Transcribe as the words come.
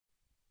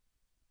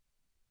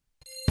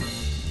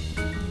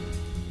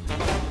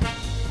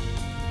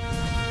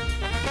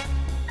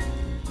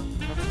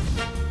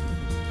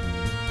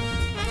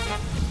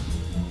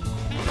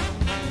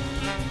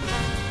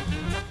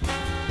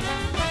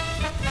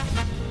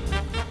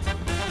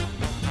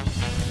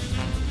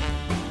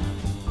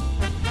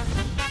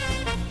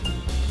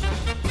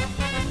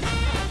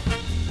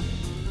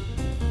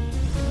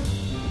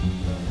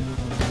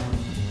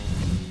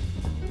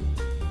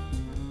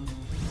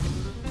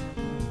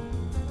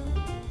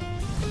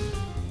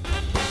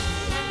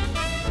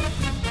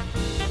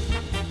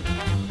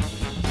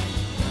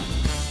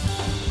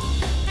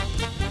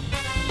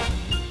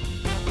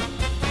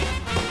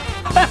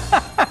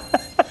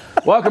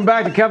Welcome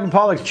back to Kevin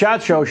Pollak's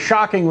Chat Show.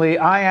 Shockingly,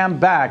 I am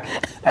back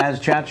as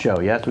Chat Show.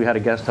 Yes, we had a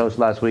guest host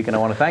last week, and I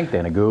want to thank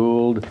Dana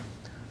Gould.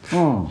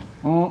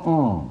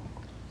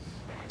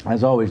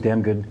 As always,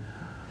 damn good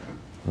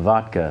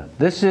vodka.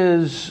 This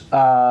is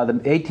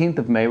the 18th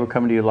of May. We're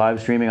coming to you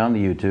live streaming on the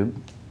YouTube.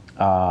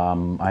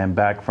 I am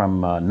back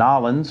from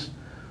Nolans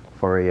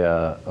for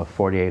a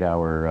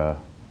 48-hour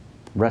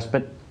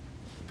respite.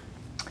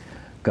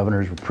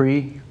 Governor's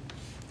reprieve.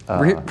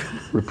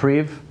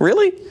 Reprieve.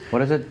 Really?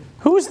 What is it?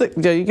 Who is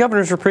the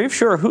governor's reprieve?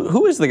 Sure.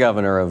 Who is the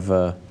governor of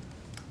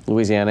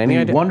Louisiana? Any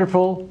idea?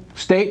 Wonderful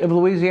state of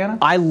Louisiana?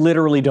 I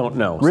literally don't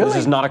know. So Really? this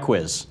is not a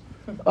quiz.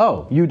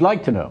 Oh, you'd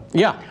like to know?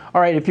 Yeah.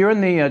 All right, if you're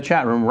in the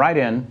chat room, write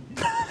in,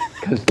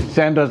 because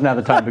Sam doesn't have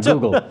the time to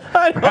Google.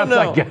 I don't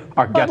know.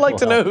 I'd like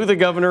to know who the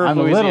governor of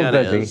Louisiana I'm a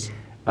little busy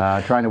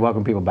is. trying to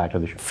welcome people back to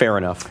the show. Fair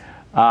enough.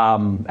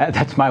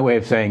 That's my way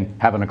of saying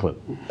haven't a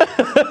clue.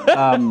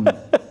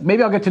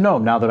 Maybe I'll get to know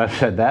him now that I've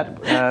said that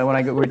when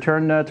I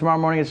return tomorrow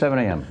morning at 7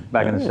 a.m.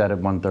 back in the set at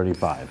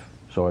 1:35.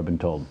 So I've been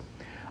told.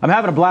 I'm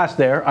having a blast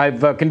there.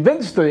 I've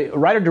convinced the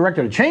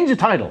writer-director to change the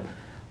title.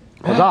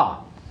 Huzzah!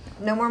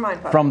 No more Mind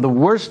Puppets. From the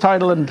worst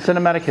title in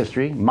cinematic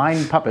history,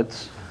 Mind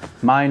Puppets,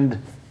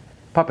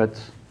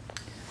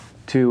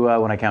 to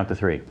when I count to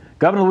 3.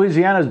 Governor of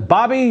Louisiana is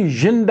Bobby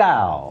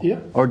Jindal. Yeah.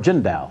 Or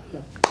Jindal.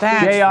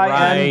 That's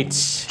right.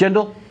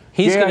 Jindal?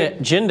 He's gonna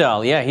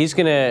Jindal. Yeah, he's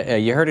gonna.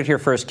 You heard it here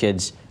first,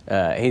 kids.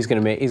 He's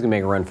gonna make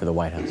a run for the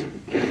White House.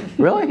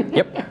 Really?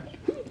 Yep.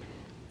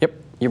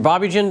 Your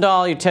Bobby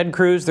Jindal, your Ted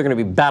Cruz, they're going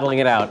to be battling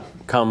it out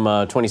come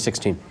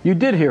 2016. You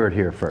did hear it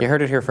here first. You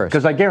heard it here first.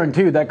 Because I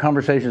guarantee you that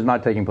conversation is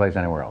not taking place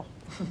anywhere else.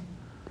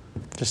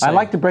 Just I saying.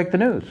 like to break the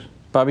news.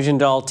 Bobby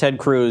Jindal, Ted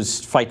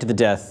Cruz fight to the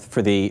death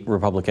for the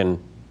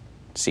Republican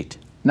seat.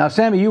 Now,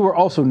 Sammy, you were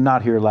also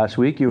not here last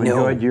week. You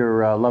No. enjoyed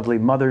your lovely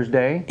Mother's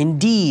Day.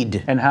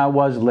 Indeed. And how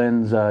was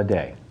Lynn's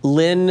day?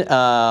 Lynn,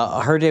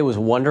 her day was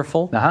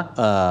wonderful.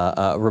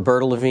 Uh-huh.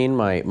 Roberta Levine,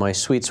 my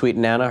sweet, sweet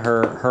Nana,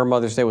 her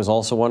Mother's Day was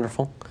also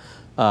wonderful.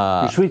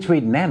 Your sweet,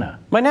 sweet Nana.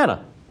 My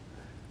Nana.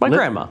 My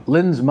grandma.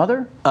 Lynn's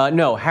mother?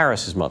 No,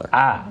 Harris's mother.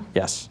 Ah.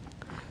 Yes.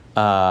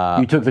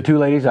 You took the two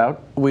ladies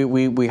out?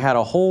 We had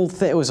a whole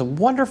thing. It was a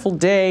wonderful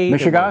day.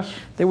 Michigas?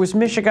 There was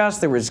Michigas.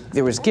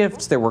 There was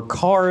gifts. There were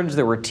cards.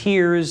 There were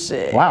tears.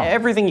 Wow.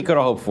 Everything you could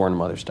have hoped for on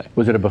Mother's Day.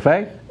 Was it a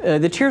buffet?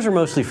 The tears were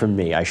mostly from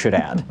me, I should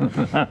add.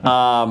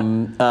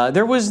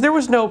 There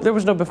was no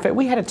buffet.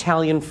 We had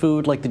Italian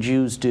food like the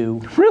Jews do.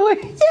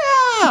 Really?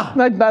 Yeah.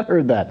 I'd not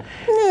heard that.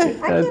 I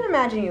can't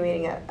imagine you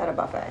eating at a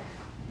buffet.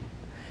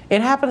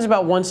 It happens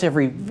about once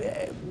every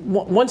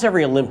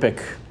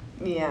Olympic.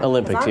 Yeah.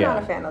 Olympics, 'cause I'm yeah.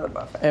 not a fan of the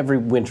buffet. Every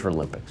Winter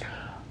Olympics.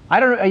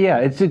 I don't know. Yeah,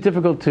 it's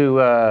difficult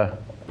to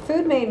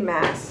Food made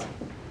mass.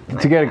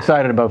 get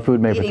excited about food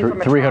made Eating for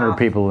from a 300 trough.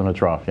 people in a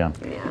trough. Yeah.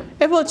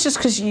 Yeah. Well, it's just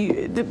because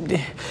you.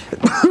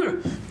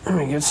 Let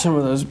me get some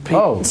of those people.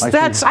 Oh,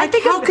 I see. I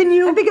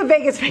think of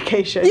Vegas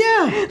Vacation.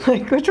 Yeah.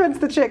 Like, which one's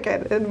the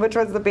chicken and which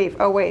one's the beef?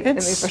 Oh, wait. And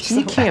these are It's,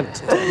 you so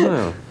can't.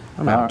 No,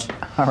 I'm out.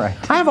 All right.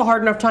 I have a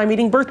hard enough time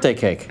eating birthday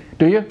cake.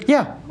 Do you?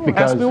 Yeah.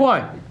 Because Ask me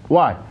why.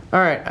 Why? All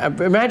right.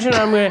 Imagine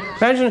I'm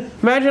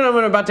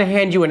about to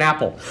hand you an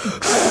apple.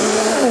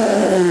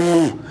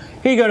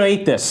 Here you go to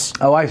eat this.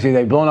 Oh, I see.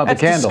 They've blown out That's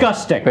the candle.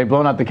 disgusting. They've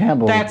blown out the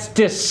candle. That's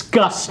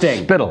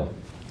disgusting. Spittle.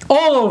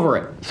 All over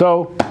it.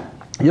 So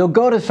you'll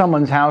go to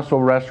someone's house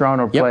or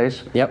restaurant or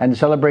place and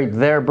celebrate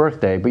their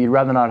birthday, but you'd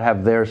rather not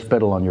have their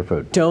spittle on your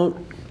food. Don't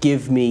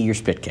give me your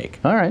spit cake.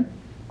 All right.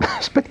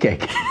 Spit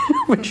cake.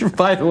 Which,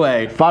 by the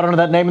way, fought under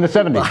that name in the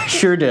 70s. I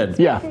sure did.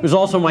 Yeah. It was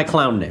also my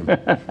clown name.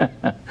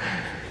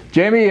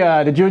 Jamie,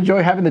 did you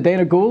enjoy having the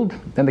Dana Gould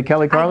and the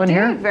Kelly Carlin I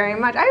here? did very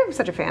much. I'm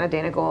such a fan of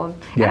Dana Gould.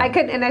 Yeah.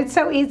 And it's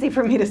so easy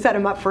for me to set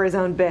him up for his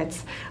own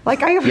bits.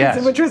 Like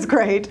Yes. which was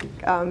great.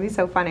 He's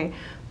so funny.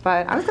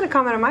 But I was going to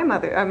comment on my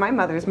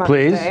mother's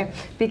Mother's Please. Day,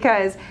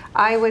 because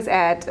I was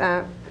at,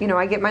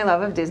 I get my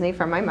love of Disney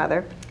from my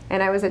mother.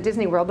 And I was at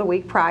Disney World the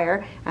week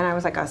prior, and I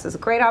was like, oh, this is a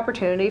great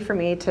opportunity for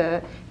me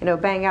to,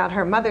 bang out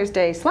her Mother's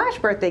Day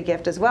 / birthday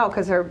gift as well,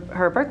 because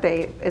her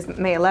birthday is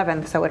May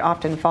 11th, so it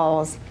often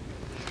falls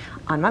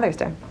on Mother's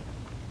Day.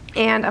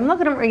 And I'm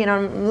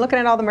looking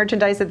at all the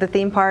merchandise at the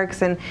theme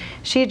parks, and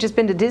she had just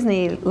been to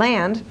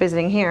Disneyland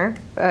visiting here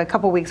a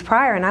couple weeks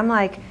prior, and I'm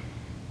like,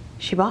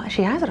 she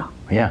has it all.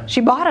 Yeah.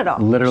 She bought it all.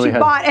 Literally she has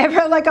bought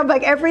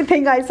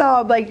everything I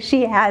saw. I'm like,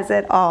 she has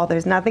it all.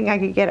 There's nothing I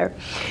could get her.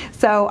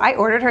 So I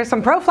ordered her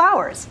some Pro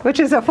Flowers, which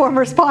is a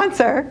former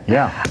sponsor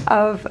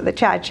of the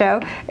Chat Show,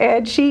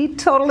 and she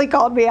totally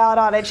called me out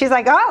on it. She's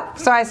like, oh,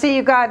 so I see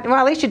you got, well,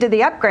 at least you did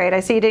the upgrade. I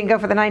see you didn't go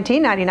for the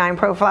 $19.99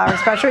 Pro Flower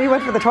special. You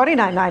went for the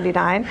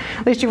 $29.99.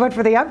 At least you went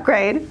for the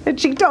upgrade. And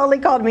she totally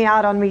called me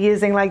out on me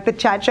using the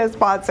Chat Show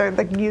sponsor,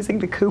 using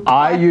the coupon.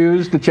 I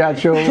used the Chat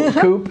Show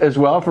coupe as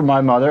well for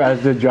my mother,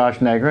 as did Josh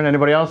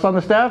Negrin. Anybody else on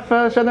the staff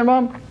send their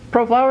mom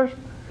Pro Flowers?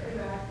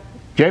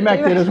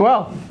 J-Mac did as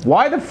well.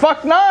 Why the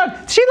fuck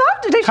not? She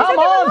loved it. She Come said they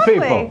were on, lovely.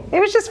 people. It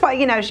was just fun.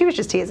 You know, she was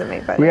just teasing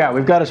me. But Yeah,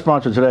 we've got a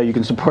sponsor today. You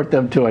can support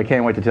them too. I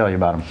can't wait to tell you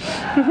about them.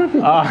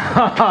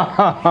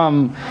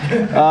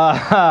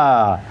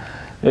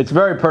 It's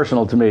very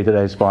personal to me,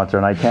 today's sponsor,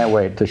 and I can't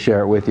wait to share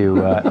it with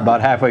you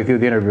about halfway through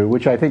the interview,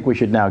 which I think we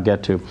should now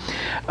get to.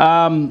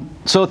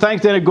 So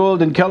thanks, Dana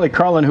Gould and Kelly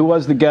Carlin, who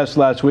was the guest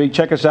last week.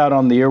 Check us out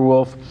on The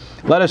Earwolf.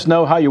 Let us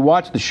know how you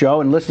watch the show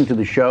and listen to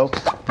the show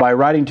by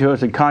writing to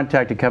us at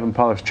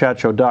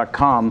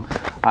contact@kevinpollockschatshow.com.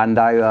 And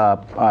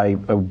I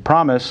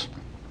promise,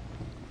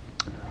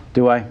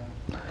 to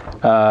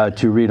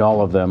read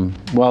all of them.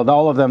 Well,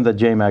 all of them that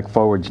J-Mac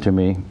forwards to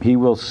me. He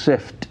will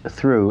sift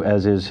through,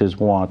 as is his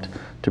wont,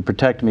 to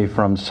protect me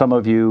from some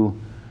of you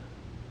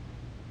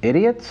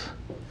idiots?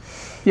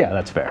 Yeah,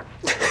 that's fair.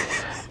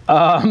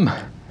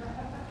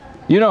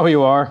 You know who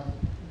you are.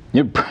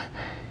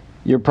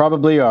 You're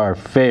probably our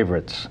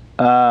favorites.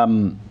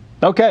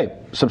 Okay,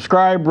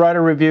 subscribe, write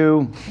a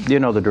review. You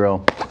know the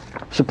drill.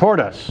 Support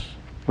us.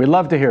 We'd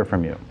love to hear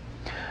from you.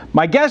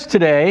 My guest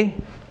today,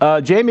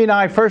 Jamie and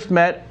I first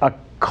met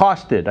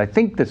accosted. I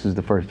think this is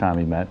the first time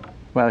we met.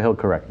 Well, he'll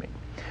correct me.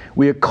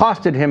 We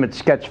accosted him at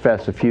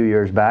Sketchfest a few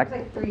years back. It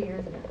was like 3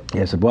 years ago.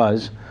 Yes, it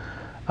was.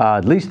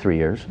 At least 3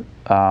 years.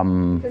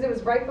 Because it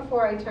was right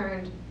before I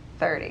turned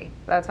 30.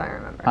 That's how I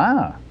remember.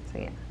 Ah. So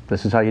yeah.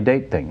 This is how you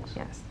date things.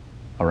 Yes.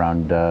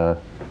 Around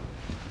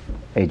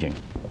aging.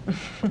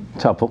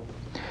 It's helpful.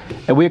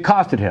 And we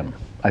accosted him,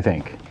 I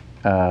think.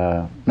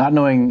 Not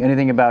knowing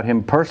anything about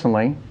him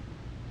personally,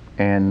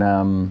 and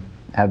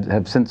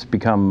have since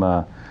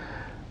become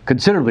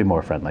considerably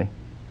more friendly.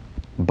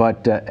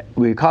 But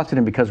we accosted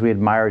him because we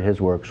admired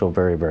his work so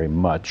very, very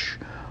much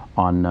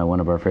on one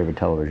of our favorite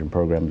television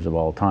programs of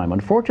all time.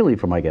 Unfortunately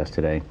for my guest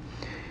today,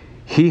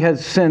 he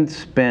has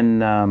since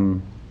been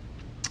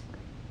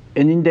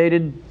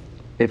inundated,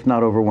 if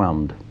not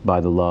overwhelmed, by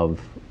the love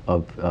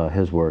of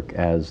his work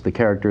as the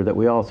character that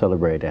we all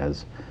celebrate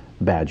as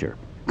Badger.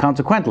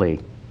 Consequently,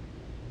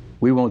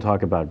 we won't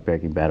talk about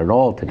Breaking Bad at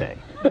all today.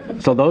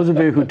 So those of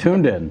you who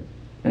tuned in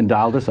and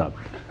dialed us up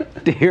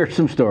to hear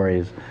some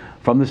stories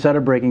from the set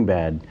of Breaking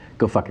Bad,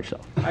 go fuck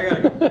yourself. I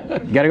gotta go.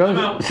 You gotta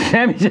go?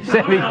 Sammy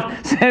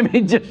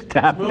just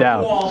tapped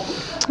out.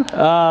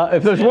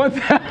 If there's one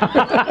thing...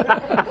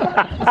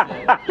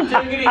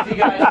 Take it easy,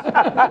 guys.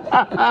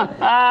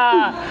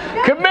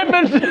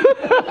 Commitment!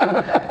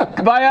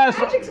 I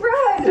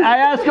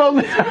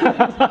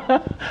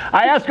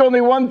ask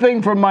only one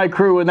thing from my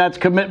crew, and that's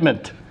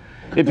commitment.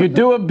 If you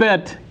do a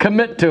bit,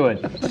 commit to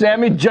it.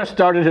 Sammy just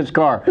started his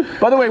car.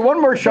 By the way,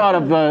 one more shot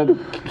of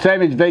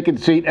Sammy's vacant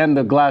seat and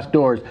the glass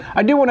doors.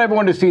 I do want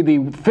everyone to see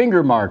the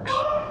finger marks.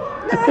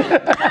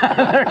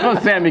 There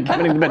goes Sammy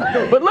committing the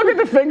bit. But look at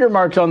the finger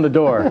marks on the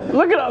door.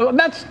 Look at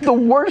that's the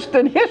worst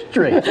in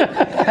history.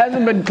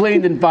 Hasn't been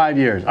cleaned in 5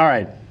 years. All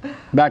right,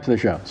 back to the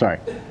show. Sorry.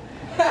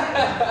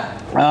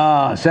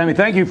 Sammy,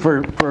 thank you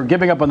for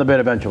giving up on the bit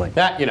eventually.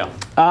 That, you know.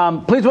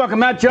 Please welcome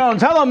Matt Jones.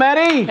 Hello,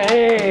 Matty.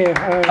 Hey.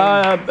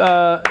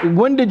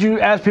 When did you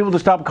ask people to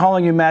stop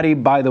calling you Matty,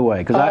 by the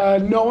way?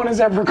 No one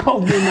has ever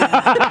called me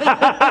Matty.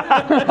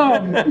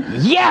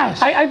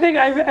 Yes! I think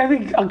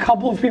a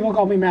couple of people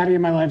called me Matty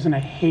in my lives, and I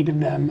hated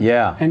them.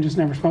 Yeah. And just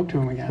never spoke to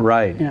them again.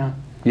 Right. Yeah.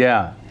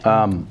 Yeah.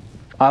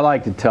 I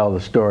like to tell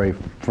the story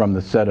from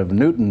the set of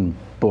Newton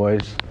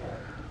Boys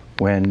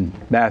when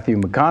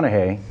Matthew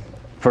McConaughey,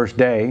 first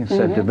day,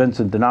 said to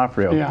Vincent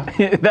D'Onofrio,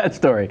 that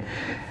story,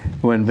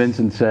 when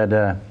Vincent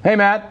said, hey,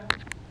 Matt,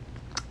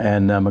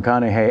 and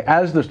McConaughey,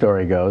 as the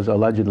story goes,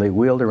 allegedly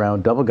wheeled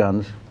around double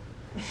guns.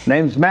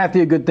 Name's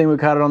Matthew, good thing we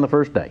caught it on the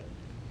first day.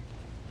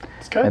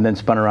 It's good. And then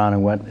spun around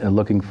and went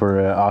looking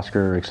for an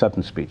Oscar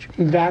acceptance speech.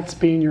 That's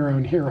being your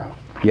own hero.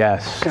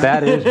 Yes,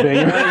 that is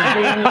being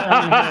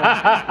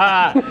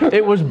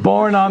It was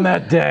born on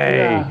that day.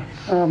 Yeah.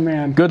 Oh,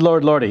 man. Good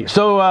Lord, Lordy.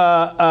 So,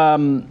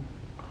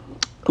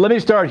 let me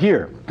start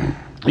here.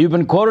 You've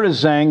been quoted as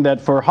saying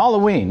that for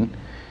Halloween,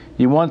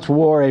 you once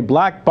wore a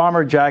black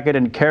bomber jacket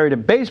and carried a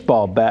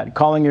baseball bat,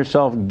 calling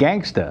yourself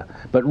gangsta,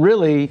 but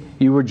really,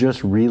 you were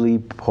just really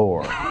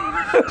poor.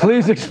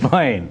 Please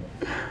explain.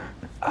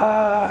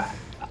 That's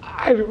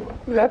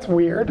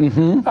weird.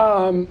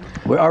 Well,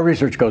 our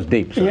research goes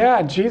deep. So.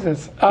 Yeah,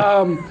 Jesus.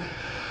 My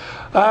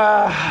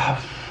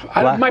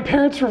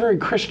parents were very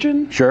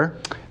Christian. Sure.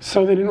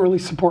 So they didn't really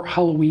support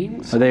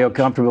Halloween. Are they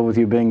comfortable with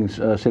you being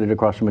seated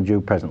across from a Jew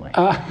presently?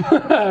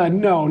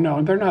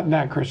 No, they're not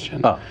that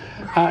Christian. Oh.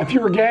 If you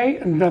were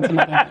gay, that's another thing.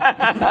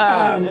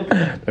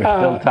 There's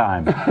still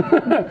time.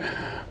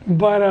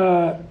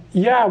 But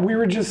yeah, we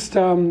were just.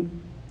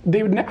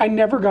 I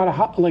never got a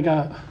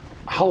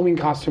Halloween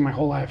costume my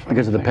whole life.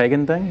 Because of the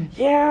pagan thing?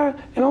 Yeah,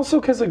 and also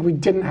because we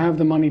didn't have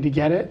the money to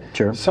get it.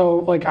 Sure.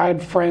 So I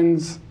had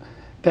friends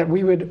that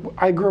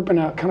I grew up in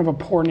a kind of a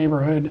poor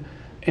neighborhood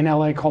in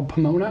LA called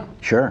Pomona.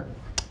 Sure.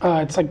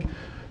 It's like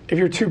if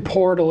you're too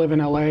poor to live in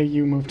LA,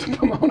 you move to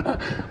Pomona.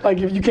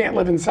 If you can't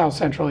live in South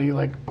Central, you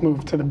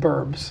move to the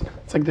burbs.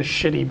 It's like the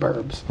shitty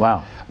burbs.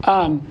 Wow.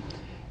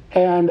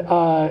 And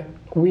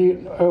we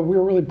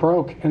were really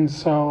broke, and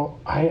so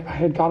I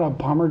had got a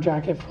bomber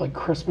jacket for like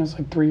Christmas,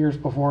 like 3 years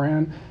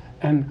beforehand,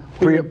 and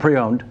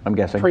Pre-owned, I'm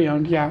guessing.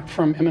 pre-owned, yeah,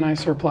 from M&I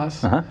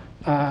Surplus,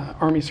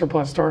 Army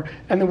Surplus store,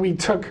 and then we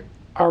took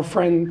our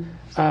friend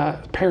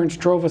parents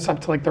drove us up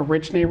to like the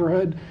rich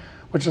neighborhood,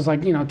 which is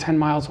like 10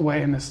 miles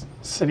away in this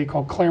city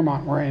called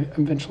Claremont, where I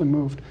eventually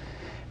moved,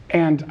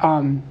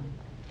 and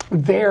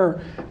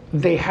there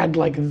they had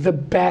like the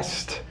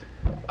best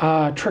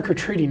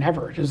trick-or-treating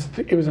ever.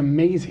 It was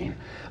amazing.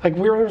 Like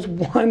there was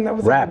one that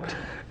was Wrapped. Like,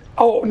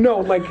 oh no,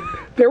 like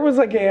there was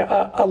like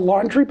a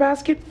laundry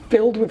basket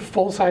filled with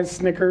full-size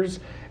Snickers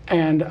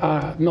and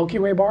Milky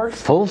Way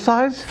bars. Full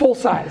size? Full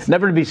size.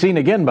 Never to be seen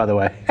again, by the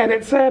way. And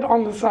it said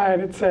on the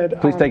side,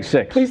 Please take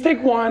 6. Please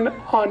take 1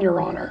 on your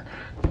honor.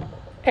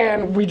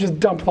 And we just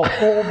dumped the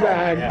whole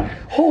bag,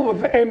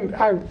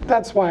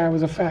 that's why I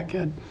was a fat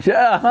kid.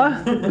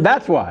 Yeah,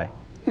 that's why.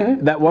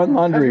 That one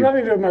laundry. It has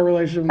nothing to do with my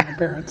relationship with my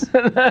parents.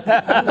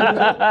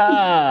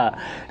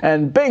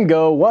 And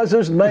bingo was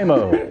his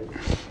name-o.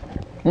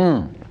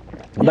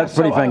 That's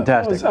pretty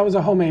fantastic. I was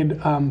a homemade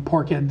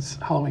poor kid's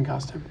Halloween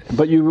costume.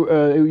 But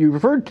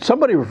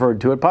somebody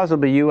referred to it,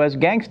 possibly you, as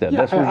gangsta.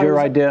 Yeah, This was your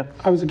idea.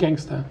 I was a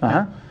gangsta.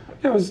 Uh-huh.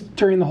 It was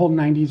during the whole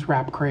 90s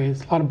rap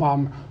craze. A lot of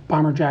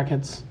bomber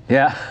jackets.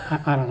 Yeah.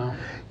 I don't know.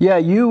 Yeah,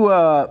 you,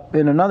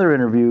 in another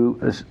interview,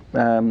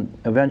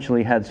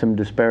 eventually had some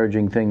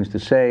disparaging things to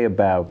say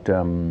about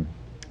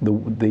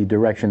the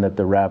direction that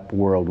the rap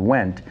world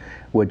went,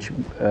 which,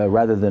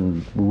 rather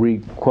than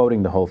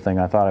re-quoting the whole thing,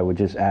 I thought I would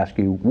just ask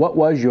you, what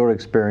was your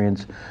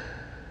experience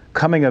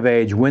coming of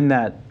age when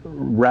that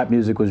rap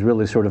music was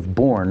really sort of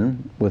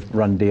born with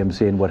Run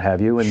DMC and what have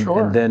you,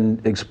 and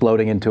then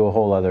exploding into a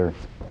whole other...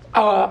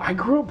 I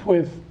grew up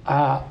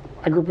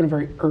in a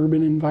very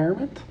urban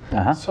environment.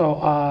 So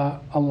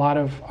a lot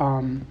of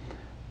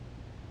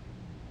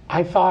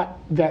I thought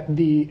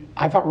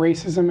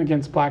racism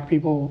against black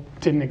people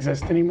didn't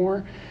exist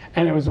anymore,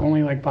 and it was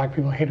only like black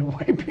people hated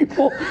white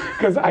people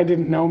because I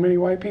didn't know many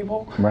white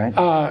people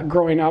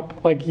growing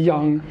up, like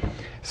young.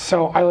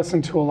 So I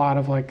listened to a lot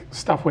of like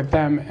stuff with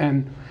them,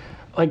 and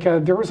like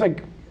there was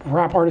like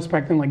rap artists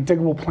back then, like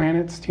Diggable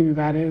Planets. Do you know who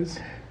that is?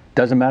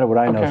 Doesn't matter what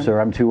I know,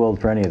 sir. I'm too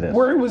old for any of this.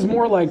 Where it was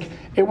more like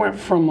it went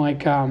from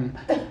like Run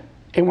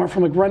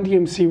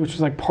DMC, which was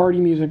like party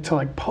music, to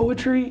like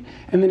poetry,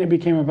 and then it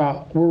became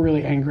about we're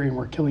really angry and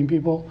we're killing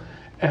people,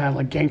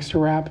 like gangster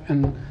rap,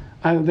 and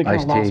they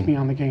kind of lost me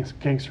on the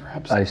gangster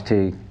rap stuff.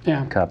 Ice-T,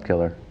 yeah, Cop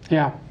Killer.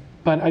 Yeah,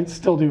 but I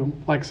still do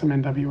like some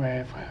NWA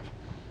if I have,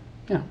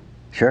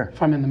 sure,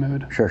 if I'm in the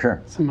mood.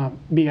 Sure. Some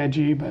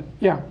BIG, but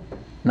yeah.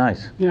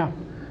 Nice. Yeah.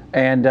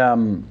 And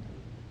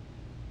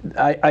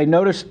I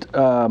noticed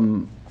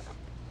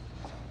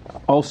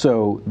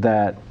also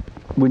that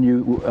when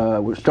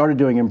you started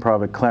doing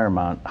improv at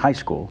Claremont High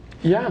School,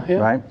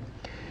 right?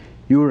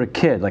 You were a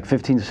kid, like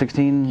 15 to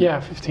 16? Yeah,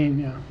 15,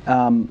 yeah.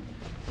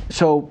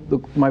 So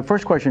my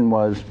first question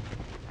was,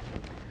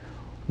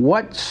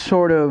 what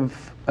sort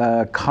of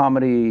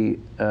comedy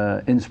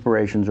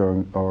inspirations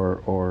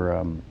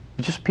or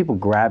just people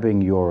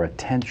grabbing your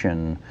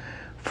attention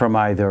from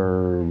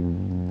either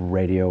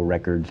radio,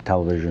 records,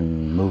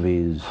 television,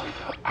 movies?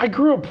 I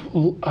grew up,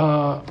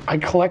 I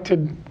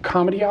collected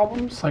comedy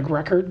albums, like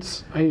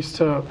records. I used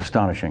to...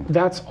 Astonishing.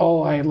 That's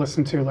all I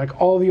listened to, like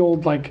all the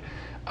old, like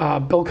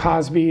Bill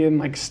Cosby and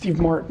like Steve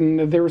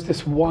Martin. There was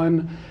this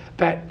one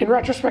that, in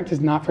retrospect, is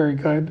not very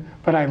good,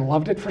 but I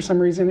loved it for some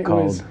reason.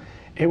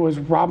 It was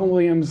Robin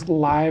Williams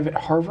live at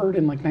Harvard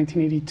in like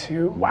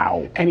 1982.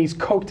 Wow. And he's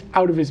coked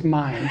out of his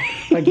mind.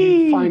 Like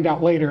you find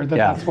out later that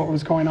that's what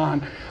was going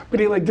on. But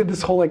he like did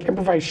this whole like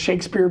improvised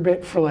Shakespeare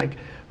bit for like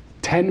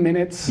 10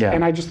 minutes. Yeah.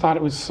 And I just thought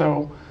it was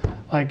so,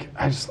 like,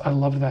 I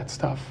loved that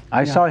stuff.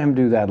 I saw him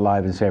do that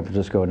live in San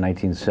Francisco in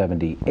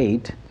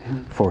 1978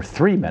 for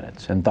 3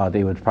 minutes and thought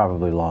it was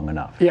probably long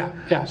enough.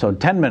 Yeah. So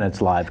 10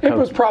 minutes live. It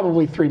was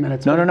probably 3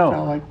 minutes. No.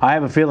 Like... I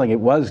have a feeling it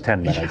was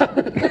 10 minutes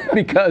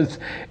because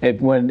the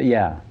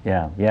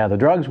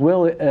drugs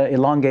will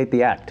elongate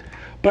the act.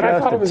 But I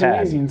thought it was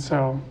amazing,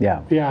 so.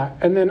 Yeah.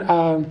 And then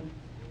I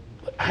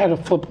had a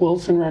Flip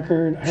Wilson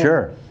record.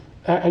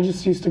 I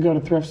just used to go to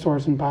thrift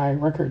stores and buy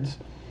records.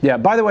 Yeah,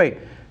 by the way,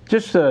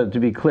 just to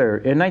be clear,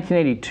 in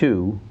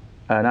 1982,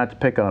 not to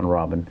pick on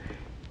Robin,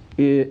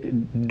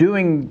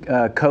 doing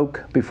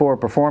coke before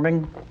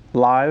performing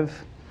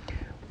live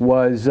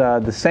was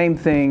the same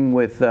thing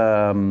with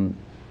the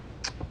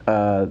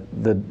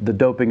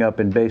doping up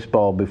in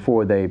baseball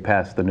before they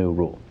passed the new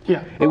rule.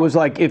 Yeah. It was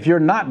like, if you're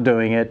not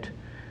doing it,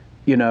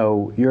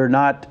 you're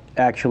not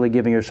actually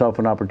giving yourself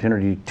an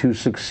opportunity to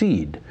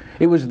succeed.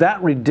 It was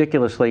that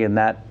ridiculously and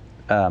that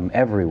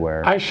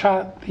everywhere. I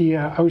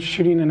was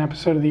shooting an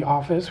episode of The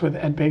Office with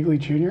Ed Begley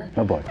Jr.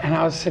 Oh boy. And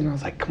I was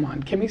like, come on,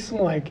 give me some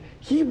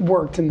he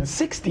worked in the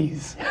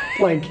 60s,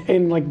 like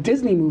in like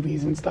Disney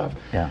movies and stuff.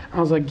 Yeah.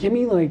 I was like, give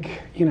me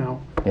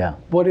Yeah.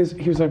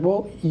 He was like,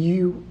 well,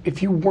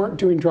 if you weren't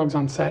doing drugs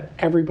on set,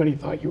 everybody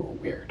thought you were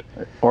weird.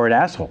 Or an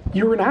asshole.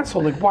 You were an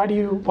asshole. Like, why do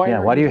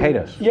you hate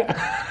us? Yeah.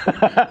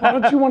 Why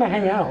don't you want to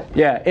hang out?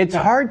 Yeah, it's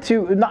hard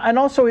to, and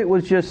also it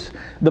was just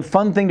the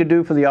fun thing to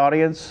do for the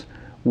audience,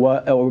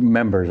 or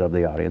members of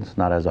the audience,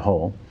 not as a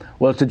whole,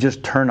 was to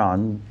just turn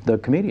on the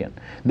comedian.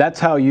 That's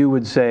how you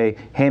would say,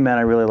 hey man,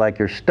 I really like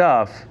your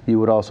stuff. You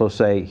would also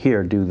say,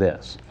 here, do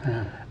this.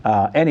 Yeah.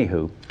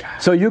 Anywho,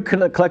 so you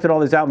collected all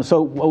these albums.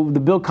 So the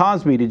Bill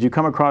Cosby, did you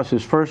come across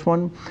his first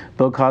one?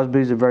 Bill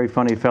Cosby's a very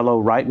funny fellow,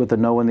 right, with the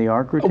Noah in the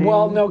Ark routine?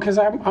 Well, no, because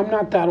I'm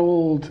not that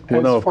old.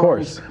 Well, no, of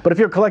course. But if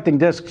you're collecting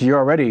discs, you're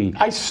already...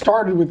 I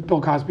started with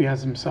Bill Cosby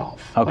as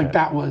himself. Okay. Like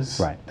that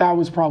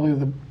was probably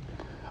the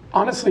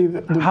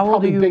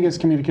probably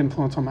biggest comedic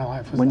influence on my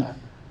life was that.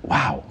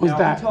 Wow. Was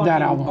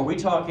that album. Are we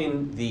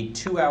talking the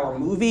 2-hour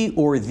movie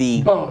or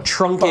the Both.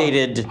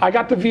 truncated? I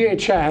got the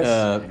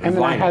VHS, and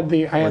then I had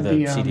the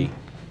CD.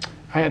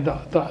 I had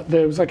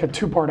it was like a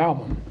 2-part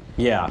album.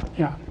 Yeah.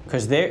 Yeah.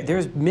 Because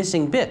there's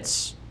missing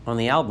bits on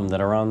the album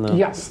that are on the.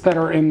 Yes, that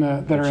are in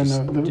the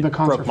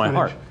concert broke my footage.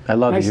 heart. I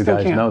love that you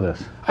guys know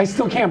this. I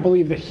still can't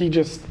believe that he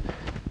just,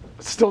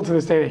 still to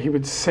this day, that he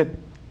would sit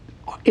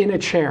in a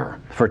chair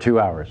for 2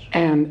 hours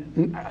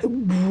and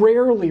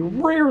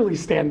rarely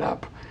stand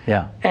up.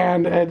 Yeah.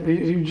 And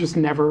you just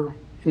never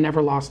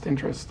lost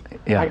interest.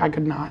 Yeah. I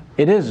could not.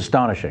 It is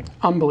astonishing.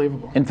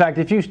 Unbelievable. In fact,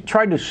 if you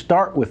tried to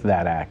start with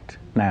that act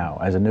now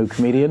as a new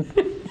comedian,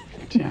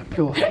 yeah,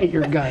 people hate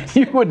your guts.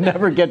 you would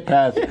never get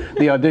past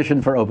the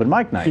audition for open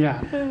mic night.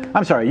 Yeah.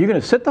 I'm sorry, you're going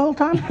to sit the whole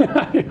time?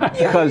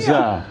 Because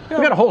we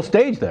got a whole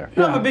stage there.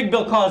 I'm a big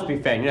Bill Cosby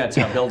fan. You know, that's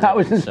how Bill did I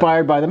was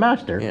inspired by the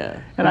master.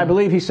 Yeah. And I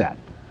believe he sat.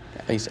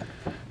 He sat.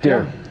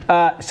 Dear.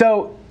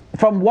 So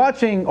from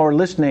watching or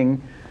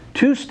listening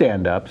to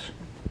stand-ups,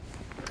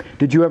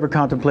 did you ever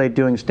contemplate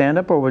doing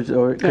stand-up, or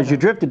because you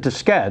drifted to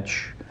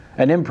sketch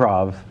and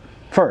improv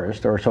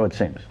first, or so it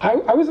seems? I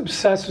was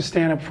obsessed with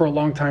stand-up for a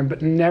long time,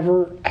 but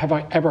never have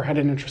I ever had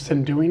an interest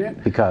in doing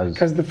it.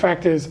 Because the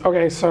fact is,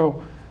 okay,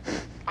 so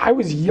I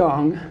was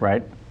young.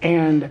 Right.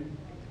 And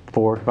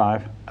 4,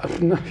 5?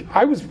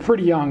 I was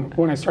pretty young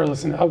when I started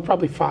listening. I was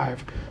probably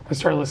 5. I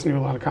started listening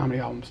to a lot of comedy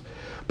albums.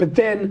 But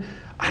then,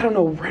 I don't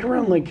know, right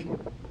around like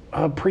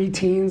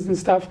pre-teens and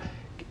stuff,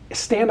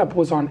 stand-up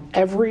was on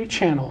every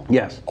channel.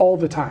 Yes. All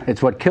the time.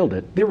 It's what killed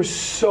it. There was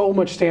so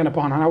much stand-up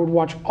on, and I would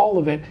watch all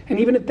of it. And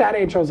even at that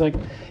age, I was like,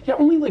 yeah,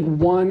 only like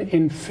 1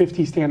 in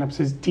 50 stand-ups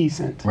is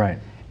decent. Right.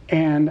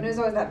 And there's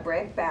always that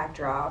brick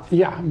backdrop.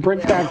 Yeah,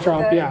 brick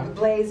backdrop, the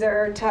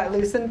blazer,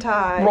 loosened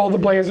tie. Roll the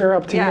blazer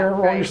up to here,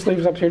 roll your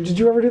sleeves up to here. Did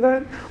you ever do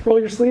that? Roll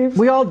your sleeves?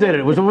 We all did it.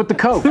 It was with the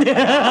coat.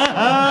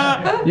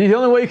 The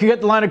only way you could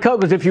get the line of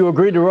coat was if you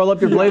agreed to roll up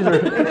your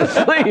blazer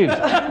sleeves.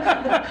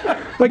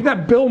 Like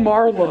that Bill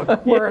Maher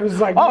look, where it was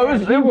like,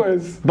 it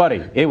was.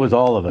 Buddy, it was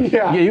all of us.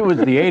 Yeah. It was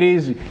the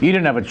 80s. You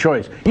didn't have a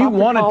choice. You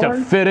wanted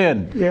to fit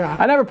in. Yeah.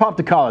 I never popped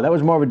the collar. That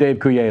was more of a Dave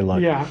Coulier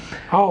look. Yeah.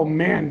 Oh,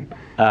 man.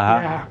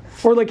 Yeah.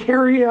 Or like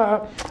Harry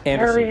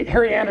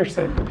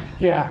Anderson.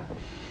 Yeah.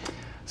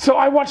 So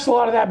I watched a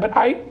lot of that, but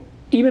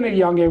even at a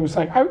young age, was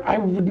like, I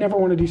would never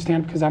want to do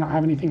stand-up because I don't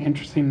have anything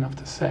interesting enough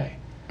to say.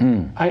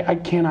 I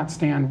cannot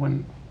stand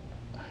when,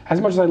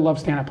 as much as I love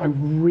stand-up, I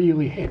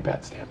really hate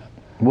bad stand-up.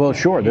 Well,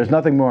 sure. There's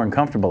nothing more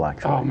uncomfortable,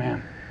 actually. Oh,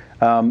 man.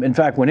 In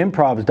fact, when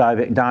improv is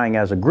dying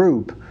as a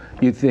group,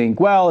 you think,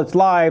 well, it's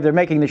live. They're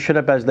making this shit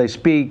up as they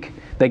speak.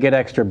 They get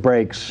extra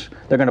breaks.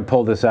 They're going to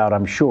pull this out,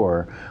 I'm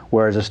sure.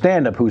 Whereas a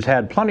stand-up who's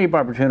had plenty of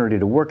opportunity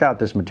to work out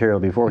this material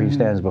before he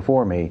stands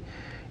before me,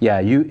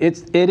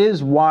 it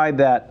is why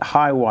that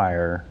high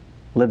wire,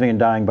 living and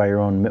dying by your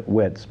own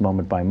wits,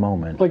 moment by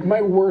moment. Like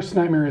my worst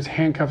nightmare is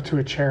handcuffed to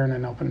a chair in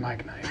an open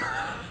mic night.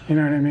 You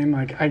know what I mean?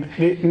 Like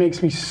it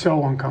makes me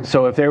so uncomfortable.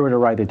 So if they were to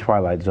write the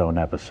Twilight Zone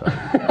episode,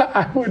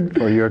 I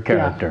would. Or your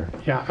character,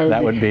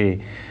 that would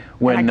be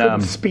when I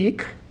couldn't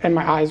speak and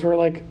my eyes were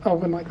like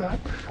open like that.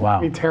 Wow,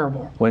 it'd be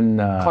terrible. When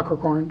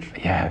Clockwork Orange.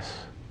 Yes.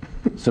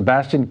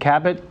 Sebastian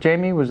Cabot,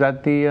 Jamie, was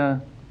that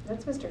the?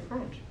 That's Mr.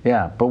 French.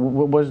 Yeah, but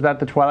was that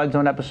the Twilight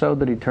Zone episode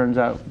that he turns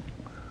out?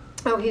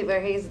 Oh, where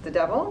he's the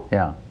devil?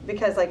 Yeah.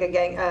 Because like a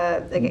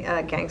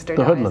gangster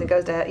the dies hoodlum. and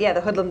goes to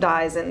the hoodlum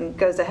dies and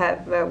goes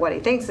to what he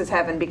thinks is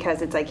heaven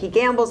because it's like he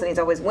gambles and he's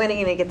always winning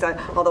and he gets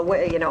all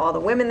the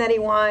women that he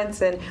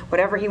wants and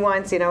whatever he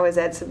wants is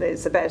at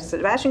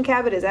Sebastian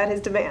Cabot is at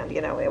his demand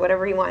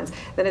whatever he wants.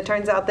 Then it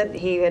turns out that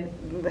he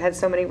had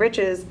so many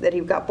riches that he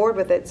got bored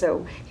with it,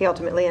 so he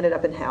ultimately ended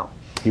up in hell.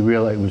 He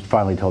really was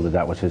finally told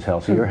that was his hell.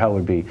 So your hell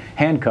would be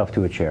handcuffed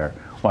to a chair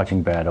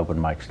watching bad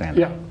open mic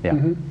stand-up. Yeah.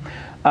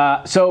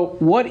 Mm-hmm. So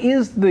what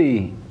is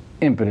the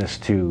impetus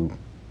to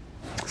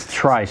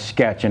try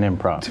sketch and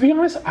improv? To be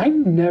honest, I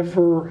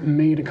never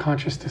made a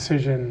conscious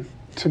decision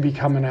to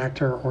become an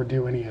actor or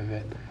do any of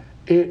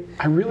it.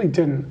 I really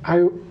didn't.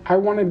 I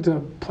wanted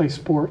to play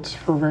sports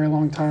for a very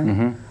long time.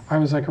 Mm-hmm. I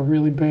was like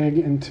really big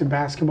into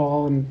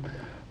basketball and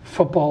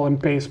football and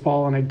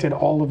baseball, and I did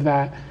all of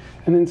that.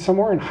 And then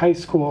somewhere in high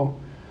school,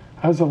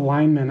 I was a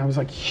lineman. I was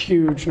like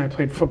huge, and I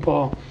played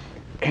football.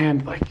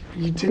 And like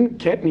you didn't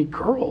get any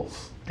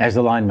girls. As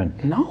the lineman.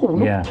 No,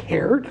 nobody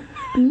cared.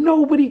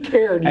 Nobody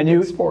cared. And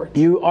in sports.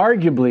 you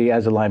arguably,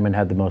 as a lineman,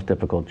 had the most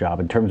difficult job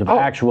in terms of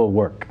actual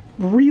work.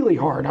 Really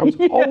hard. I was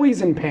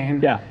always in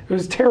pain. Yeah. It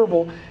was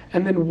terrible.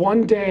 And then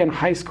one day in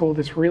high school,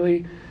 this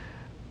really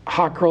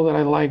hot girl that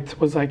I liked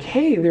was like,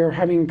 hey, they're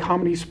having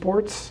comedy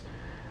sports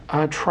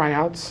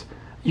tryouts.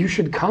 You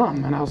should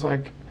come. And I was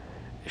like,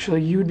 she's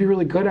like, you would be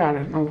really good at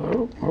it. And I was like,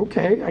 oh,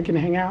 okay, I can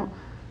hang out.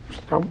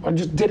 I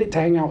just did it to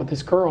hang out with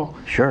this girl.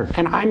 Sure.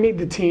 And I made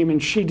the team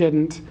and she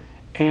didn't.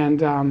 And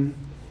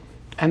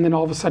then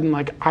all of a sudden,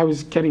 like, I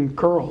was getting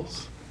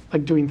girls,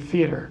 like doing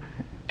theater.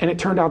 And it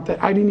turned out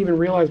that I didn't even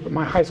realize, but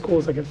my high school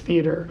was like a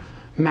theater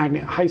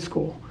magnet high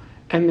school.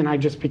 And then I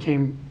just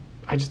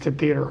did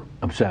theater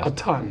Obsessed. a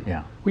ton.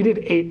 Yeah. We did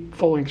 8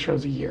 full-length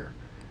shows a year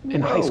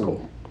in high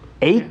school.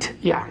 8?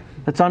 Yeah.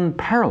 That's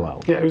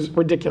unparalleled. Yeah, it was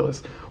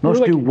ridiculous.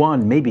 Most do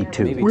 1, maybe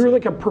 2. maybe We were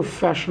like a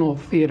professional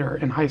theater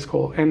in high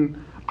school.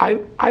 And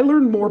I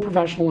learned more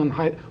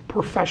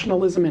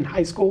professionalism in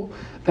high school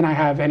than I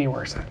have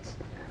anywhere since.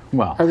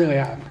 Well, I really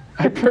have.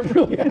 I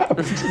really have,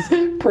 which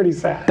is pretty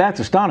sad. that's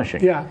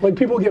astonishing. Yeah, like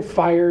people get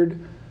fired.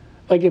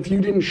 Like if you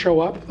didn't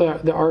show up,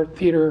 the art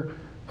theater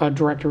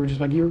director was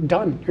just like, you're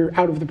done. You're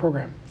out of the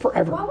program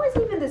forever. What was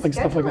even the Like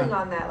stuff like scheduling that.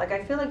 on that? Like,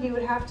 I feel like you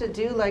would have to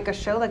do like a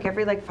show like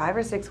every like 5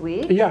 or 6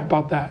 weeks. Yeah,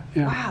 about that.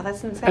 Yeah. Wow,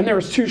 that's insane. And there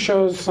was 2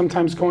 shows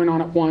sometimes going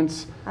on at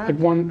once. Like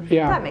one,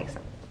 yeah. That makes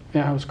sense.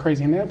 Yeah, it was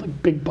crazy. And they had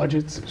like big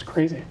budgets. It was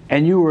crazy.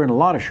 And you were in a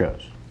lot of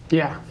shows.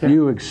 Yeah.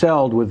 You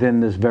excelled within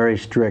this very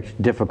strict,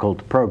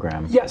 difficult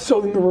program. Yeah,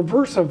 so in the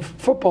reverse of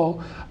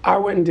football, I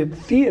went and did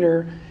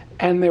theater,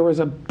 and there was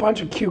a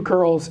bunch of cute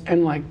girls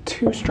and like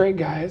 2 straight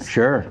guys.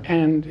 Sure.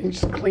 And it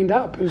just cleaned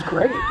up. It was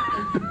great.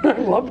 I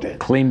loved it.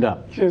 Cleaned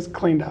up. Just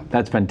cleaned up.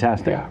 That's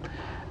fantastic.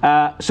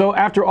 Yeah. So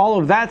after all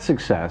of that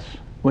success,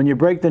 when you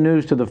break the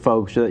news to the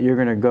folks that you're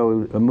going to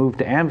go move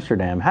to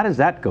Amsterdam, how does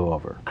that go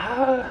over?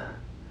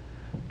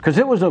 Because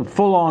it was a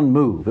full-on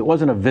move. It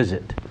wasn't a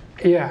visit.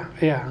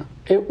 Yeah.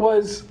 It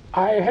was,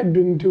 I've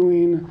been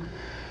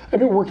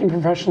working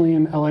professionally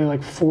in LA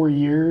like 4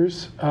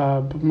 years,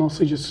 but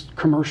mostly just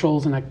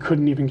commercials, and I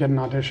couldn't even get an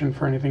audition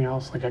for anything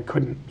else. Like I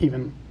couldn't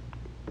even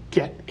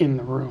get in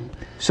the room.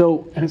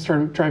 So, And it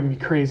started driving me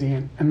crazy.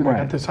 And then I Right.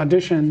 got this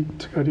audition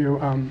to go do,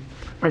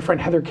 my friend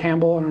Heather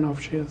Campbell, I don't know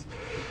if she is,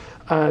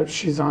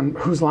 she's on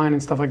Who's Line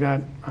and stuff like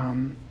that.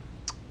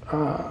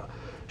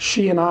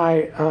 She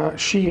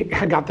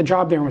had got the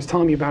job there and was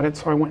telling me about it,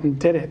 so I went and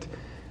did it.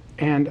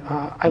 And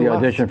I the left.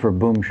 audition for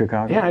Boom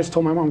Chicago? Yeah, I just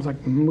told my mom, I was like,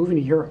 I'm moving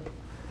to Europe.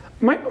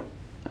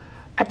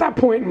 At that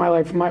point in my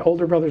life, my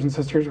older brothers and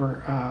sisters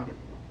were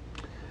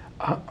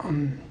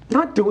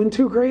not doing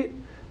too great.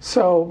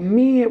 So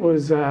me, it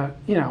was,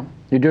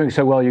 You're doing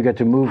so well you get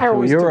to move I to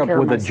always took Europe care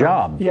of with a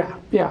myself. job.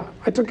 Yeah.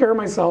 I took care of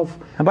myself.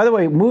 And by the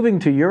way, moving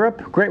to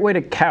Europe, great way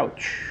to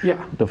couch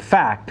Yeah. the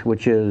fact,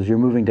 which is you're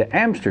moving to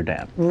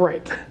Amsterdam.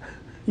 Right.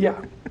 Yeah.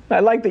 I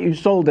like that you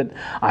sold it.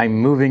 I'm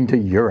moving to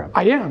Europe.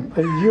 I am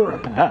in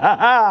Europe,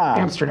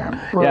 Amsterdam,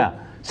 Yeah,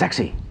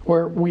 sexy.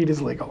 where weed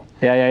is legal.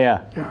 Yeah.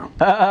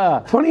 Yeah.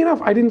 Funny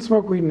enough, I didn't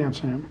smoke weed in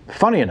Amsterdam.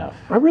 Funny enough.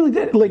 I really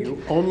did. Like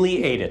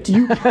Only ate it.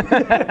 you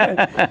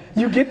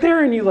get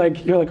there and you're like,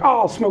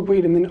 oh, I'll smoke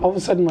weed, and then all of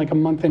a sudden, like a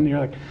month in, you're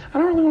like, I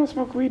don't really want to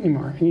smoke weed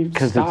anymore, and you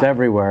Because stop. it's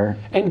everywhere.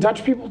 And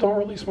Dutch people don't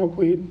really smoke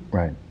weed.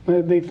 Right.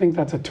 They think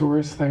that's a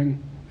tourist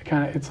thing.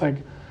 It's like,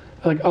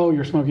 they're like, oh,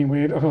 you're smoking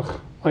weed, ugh,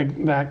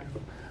 like that.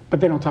 But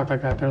they don't talk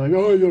like that. They're like,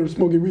 oh, you're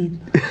smoking weed.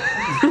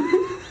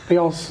 They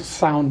all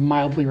sound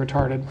mildly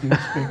retarded when they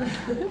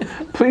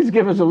speak. Please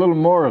give us a little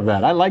more of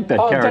that. I like that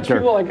Dutch character.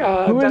 people like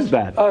Who Dutch, is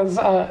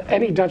that?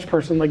 Any Dutch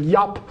person like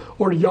Jap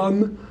or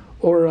Jan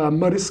or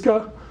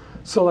Mariska.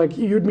 So like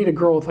you'd meet a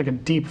girl with like a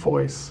deep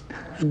voice,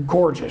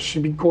 gorgeous.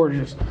 She'd be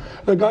gorgeous.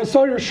 Like I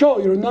saw your show.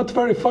 You're not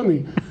very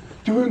funny.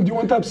 Do you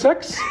want to have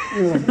sex?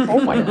 And you're like,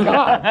 oh my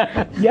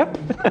god. Yep,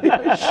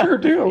 I sure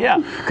do.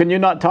 Yeah. Can you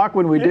not talk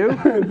when we do?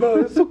 No,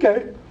 it's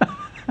okay.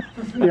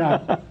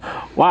 Yeah.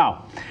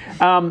 Wow.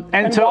 And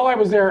And so while I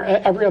was there,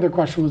 every other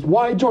question was,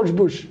 why George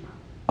Bush?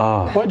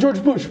 Why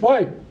George Bush?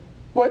 Why?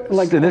 What?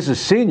 Like, this is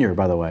senior,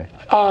 by the way.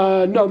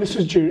 no, this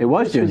was junior. It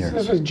was junior.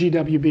 This was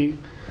GWB.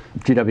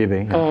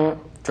 GWB.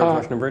 George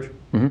Washington Bridge?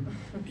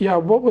 Yeah,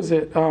 what was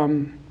it?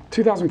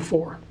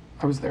 2004.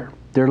 I was there.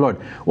 Dear Lord.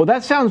 Well,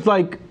 that sounds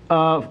like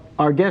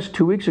our guest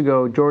 2 weeks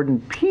ago,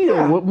 Jordan Peele,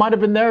 Yeah. might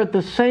have been there at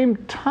the same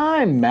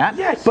time, Matt.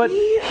 Yeah, but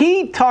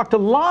he talked a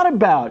lot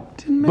about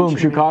Didn't Boom mention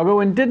me. Chicago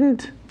and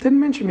didn't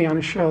mention me on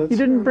his show. you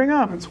didn't bring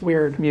up That's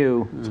weird.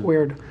 you. It's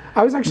weird.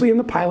 I was actually in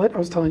the pilot. I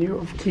was telling you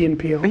of Key and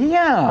Peele.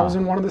 Yeah. I was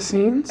in one of the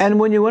scenes. And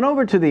when you went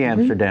over to the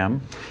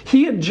Amsterdam,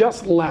 He had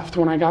just left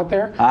when I got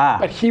there, Ah.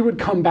 but he would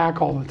come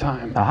back all the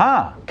time.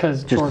 aha,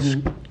 Because just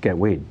Jordan. get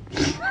weed.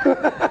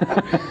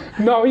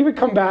 No, he would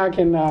come back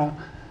and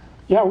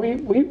yeah, we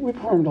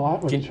performed a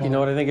lot with each other. You know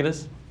what I think it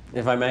is?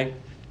 If I may?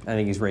 I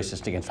think he's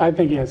racist against I me.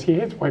 think he is. He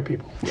hates white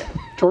people.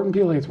 Jordan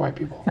Peele hates white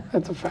people.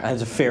 That's a fact.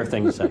 That's a fair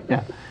thing to say.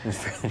 Yeah. It's a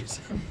fair thing to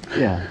say.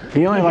 Yeah.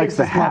 He only likes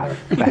the hates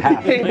his half. The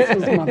half. He hates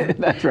his mother.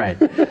 That's right.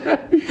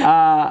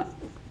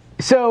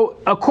 So,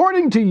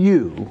 according to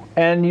you,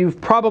 and you've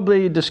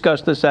probably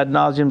discussed this ad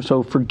nauseum,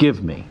 so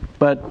forgive me,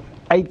 but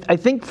I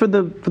think for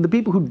the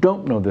people who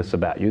don't know this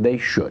about you, they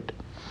should.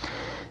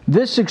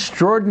 This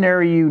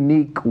extraordinary,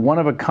 unique,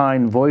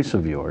 one-of-a-kind voice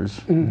of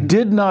yours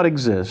did not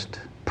exist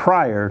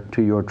prior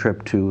to your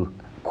trip to,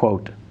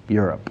 quote,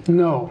 Europe.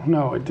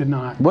 No, it did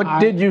not. What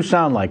did you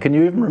sound like? Can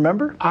you even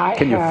remember?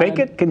 Can you fake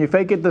it? Can you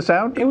fake it, the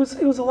sound? It was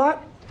a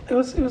lot. It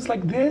was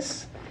like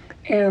this,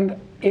 and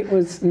it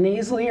was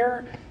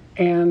nasalier,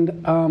 and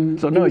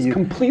So it no, was you-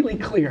 completely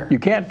clear. You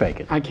can't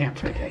fake it. I can't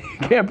fake it.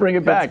 You can't bring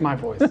it back. That's my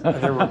voice. Are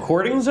there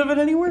recordings of it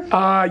anywhere?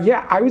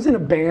 Yeah, I was in a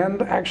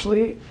band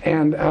actually,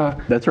 and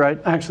That's right.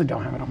 I actually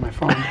don't have it on my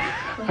phone.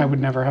 I would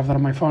never have that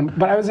on my phone.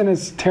 But I was in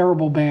this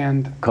terrible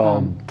band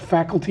Called?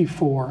 Faculty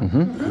 4.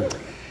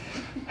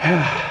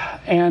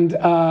 And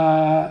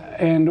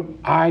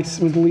I was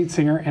the lead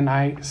singer, and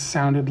I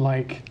sounded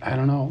like, I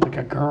don't know, like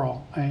a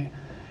girl.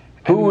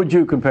 Who would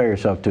you compare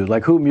yourself to?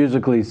 Like who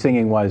musically,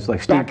 singing-wise?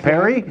 Like Steve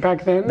Perry?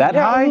 Back then? That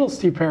yeah, high? a little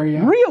Steve Perry,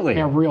 yeah. Really?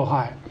 Yeah, real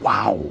high.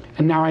 Wow.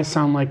 And now I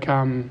sound like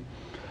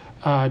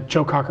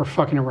Joe Cocker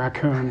fucking a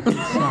raccoon.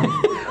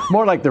 So,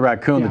 More like the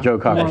raccoon that Joe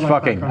Cocker's more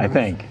like fucking, raccoon. I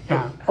think.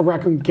 Yeah, a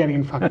raccoon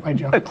getting fucked by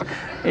Joe Cocker.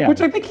 Yeah.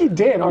 Which I think he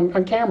did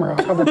on camera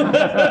a couple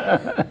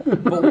times.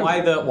 But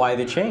why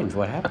the change?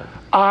 What happened?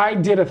 I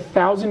did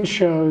 1,000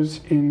 shows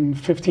in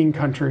 15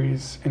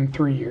 countries in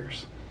 3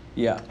 years.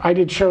 Yeah. I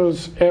did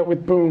shows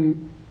with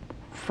Boom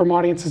from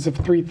audiences of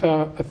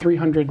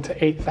 300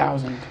 to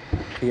 8,000.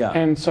 Yeah.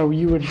 And so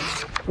it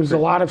was a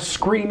lot of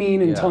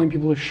screaming and Yeah. telling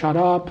people to shut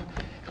up,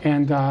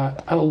 and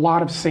a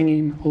lot of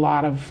singing, a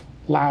lot of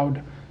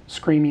loud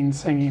screaming,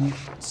 singing.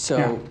 So,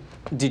 Yeah.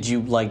 did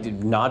you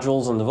did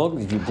nodules on the vocal?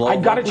 Did you blow? I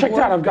got it vocal checked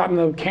cords? out. I've gotten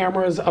the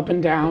cameras up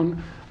and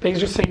down. They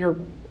just say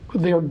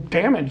they're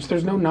damaged.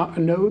 There's no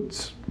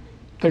nodes.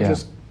 They're Yeah.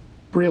 just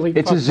really.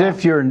 It's as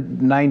if you're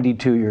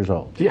 92 years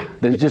old. Yeah.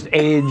 There's just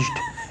aged.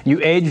 You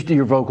aged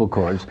your vocal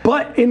cords.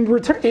 But in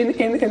return,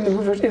 in the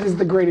reverse, it is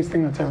the greatest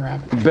thing that's ever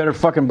happened. You better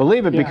fucking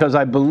believe it Yeah. because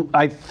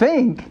I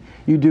think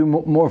you do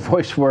more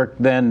voice work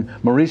than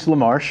Maurice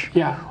LaMarche.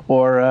 Yeah.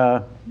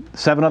 Or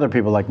 7 other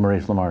people like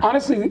Maurice LaMarche.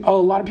 Honestly, a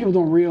lot of people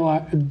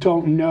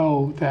don't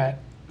know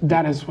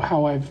that is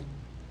how I've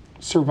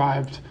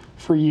survived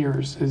for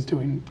years, is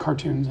doing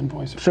cartoons and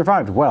voiceover.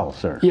 Survived well,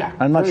 sir. Yeah,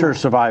 I'm not very sure well.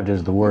 survived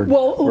is the word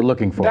we're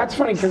looking for. That's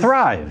funny 'cause-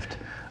 Thrived,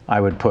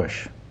 I would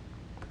push.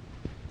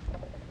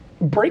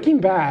 Breaking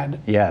Bad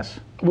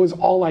Yes. was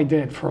all I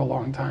did for a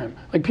long time.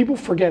 Like, people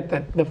forget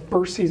that the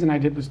first season I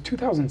did was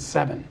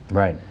 2007.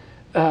 Right.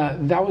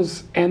 That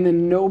was, and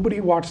then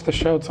nobody watched the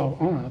show till,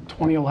 I don't know,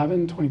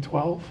 2011,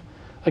 2012.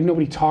 Like,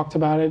 nobody talked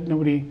about it.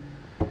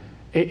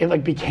 It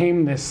like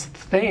became this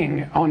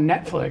thing on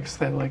Netflix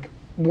that like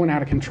went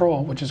out of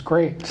control, which is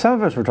great. Some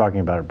of us were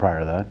talking about it prior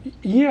to that,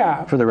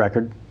 Yeah, for the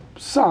record.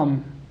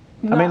 some.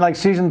 I mean, like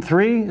season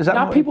 3, is that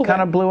Not what people kind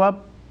that- of blew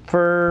up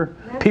for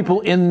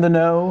people in the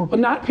know? But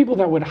not people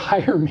that would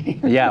hire me.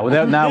 Yeah,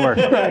 well, now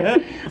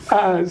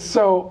we're.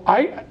 So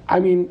I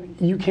mean,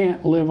 you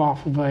can't live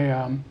off of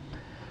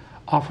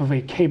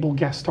a cable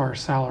guest star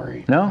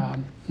salary. No?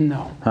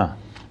 No. Huh.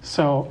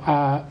 So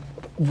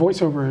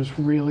voiceover has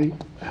really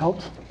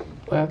helped.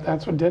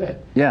 That's what did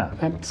it. Yeah.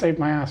 That saved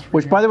my ass. For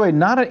Which, years. by the way,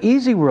 not an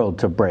easy world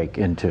to break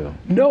into.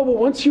 No, but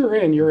once you're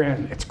in, you're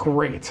in. It's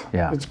great.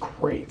 Yeah. It's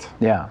great.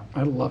 Yeah.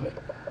 I love it.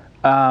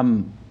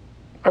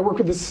 I work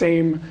with the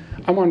same.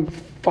 I'm on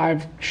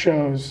 5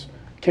 shows,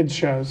 kids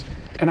shows,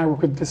 and I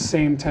work with the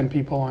same 10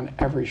 people on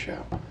every show.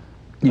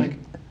 Like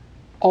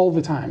all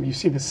the time, you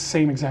see the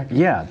same exact.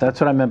 Yeah,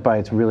 that's what I meant by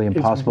it's really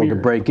impossible to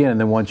weird. break in, and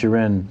then once you're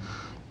in,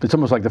 it's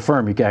almost like the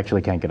firm, you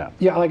actually can't get out.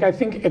 Yeah, like I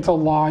think it's a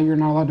law. You're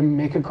not allowed to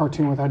make a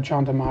cartoon without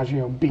John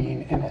DiMaggio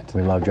being in it.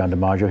 We love John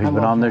DiMaggio. He's been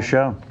love on this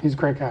show. John. He's a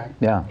great guy.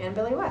 Yeah. And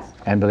Billy West.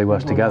 And Billy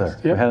West together.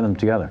 West, yep. We had them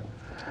together.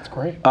 It's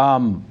great.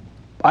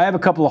 I have a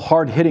couple of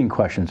hard-hitting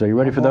questions. Are you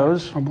ready for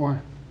those? Oh boy.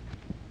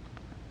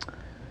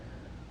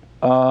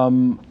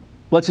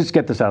 Let's just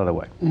get this out of the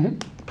way,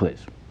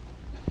 please.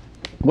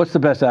 What's the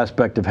best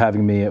aspect of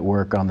having me at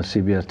work on the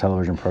CBS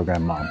television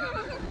program Mom?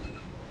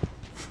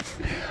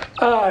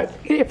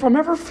 If I'm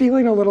ever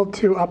feeling a little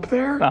too up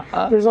there,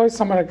 there's always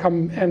someone to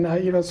come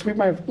and sweep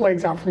my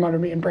legs out from under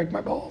me and break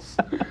my balls.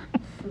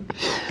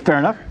 Fair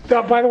enough.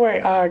 By the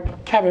way,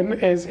 Kevin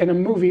is in a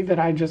movie that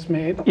I just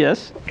made.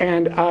 Yes.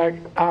 And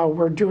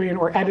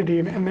we're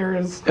editing, and there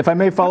is. If I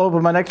may follow up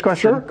with my next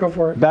question. Sure, go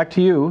for it. Back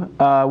to you.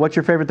 What's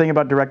your favorite thing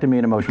about directing me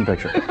in a motion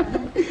picture?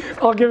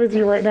 I'll give it to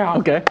you right now.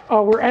 Okay.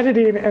 We're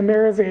editing, and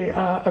there is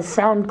a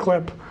sound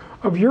clip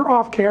of you're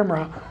off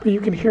camera, but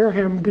you can hear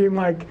him being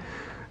like,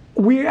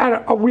 we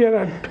had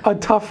a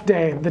tough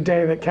day, the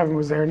day that Kevin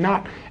was there.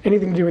 Not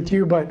anything to do with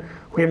you, but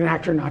we had an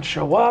actor not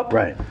show up.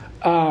 Right.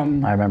 I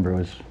remember it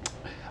was.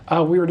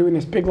 We were doing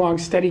this big, long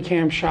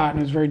Steadicam shot, and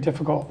it was very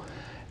difficult.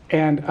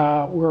 And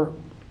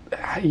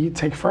you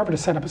take forever to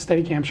set up a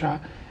Steadicam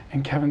shot.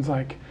 And Kevin's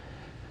like,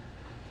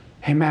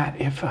 "Hey Matt,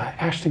 if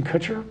Ashton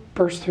Kutcher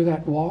bursts through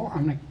that wall,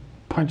 I'm gonna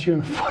punch you in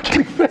the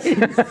fucking face.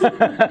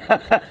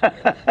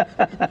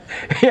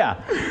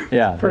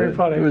 Yeah. Pretty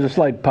funny. It was a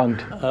slight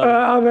punked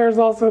There's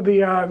also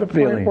the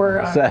feeling. point where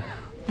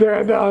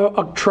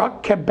a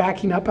truck kept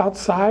backing up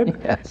outside,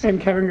 Yes. and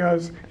Kevin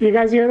goes, "You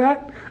guys hear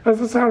that? That's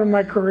the sound of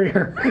my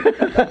career."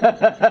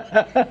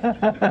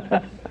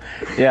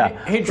 Yeah.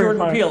 Hey, Jordan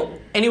funny. Peele,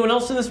 anyone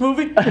else in this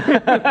movie?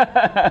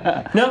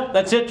 No,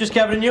 that's it? Just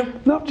Kevin and you?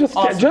 No, just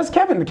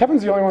Kevin.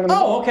 Kevin's the only one in the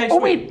movie. Oh, okay, Oh,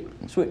 sweet.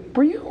 wait. Sweet.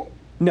 Were you?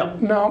 No.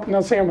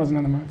 No, Sam wasn't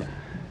in the movie.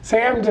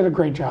 Sam did a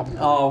great job.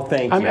 Oh,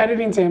 thank I'm you.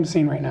 editing Sam's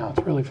scene right now.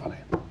 It's really funny.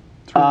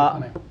 It's really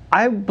funny.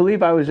 I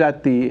believe I was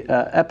at the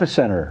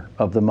epicenter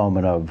of the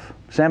moment of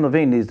Sam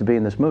Levine needs to be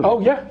in this movie. Oh,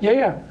 yeah.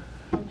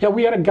 Yeah,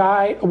 we had a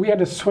guy, we had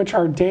to switch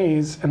our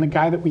days, and the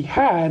guy that we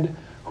had,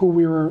 who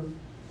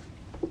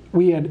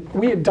we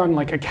had done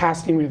like a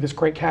casting, we had this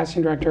great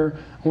casting director,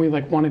 and we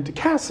like wanted to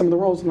cast some of the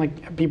roles and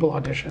like have people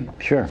audition.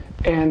 Sure.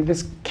 And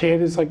this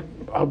kid is like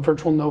a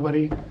virtual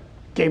nobody,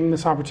 gave him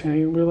this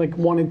opportunity, and we like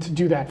wanted to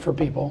do that for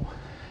people.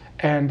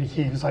 And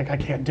he was like, I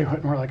can't do it.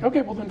 And we're like,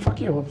 okay, well then fuck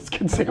you, let's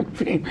get Sam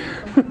Levine.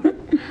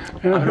 I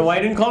don't know why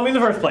you didn't call me in the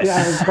first place.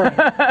 Yeah, it was great.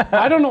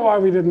 I don't know why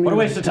we didn't. What a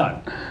waste of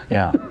time.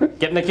 Yeah.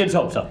 Getting the kids'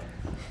 hopes up.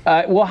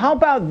 Well, how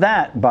about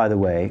that, by the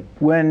way,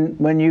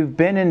 when you've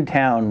been in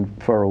town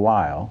for a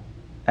while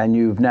and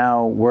you've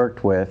now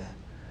worked with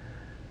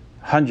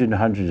hundreds and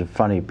hundreds of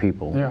funny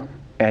people, Yeah.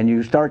 and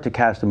you start to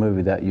cast a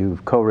movie that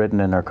you've co-written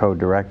and are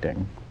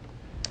co-directing,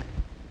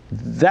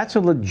 that's a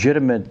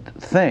legitimate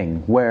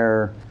thing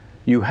where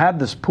you have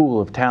this pool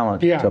of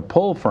talent Yeah. to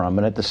pull from,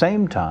 and at the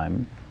same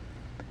time,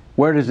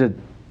 where does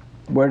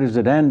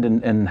it end,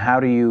 and how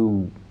do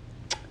you?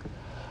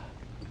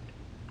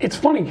 It's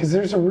funny because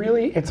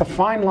it's a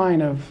fine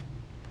line of,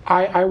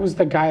 I was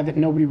the guy that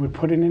nobody would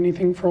put in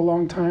anything for a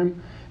long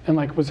time, and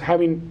like was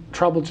having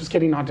trouble just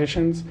getting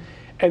auditions,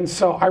 and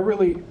so I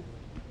really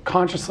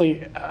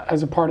consciously,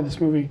 as a part of this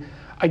movie,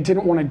 I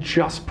didn't want to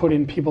just put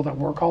in people that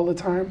work all the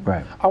time.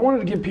 Right. I wanted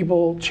to give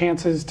people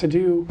chances to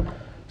do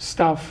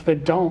stuff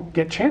that don't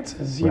get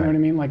chances. You know what I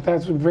mean? Like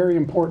that's very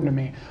important to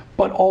me.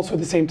 But also at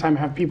the same time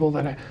have people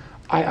that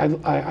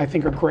I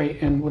think are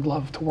great and would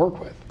love to work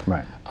with.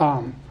 Right.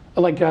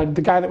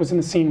 The guy that was in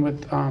the scene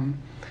with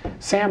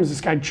Sam is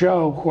this guy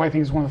Joe, who I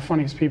think is one of the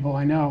funniest people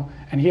I know,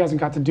 and he hasn't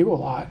got to do a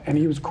lot, and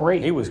he was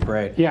great. He was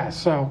great. Yeah.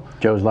 So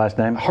Joe's last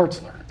name?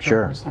 Hartzler. Joe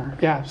Sure.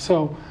 Hartzler. Yeah.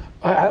 So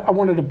I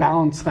wanted to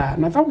balance that,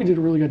 and I thought we did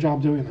a really good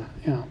job doing that.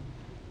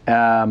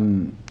 Yeah.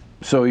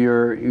 So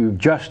you've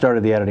just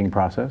started the editing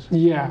process.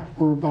 Yeah.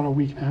 We're about a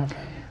week and a half in.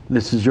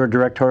 This is your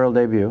directorial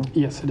debut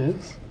Yes, it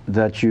is.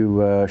 that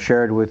you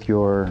shared with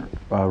your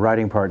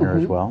writing partner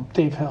as well,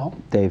 Dave Hill.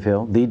 Dave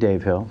Hill,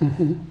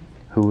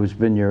 who has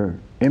been your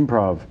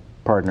improv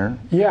partner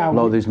Yeah.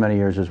 these many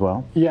years as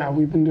well. Yeah,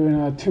 we've been doing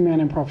a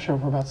two-man improv show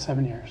for about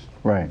 7 years.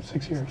 Right.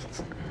 6 years.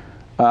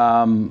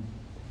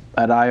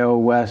 At IO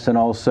West and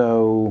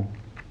also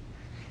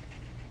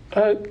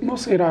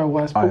Mostly at IO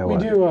West, but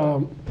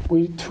IO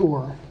we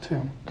tour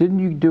too. didn't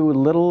you do a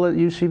little at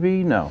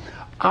UCB? No.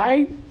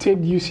 I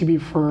did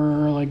UCB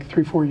for like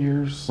 3-4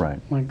 years. Right.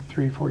 Like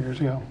 3-4 years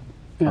ago.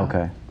 Yeah.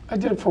 Okay. I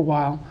did it for a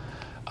while.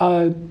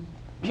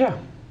 Yeah.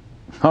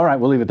 All right,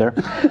 we'll leave it there.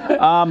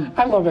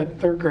 I love it.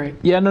 They're great.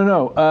 Yeah,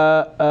 no.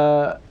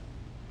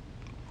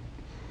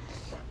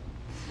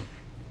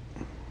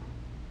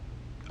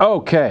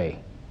 Okay.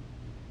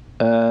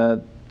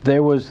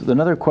 There was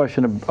another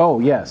question. Oh,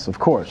 yes, of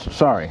course.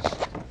 Sorry.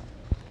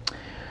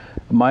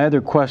 My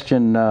other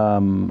question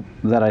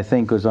that I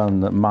think was on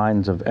the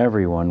minds of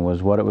everyone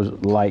was what it was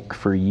like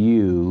for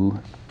you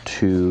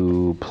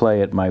to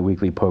play at my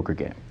weekly poker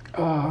game.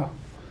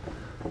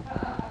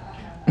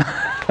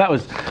 That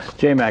was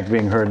J-Mac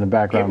being heard in the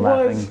background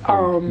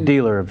laughing.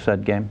 Dealer of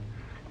said game.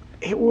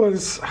 It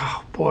was,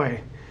 oh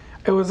boy.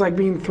 It was like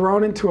being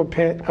thrown into a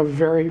pit of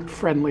very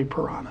friendly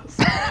piranhas.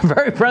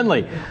 Very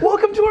friendly.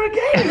 Welcome to our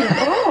game.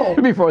 Oh.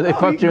 Before they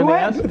fucked you in the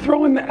ass?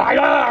 Throw in that,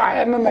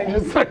 and then they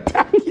just like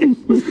tap you.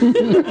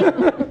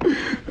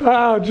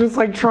 Oh, just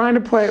like trying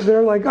to play.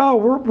 They're like, oh,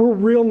 we're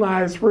real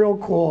nice, real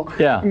cool.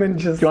 Yeah. And then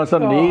just. Do you want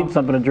something to eat,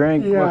 something to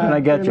drink? Yeah, what can I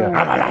get you?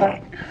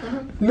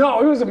 No,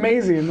 it was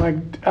amazing.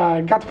 Like, I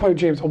got to play with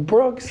James L.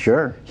 Brooks.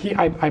 Sure.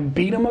 I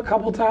beat him a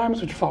couple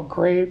times, which felt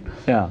great.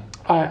 Yeah.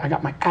 I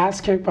got my ass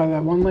kicked by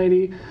that one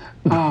lady.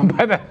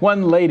 By that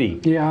one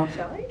lady. Yeah.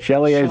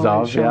 Shelley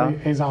Azov. Shelley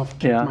Yeah. Azov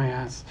kicked my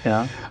ass.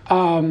 Yeah.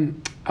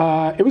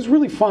 It was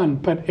really fun,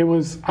 but it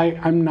was,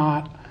 I'm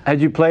not.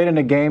 Had you played in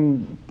a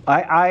game?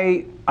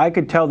 I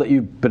could tell that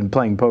you've been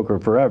playing poker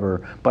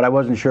forever, but I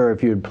wasn't sure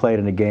if you had played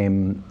in a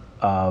game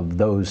of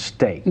those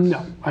stakes.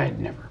 No, I had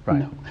never. Right.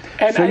 No.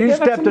 And So you that's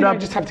stepped something it up. I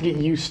just have to get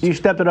used to. You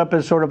stepped it up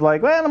as sort of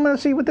like, well, I'm going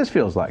to see what this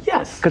feels like.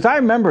 Yes. Because I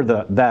remember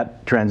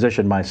that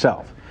transition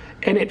myself.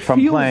 And it from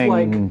feels playing-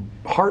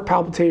 like heart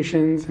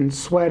palpitations and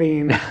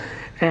sweating.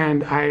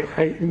 And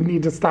I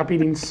need to stop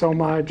eating so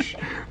much.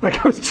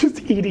 Like I was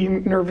just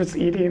nervous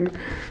eating,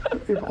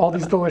 all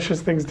these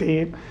delicious things to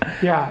eat.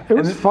 Yeah, it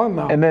was fun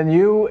though. And then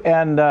you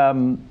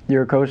and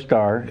your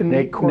co-star,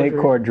 Nate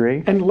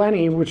Cordry. And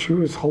Lenny, who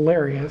was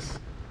hilarious.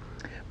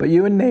 But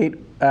you and Nate,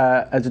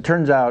 as it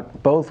turns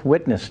out, both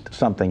witnessed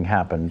something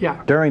happen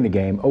during the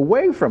game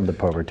away from the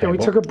poker table. Yeah,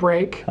 we took a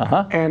break,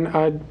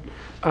 and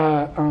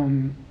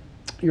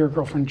your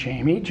girlfriend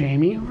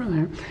Jamie over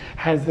there,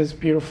 has this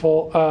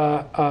beautiful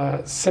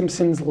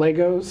Simpsons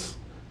Legos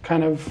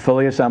kind of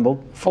fully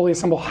assembled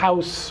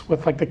house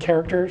with like the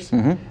characters,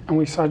 and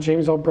we saw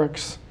James L.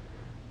 Brooks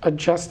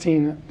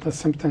adjusting the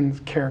Simpsons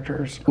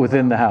characters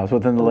within the house,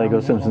 within the Lego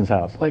Simpsons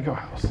house. Lego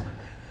house.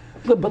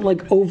 But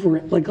like over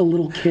it, like a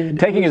little kid.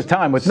 Taking his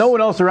time with no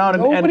one else around.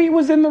 Nobody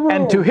was in the room.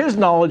 And to his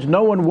knowledge,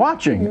 no one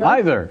watching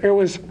either. It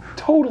was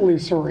totally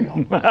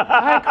surreal.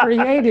 I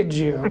created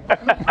you.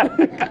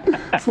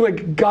 It's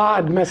like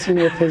God messing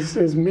with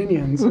his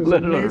minions.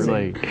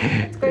 Literally.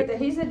 It's great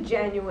that he's a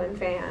genuine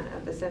fan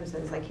of The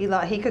Simpsons. Like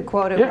he could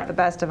quote it with the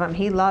best of them.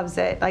 He loves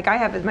it. Like I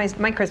have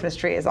my Christmas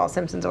tree is all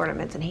Simpsons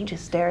ornaments, and he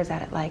just stares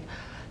at it like,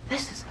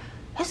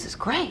 this is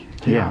great.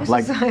 Yeah,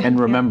 and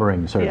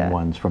remembering certain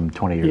ones from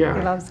 20 years ago.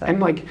 He loves that.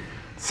 And like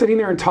sitting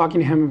there and talking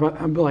to him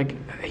about like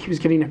he was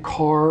getting a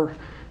car.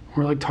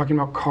 We're like talking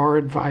about car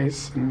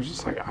advice, and it was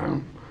just like,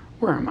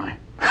 where am I?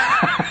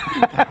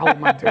 What the hell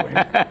am I doing?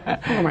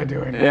 What am I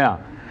doing? Yeah.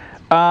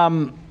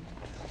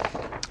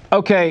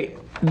 Okay.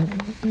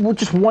 Well,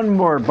 just one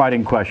more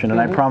biting question, and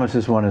I promise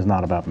this one is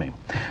not about me.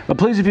 But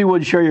please, if you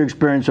would, share your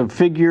experience of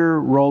figure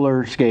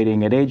roller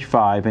skating at age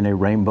 5 in a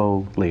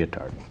rainbow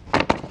leotard.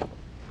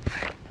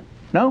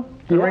 No?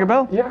 Does it ring a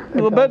bell? Yeah. A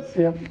little bit?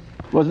 Yeah.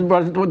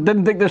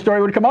 Didn't think this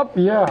story would come up?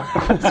 Yeah.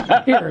 It's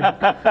weird.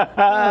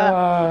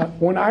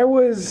 When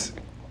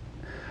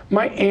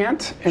my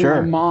aunt and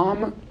my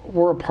mom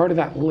were a part of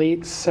that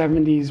late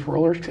 70s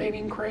roller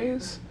skating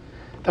craze.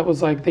 That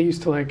was like, they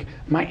used to like,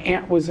 my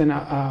aunt was in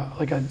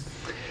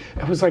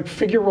it was like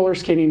figure roller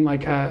skating,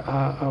 like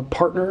a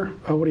partner,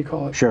 what do you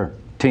call it? Sure.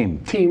 Team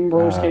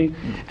roller skating.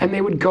 And they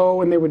would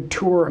go and they would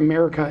tour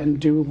America and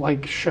do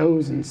like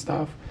shows and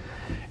stuff.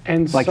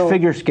 And like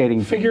figure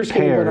skating but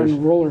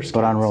on roller skates.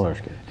 But on roller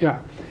skates. Yeah.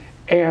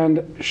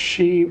 And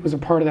she was a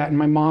part of that, and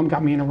my mom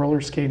got me into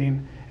roller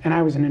skating, and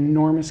I was an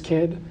enormous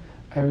kid.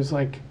 I was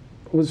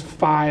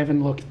 5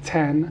 and looked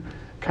 10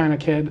 kind of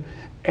kid.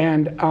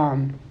 And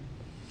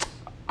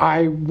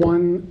I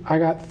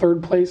got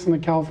 3rd place in the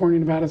California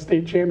Nevada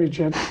State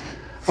Championship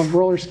of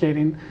roller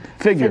skating.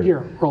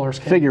 Figure roller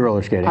skating. Figure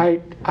roller skating.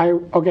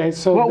 Okay,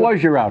 so what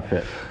was your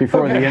outfit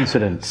before the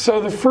incident?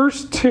 So the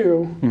first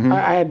two,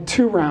 I had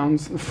 2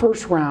 rounds. The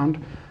first round,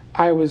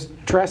 I was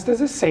dressed as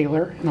a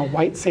sailor in a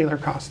white sailor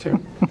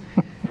costume.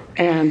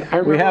 And I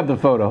remember, we have the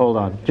photo. Hold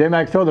on.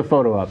 J-Mac, throw the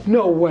photo up.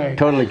 No way.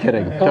 Totally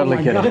kidding. Totally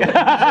kidding.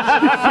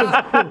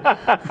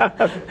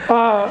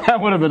 That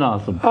would have been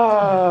awesome.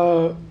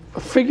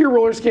 Figure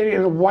roller skating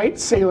in a white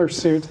sailor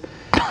suit.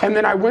 And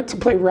then I went to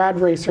play Rad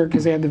Racer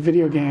because they had the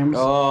video games.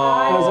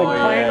 I was like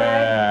playing,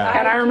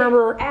 and I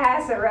remember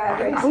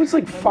I was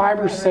like 5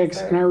 or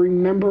 6, and I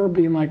remember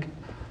being like,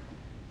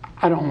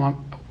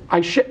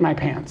 I shit my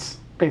pants,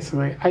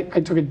 basically. I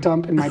took a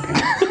dump in my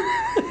pants.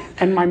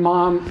 And my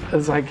mom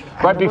was like...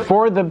 Right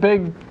before the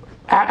big...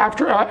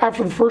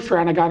 After the first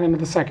round, I got into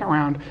the second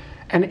round.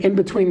 And in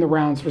between the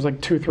rounds, there was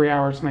like 2-3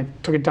 hours, and I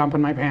took a dump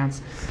in my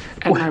pants.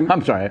 And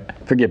I'm sorry,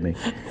 forgive me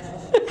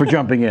for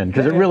jumping in,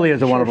 because it really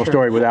is a wonderful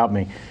story without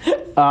me.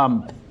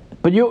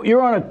 But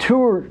you're on a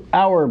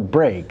 2-hour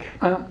break.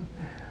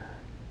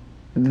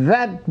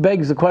 That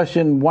begs the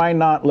question, why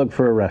not look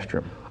for a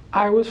restroom?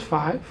 I was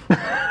 5.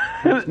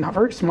 Not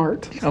very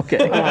smart.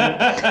 Okay.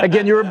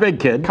 Again, you're a big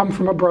kid. Come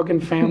from a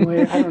broken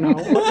family. I don't know.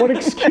 What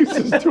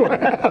excuses do I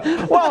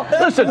have? Well,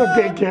 listen. I'm a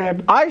big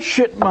kid. I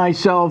shit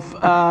myself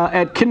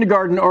at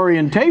kindergarten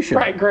orientation.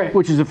 Right, great.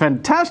 Which is a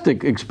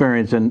fantastic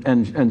experience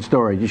and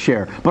story to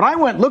share. But I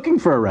went looking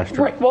for a restroom.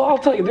 Right. Well, I'll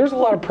tell you, there's a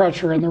lot of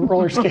pressure in the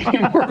roller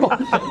skating world.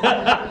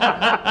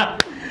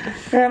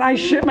 And I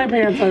shit my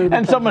pants.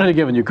 And someone had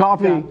given you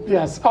coffee. Yeah,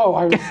 yes. Oh,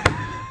 I was...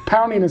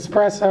 pounding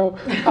espresso.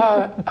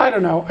 I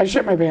don't know. I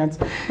shit my pants.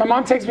 My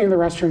mom takes me to the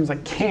restroom and is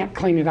like, can't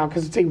clean it out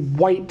because it's a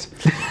white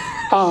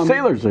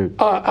sailor suit.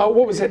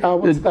 What was it?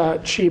 What's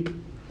the cheap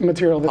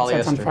material that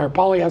sets on fire?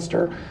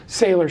 Polyester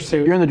sailor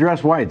suit. You're in the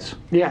dress whites.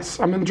 Yes,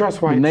 I'm in the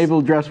dress whites. The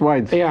naval dress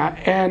whites. Yeah,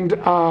 and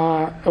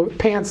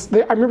pants.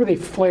 I remember they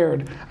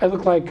flared. I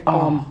look like.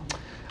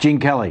 Gene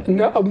Kelly.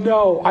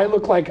 No, I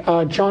look like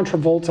John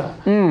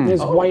Travolta in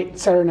his white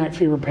Saturday Night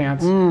Fever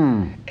pants.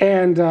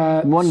 And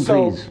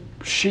please.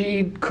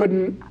 She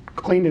couldn't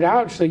clean it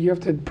out. She said, you have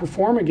to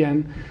perform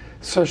again.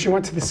 So she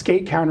went to the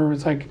skate counter and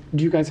was like,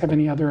 do you guys have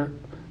any other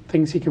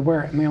things he could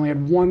wear? And they only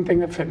had one thing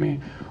that fit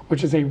me,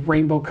 which is a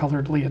rainbow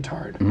colored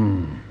leotard.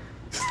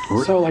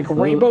 So like a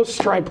rainbow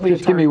striped leotard.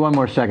 Just give me one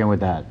more second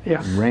with that.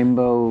 Yeah.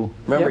 Rainbow.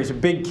 Remember, he's a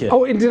big kid.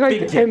 Oh, and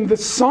and the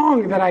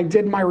song that I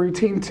did my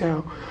routine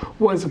to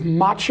was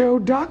Macho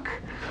Duck,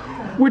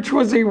 which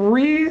was a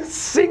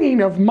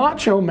re-singing of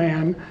Macho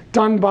Man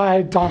done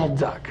by Donald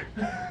Duck.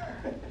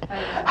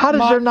 How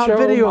does there not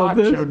video of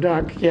this? Macho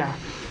Duck, yeah.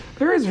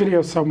 There is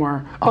video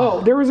somewhere. Oh,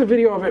 there was a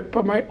video of it,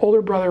 but my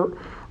older brother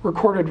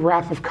recorded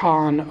Wrath of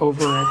Khan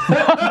over it.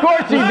 Of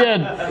course he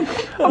did.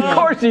 Of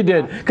course he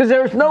did. Because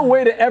there was no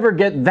way to ever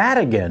get that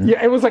again.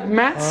 Yeah, it was like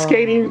Matt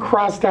skating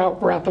crossed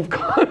out Wrath of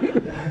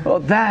Khan. Well,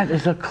 that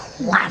is a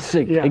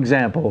classic Yeah.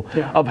 example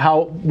Yeah. of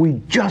how we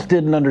just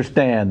didn't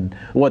understand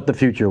what the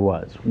future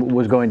was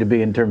going to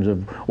be in terms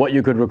of what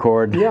you could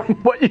record, Yeah.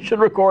 what you should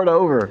record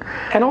over.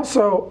 And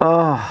also,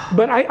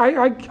 but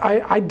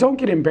I don't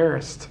get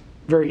embarrassed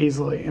very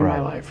easily in my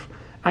Right. life.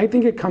 I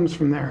think it comes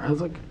from there. I was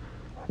like,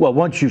 Well,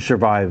 once you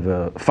survive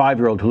a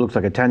 5-year-old who looks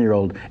like a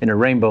 10-year-old in a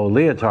rainbow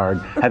leotard,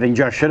 having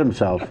just shit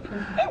himself,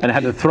 and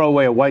had to throw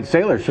away a white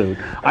sailor suit,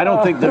 I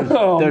don't think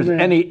there's man.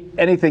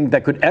 anything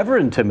that could ever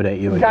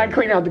intimidate you guy again.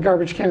 cleaning out the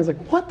garbage can is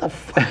like, what the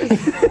fuck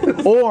is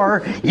this?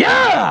 Or,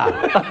 yeah!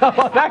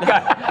 That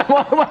guy.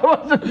 Why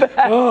wasn't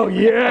that? Oh,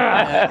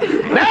 yeah.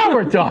 Now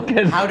we're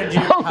talking. How did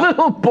you- A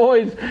little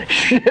boy's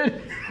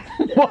shit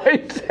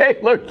white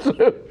sailor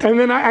suit. And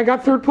then I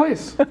got third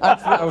place.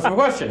 That was my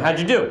question. How'd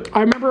you do?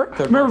 I remember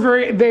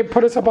they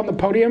put us up on the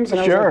podiums,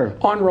 and I was Sure.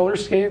 like, on roller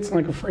skates and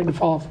like afraid to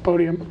fall off the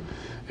podium.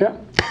 Yeah.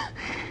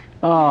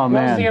 Oh,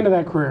 man. That was the end of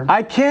that career.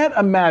 I can't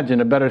imagine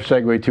a better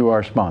segue to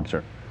our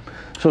sponsor.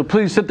 So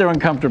please sit there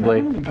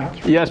uncomfortably.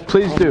 Yes,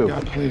 please do.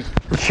 God, please.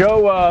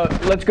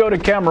 Let's go to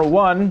camera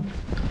 1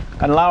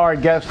 and allow our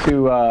guest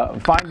to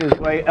find his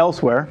way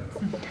elsewhere.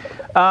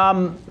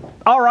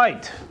 All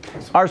right.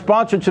 Our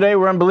sponsor today,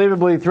 we're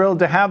unbelievably thrilled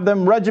to have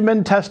them,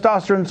 Regimen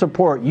Testosterone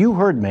Support. You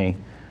heard me.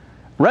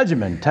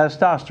 Regimen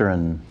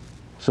Testosterone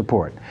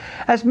Support.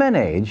 As men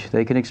age,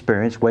 they can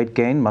experience weight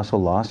gain,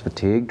 muscle loss,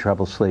 fatigue,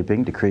 trouble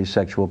sleeping, decreased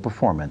sexual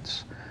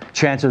performance.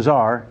 Chances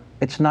are,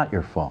 it's not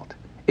your fault.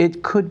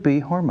 It could be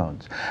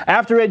hormones.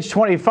 After age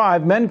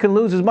 25, men can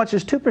lose as much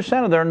as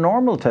 2% of their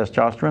normal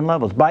testosterone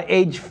levels. By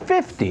age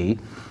 50,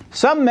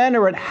 some men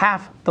are at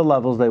half the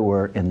levels they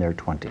were in their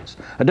 20s.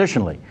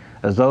 Additionally,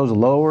 at those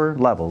lower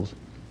levels,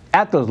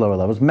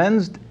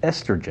 men's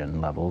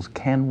estrogen levels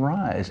can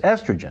rise.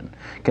 Estrogen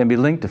can be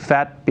linked to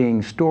fat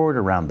being stored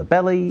around the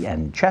belly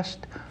and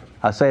chest.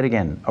 I'll say it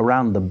again,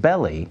 around the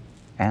belly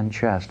and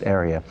chest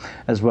area,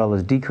 as well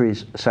as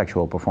decreased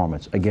sexual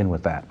performance. Again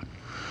with that.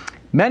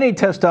 Many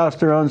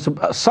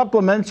testosterone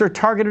supplements are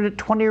targeted at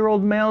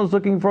 20-year-old males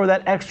looking for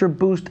that extra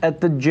boost at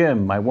the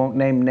gym. I won't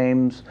name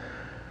names.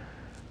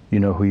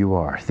 You know who you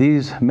are.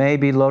 These may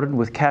be loaded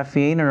with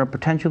caffeine and are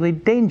potentially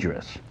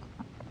dangerous.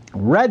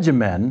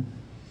 Regimen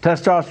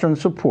Testosterone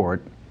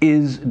Support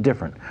is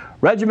different.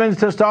 Regimen's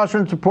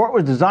Testosterone Support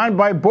was designed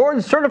by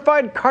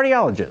board-certified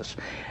cardiologist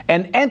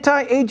and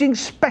anti-aging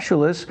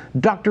specialist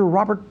Dr.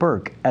 Robert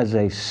Burke as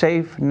a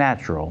safe,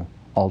 natural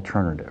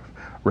alternative.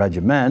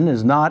 Regimen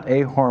is not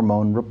a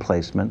hormone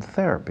replacement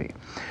therapy.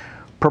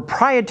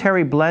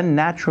 Proprietary blend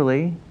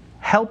naturally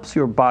helps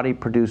your body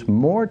produce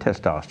more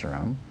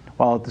testosterone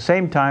while at the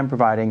same time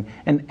providing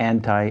an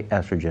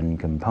anti-estrogen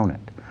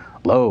component.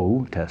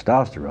 Low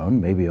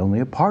testosterone may be only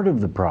a part of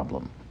the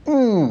problem.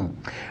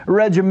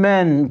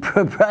 Regimen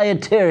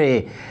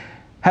Proprietary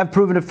have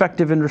proven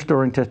effective in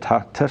restoring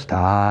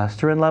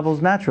testosterone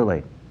levels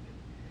naturally.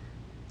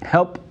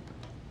 Help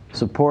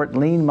support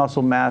lean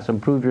muscle mass,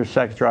 improve your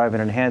sex drive,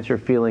 and enhance your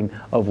feeling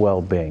of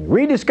well-being.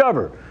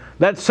 Rediscover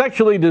that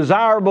sexually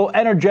desirable,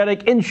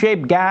 energetic,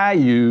 in-shape guy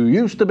you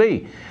used to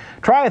be.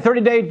 Try a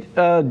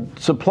 30-day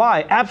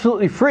supply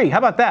absolutely free. How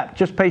about that?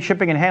 Just pay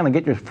shipping and handling.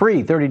 Get your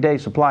free 30-day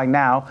supply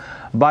now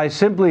by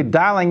simply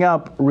dialing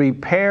up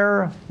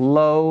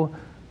repairlow,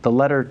 the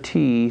letter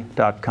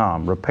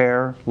T.com,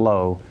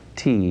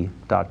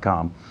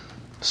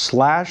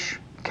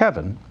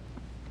 repairlowt.com/Kevin,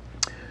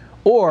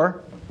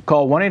 or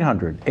call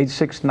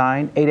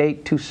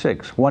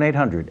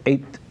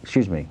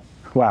 1-800-869-8826.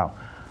 Wow,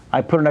 I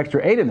put an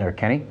extra 8 in there,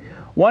 Kenny.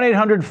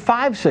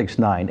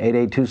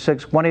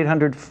 1-800-569-8826,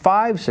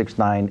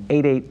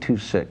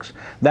 1-800-569-8826.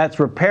 That's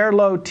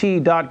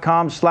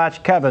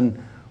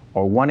repairlowt.com/Kevin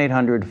or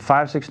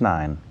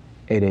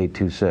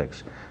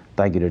 1-800-569-8826.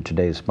 Thank you to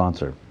today's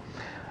sponsor.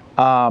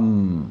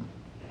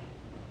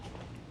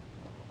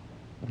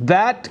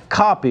 That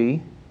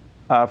copy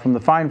from the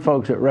fine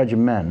folks at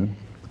Regimen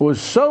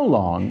was so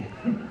long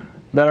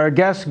that our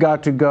guests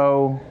got to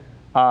go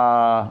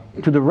to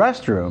the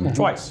restroom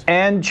Twice.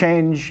 and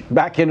change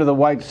back into the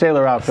white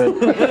sailor outfit.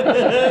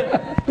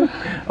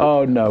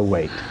 Oh no,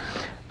 wait.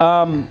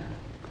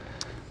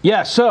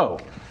 Yeah, so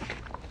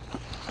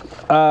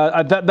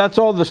that's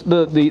all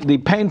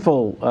the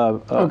painful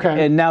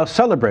Okay. and now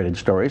celebrated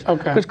stories.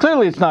 Okay. Because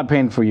clearly it's not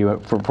painful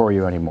for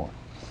you anymore.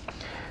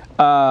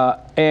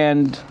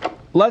 And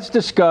let's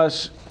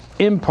discuss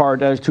in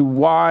part as to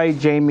why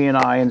Jamie and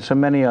I and so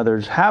many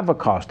others have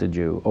accosted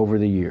you over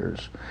the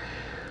years.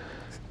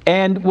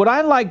 And what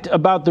I liked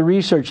about the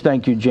research,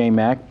 thank you,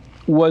 J-Mac,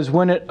 was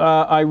when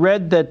I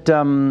read that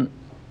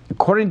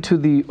according to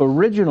the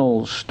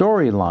original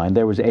storyline,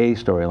 there was a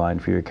storyline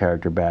for your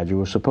character, Badger,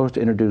 was supposed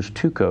to introduce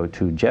Tuco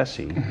to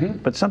Jesse,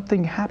 but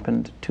something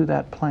happened to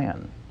that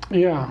plan.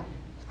 Yeah.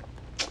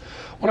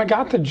 When I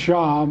got the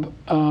job,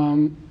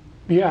 I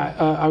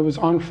was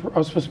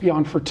supposed to be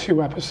on for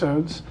 2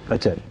 episodes.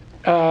 That's it.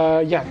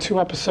 Yeah, 2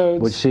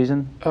 episodes. Which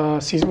season?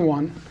 Season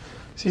 1.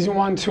 Season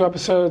 1, 2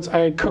 episodes.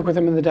 I cook with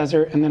him in the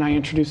desert, and then I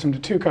introduce him to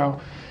Tuco.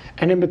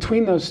 And in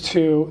between those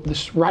two,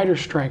 this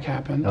writer's strike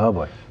happened. Oh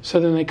boy. So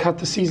then they cut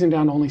the season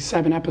down to only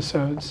 7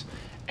 episodes.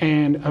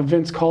 And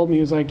Vince called me.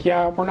 He was like,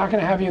 yeah, we're not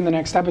going to have you in the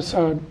next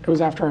episode. It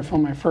was after I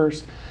filmed my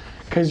first.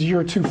 Because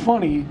you're too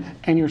funny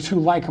and you're too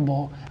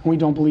likable, and we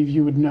don't believe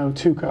you would know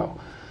Tuco.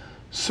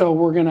 So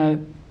we're going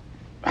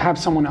to have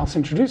someone else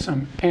introduce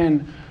him.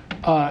 And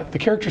the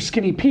character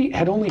Skinny Pete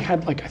had only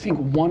had, like, I think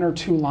 1 or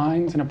 2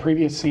 lines in a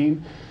previous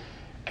scene.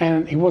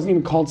 And he wasn't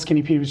even called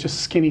Skinny Pete. He was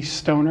just Skinny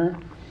Stoner.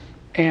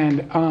 And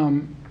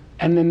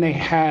then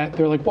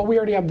they're like, well, we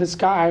already have this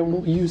guy.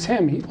 We'll use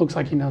him. He looks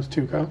like he knows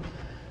Tuco.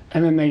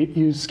 And then they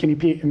use Skinny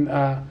Pete. And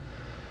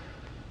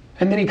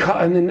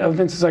then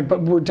Vince is like,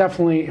 but we're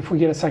definitely, if we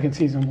get a second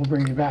season, we'll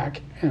bring you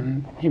back.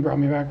 And he brought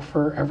me back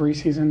for every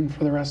season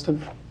for the rest of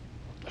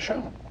the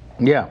show.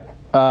 Yeah.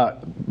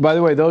 By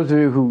the way, those of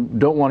you who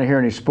don't want to hear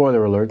any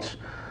spoiler alerts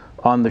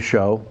on the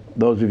show,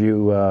 those of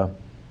you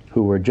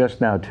who were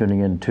just now tuning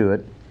into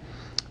it,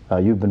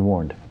 you've been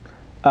warned.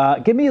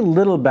 Give me a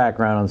little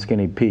background on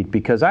Skinny Pete,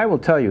 because I will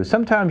tell you,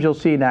 sometimes you'll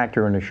see an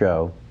actor in a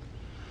show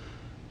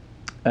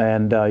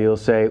and you'll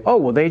say, oh,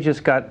 well, they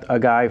just got a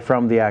guy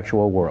from the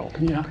actual world.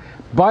 Yeah.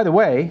 By the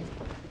way,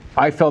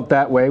 I felt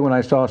that way when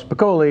I saw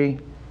Spicoli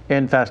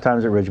in Fast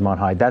Times at Ridgemont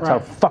High. That's how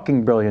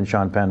fucking brilliant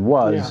Sean Penn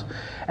was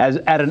as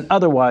at an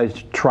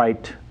otherwise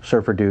trite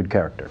surfer dude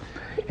character.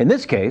 In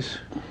this case,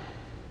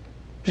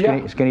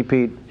 Skinny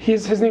Pete.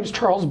 His name's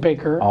Charles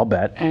Baker. I'll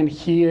bet. And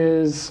he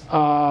is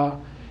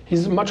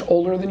he's much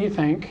older than you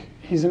think.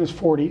 He's in his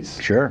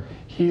 40s. Sure.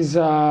 He's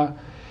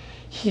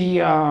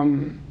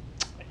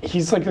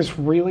like this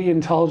really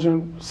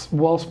intelligent,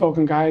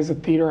 well-spoken guy. He's a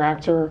theater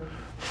actor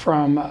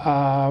from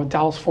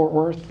Dallas-Fort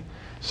Worth.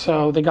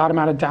 So they got him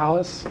out of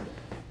Dallas,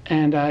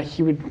 and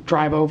he would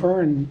drive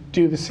over and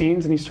do the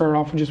scenes. And he started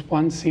off with just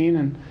 1 scene,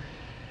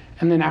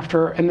 and then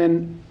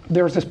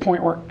there was this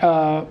point where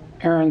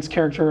Aaron's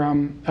character,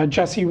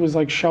 Jesse, was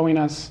like showing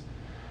us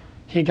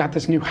he got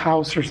this new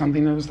house or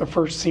something. It was the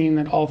first scene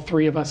that all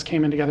 3 of us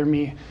came in together,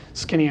 me,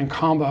 Skinny, and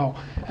Combo.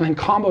 And then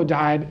Combo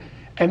died,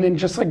 and then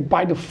just like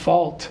by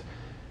default,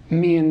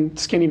 me and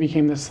Skinny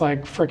became this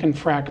like frickin'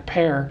 frack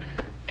pair.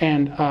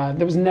 And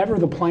that was never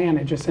the plan.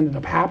 It just ended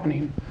up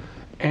happening.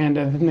 And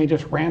then they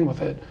just ran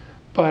with it.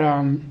 But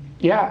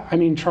yeah, I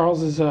mean,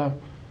 Charles is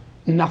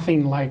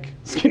nothing like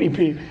Skinny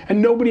Pete.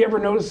 And nobody ever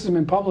notices him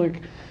in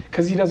public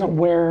because he doesn't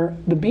wear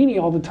the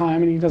beanie all the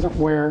time, and he doesn't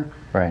wear,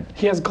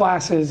 he has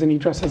glasses, and he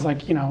dresses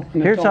like, an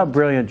Here's adult. how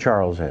brilliant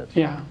Charles is.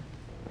 Yeah.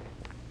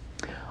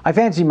 I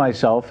fancy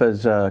myself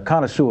as a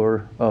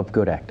connoisseur of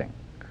good acting.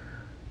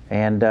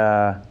 And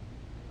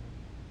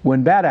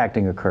when bad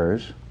acting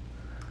occurs,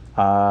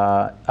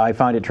 I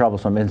find it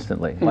troublesome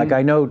instantly. Like,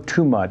 I know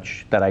too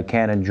much that I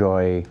can't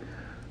enjoy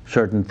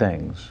certain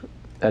things.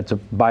 That's a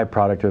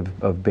byproduct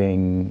of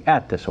being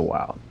at this a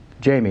while.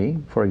 Jamie,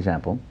 for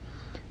example,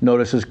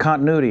 notices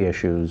continuity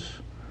issues,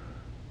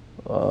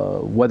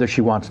 whether she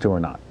wants to or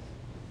not.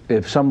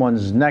 If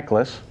someone's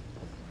necklace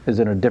is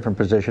in a different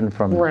position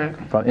from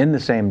in the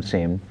same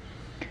scene,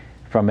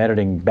 from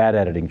bad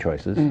editing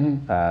choices.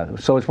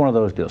 So it's one of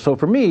those deals. So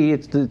for me,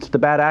 it's the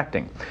bad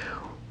acting.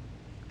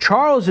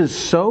 Charles is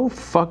so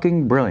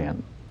fucking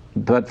brilliant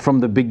that from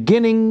the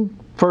beginning,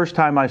 first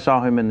time I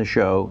saw him in the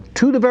show,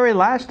 to the very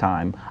last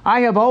time,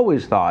 I have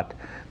always thought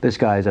this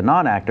guy is a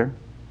non-actor.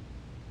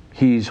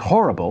 He's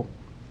horrible,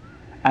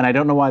 and I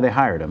don't know why they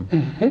hired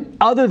him,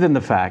 other than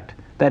the fact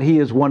that he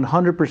is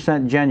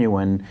 100%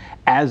 genuine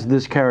as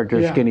this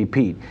character, Skinny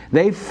Pete.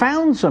 They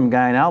found some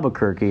guy in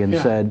Albuquerque and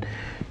said,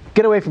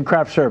 get away from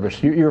craft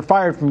service. You're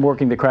fired from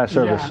working the craft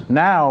service.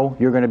 Now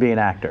you're going to be an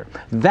actor.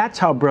 That's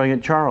how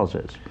brilliant Charles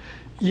is.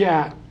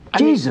 Yeah.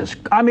 Jesus.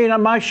 I mean,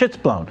 my shit's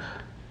blown.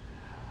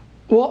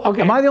 Well,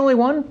 okay. Am I the only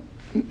one?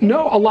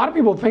 No, a lot of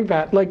people think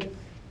that. Like,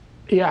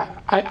 yeah,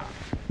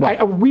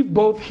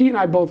 he and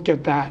I both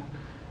get that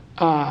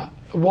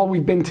while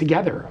we've been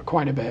together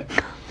quite a bit.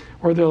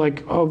 Where they're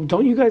like, oh,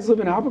 don't you guys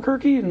live in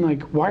Albuquerque? And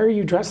like, why are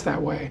you dressed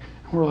that way?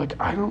 And we're like,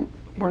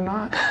 we're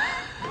not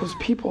those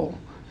people.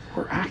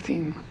 We're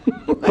acting.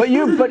 But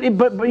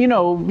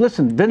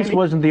listen, Vince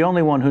wasn't the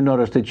only one who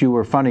noticed that you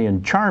were funny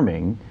and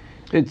charming.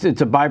 It's a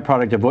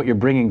byproduct of what you're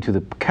bringing to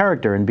the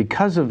character, and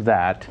because of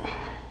that,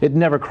 it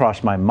never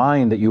crossed my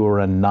mind that you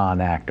were a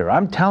non-actor.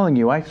 I'm telling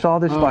you, I saw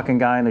this fucking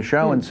guy in the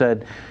show and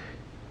said,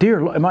 dear,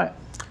 am I...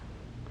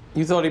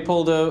 You thought he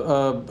pulled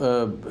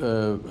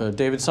a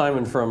David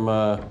Simon from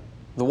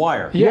The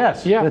Wire?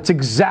 Yes, that's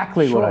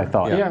exactly what I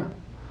thought. Yeah.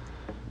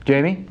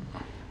 Jamie?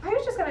 I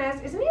was just going to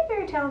ask, isn't he a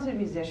very talented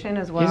musician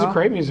as well? He's a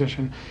great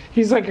musician.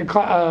 He's like a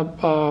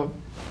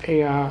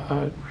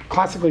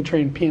classically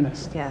trained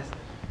pianist. Yes.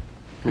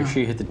 Make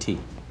sure you hit the T.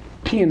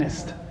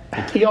 Pianist.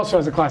 He also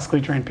has a classically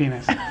trained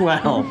pianist.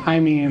 Well, I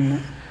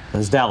mean...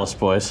 Those Dallas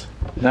boys.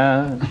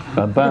 But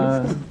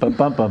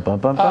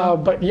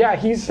yeah,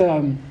 he's...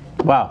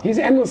 Wow. He's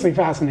endlessly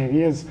fascinating.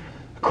 He has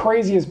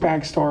craziest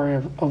backstory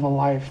of a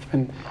life,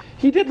 and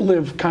he did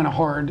live kind of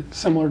hard,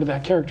 similar to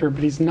that character,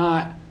 but he's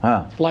not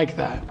like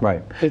that.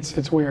 Right.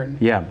 It's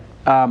weird. Yeah.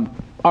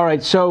 All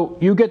right, so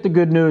you get the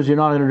good news. You're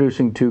not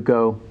introducing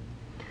Tuco.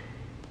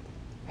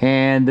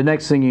 And the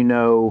next thing you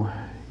know,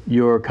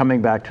 you're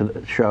coming back to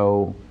the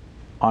show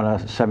on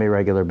a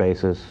semi-regular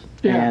basis.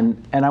 Yeah.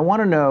 And I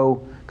want to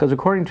know, because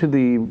according to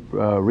the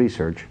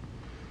research,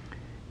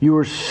 you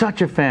were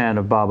such a fan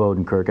of Bob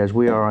Odenkirk, as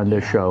we are on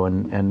this show,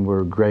 and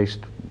we're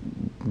graced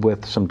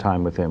with some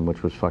time with him,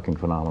 which was fucking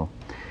phenomenal.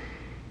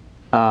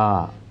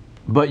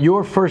 But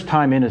your first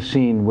time in a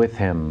scene with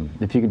him,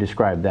 if you could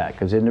describe that,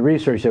 because in the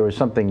research there was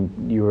something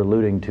you were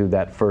alluding to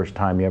that first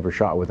time you ever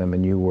shot with him,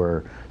 and you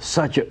were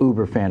such a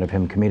uber fan of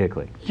him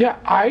comedically. Yeah,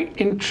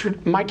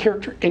 my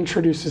character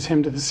introduces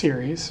him to the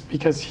series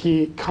because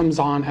he comes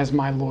on as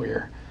my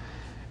lawyer.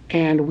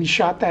 And we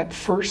shot that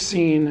first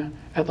scene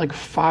at like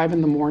 5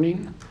 in the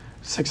morning,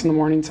 6 in the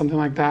morning, something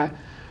like that.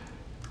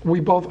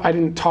 I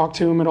didn't talk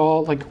to him at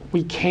all. Like,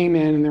 we came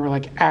in and they were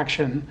like,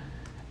 action.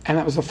 And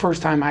that was the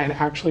first time I had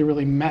actually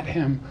really met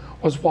him,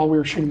 was while we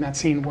were shooting that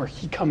scene where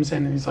he comes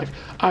in and he's like,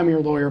 I'm your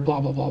lawyer, blah,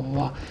 blah, blah, blah,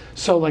 blah.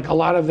 So like a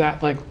lot of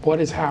that, like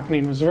what is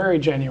happening was very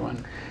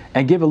genuine.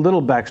 And give a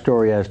little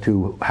backstory as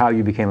to how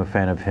you became a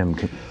fan of him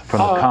from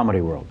the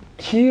comedy world.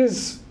 He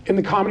is, in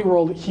the comedy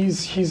world,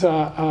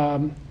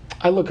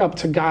 I look up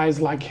to guys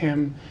like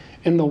him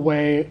in the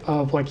way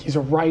of like, he's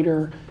a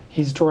writer,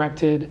 he's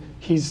directed,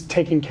 he's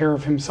taken care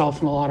of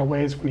himself in a lot of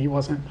ways when he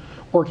wasn't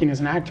working as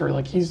an actor.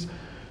 Like, he's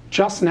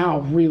just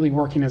now really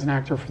working as an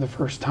actor for the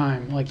first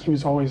time. Like, he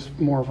was always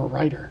more of a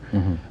writer.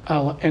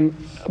 And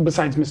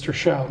besides Mr.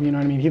 Show, you know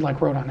what I mean? He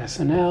like wrote on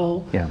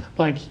SNL. Yeah.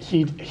 Like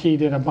he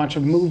did a bunch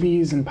of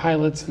movies and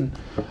pilots and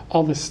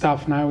all this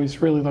stuff. And I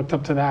always really looked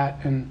up to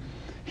that. And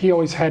he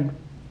always had,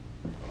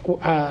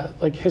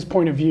 like, his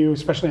point of view,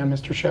 especially on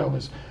Mr. Show,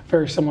 was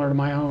very similar to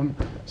my own.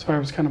 So I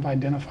was kind of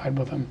identified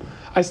with him.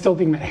 I still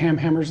think that Ham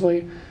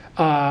Hammersley,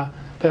 have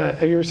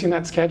you ever seen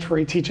that sketch where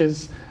he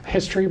teaches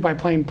history by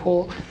playing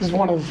pool? This is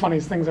one of the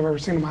funniest things I've ever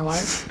seen in my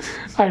life.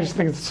 I just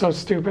think it's so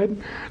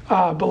stupid.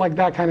 But like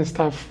that kind of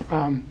stuff,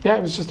 yeah,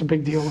 it was just a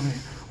big deal to me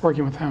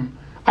working with him.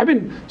 I've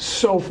been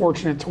so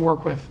fortunate to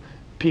work with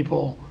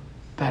people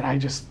that I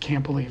just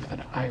can't believe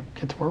that I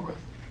get to work with.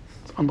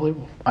 It's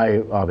unbelievable.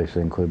 I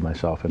obviously include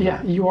myself in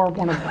that. Yeah, you are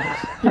one of those.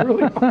 You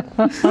really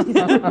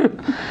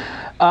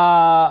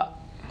are.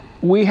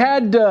 We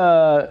had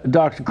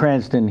Dr.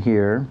 Cranston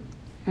here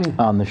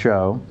on the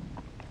show.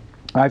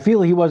 I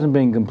feel he wasn't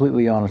being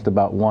completely honest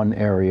about one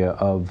area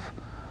of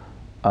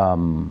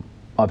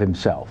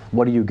himself.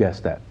 What do you guess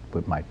that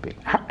might be?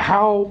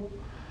 How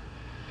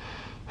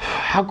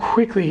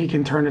quickly he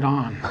can turn it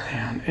on,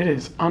 man. It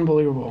is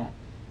unbelievable.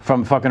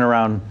 From fucking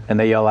around and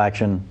they yell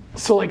action.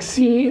 So like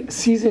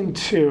season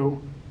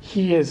 2,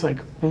 he is like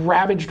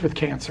ravaged with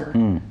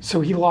cancer.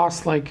 So he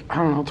lost like, I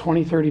don't know,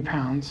 20, 30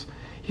 pounds.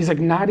 He's like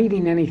not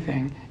eating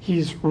anything.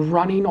 He's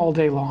running all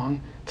day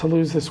long to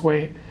lose this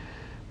weight.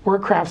 We're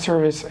at craft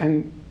service,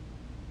 and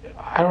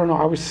I don't know,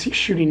 I was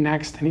shooting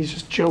next, and he's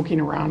just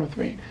joking around with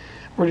me.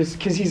 We're just,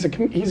 because he's a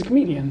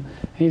comedian,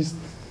 and he's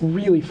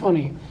really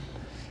funny.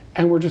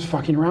 And we're just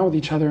fucking around with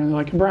each other, and they're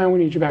like, Brian, we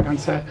need you back on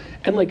set.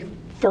 And like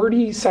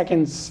 30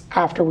 seconds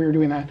after we were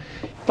doing that,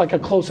 like a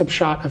close-up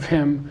shot of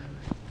him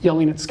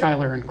yelling at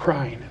Skylar and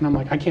crying. And I'm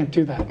like, I can't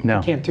do that. No.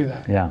 I can't do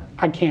that. Yeah.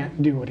 I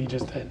can't do what he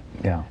just did.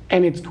 Yeah.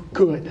 And it's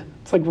good.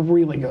 It's like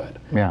really good.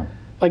 Yeah.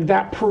 Like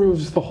that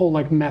proves the whole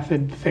like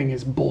method thing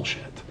is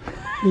bullshit.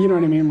 You know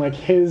what I mean? Like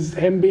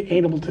him being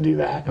able to do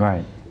that.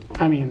 Right.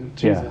 I mean,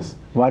 Jesus. Yeah.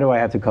 Why do I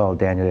have to call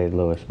Daniel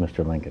Day-Lewis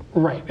Mr. Lincoln?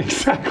 Right,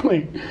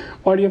 exactly.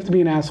 Why do you have to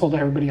be an asshole to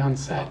everybody on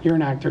set? You're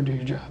an actor, do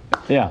your job.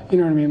 Yeah. You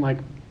know what I mean? Like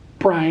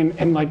Brian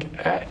and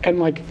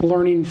like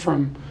learning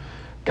from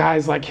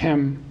guys like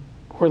him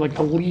who are like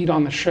the lead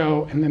on the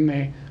show, and then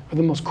they are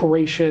the most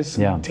gracious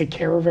and take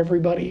care of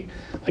everybody.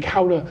 Like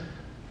how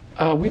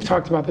to, we've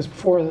talked about this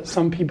before, that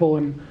some people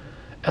in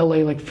LA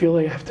like feel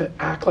they have to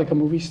act like a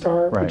movie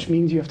star, right, which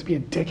means you have to be a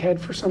dickhead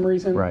for some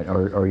reason. Right,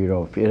 or you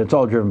don't. And it's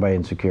all driven by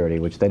insecurity,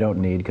 which they don't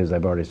need because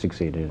they've already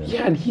succeeded.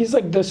 Yeah, and he's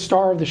like the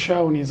star of the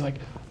show, and he's like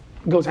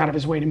goes out of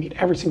his way to meet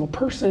every single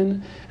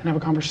person and have a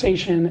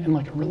conversation and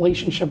like a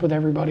relationship with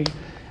everybody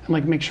and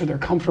like make sure they're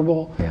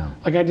comfortable. Yeah.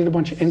 Like I did a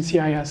bunch of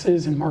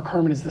NCISs, and Mark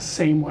Harmon is the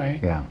same way.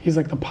 Yeah. He's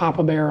like the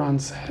Papa Bear on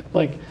set.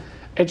 Like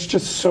it's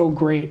just so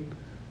great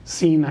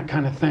seeing that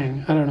kind of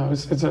thing. I don't know,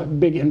 it's a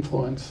big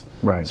influence.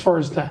 Right. As far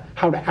as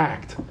how to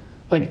act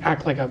like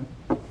a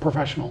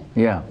professional.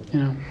 Yeah. You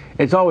know.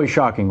 It's always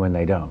shocking when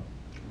they don't.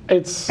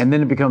 And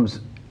then it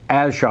becomes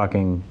as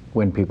shocking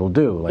when people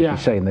do, like you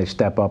say, and they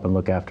step up and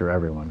look after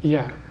everyone.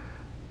 Yeah.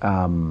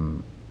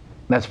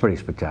 That's pretty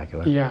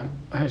spectacular. Yeah,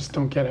 I just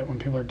don't get it when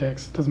people are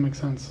dicks. It doesn't make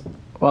sense.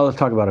 Well, let's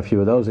talk about a few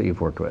of those that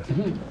you've worked with.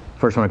 Mm-hmm.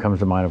 First one that comes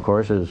to mind, of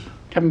course, is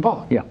Kevin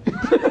Pollak. Yeah.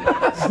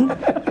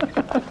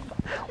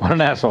 What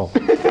an asshole.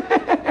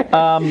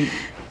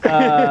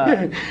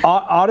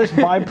 Oddest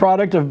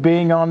byproduct of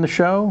being on the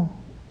show?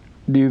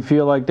 Do you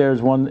feel like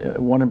there's one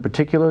in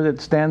particular that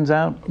stands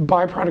out?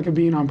 Byproduct of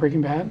being on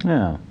Breaking Bad.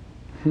 Yeah.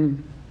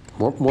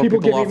 More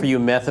people offer you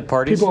meth at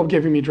parties? People have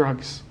given me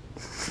drugs.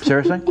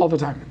 Seriously? All the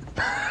time.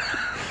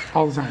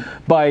 All the time.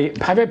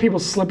 I've had people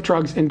slip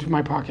drugs into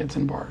my pockets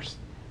in bars.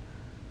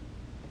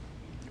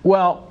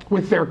 Well,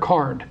 with their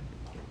card.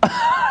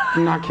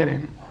 I'm not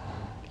kidding.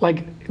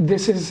 Like,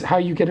 this is how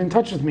you get in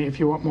touch with me if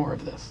you want more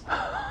of this.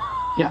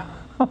 Yeah.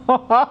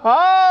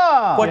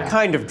 What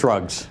kind of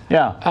drugs?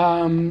 Yeah.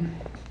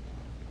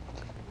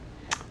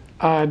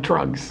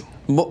 Drugs.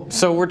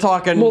 So we're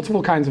talking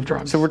multiple kinds of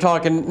drugs. So we're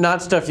talking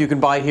not stuff you can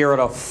buy here at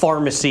a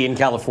pharmacy in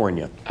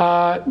California.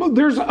 Well,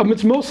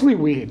 it's mostly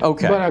weed.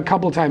 Okay. But a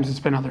couple of times it's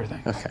been other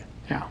things. Okay.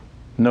 Yeah.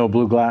 No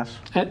blue glass?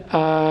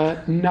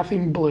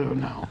 Nothing blue,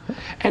 no.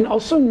 And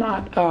also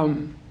not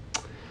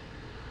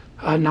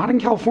in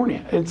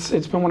California.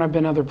 It's been when I've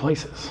been other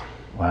places.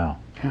 Wow.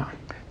 Yeah.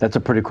 That's a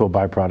pretty cool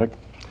byproduct.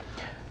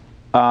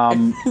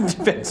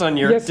 Depends on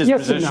your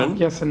disposition.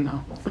 Yes and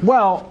no.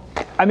 Well,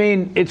 I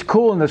mean, it's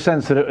cool in the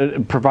sense that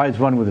it provides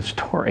one with a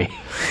story.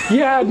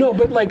 Yeah, no,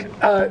 but like,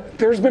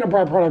 there's been a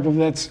byproduct of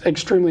that's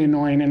extremely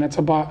annoying, and it's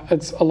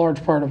a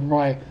large part of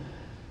why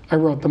I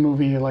wrote the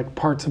movie. Like,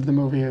 parts of the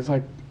movie is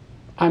like,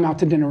 I'm out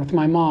to dinner with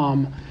my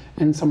mom,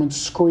 and someone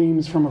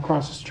screams from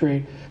across the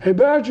street, "Hey,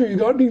 Badger, you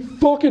got any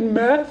fucking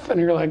meth?" And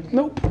you're like,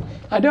 "Nope,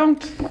 I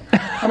don't.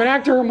 I'm an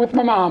actor. I'm with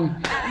my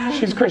mom.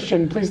 She's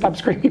Christian. Please stop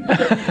screaming."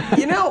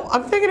 You know,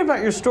 I'm thinking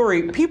about your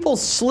story. People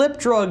slip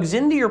drugs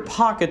into your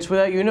pockets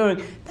without you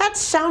knowing. That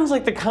sounds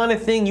like the kind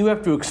of thing you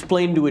have to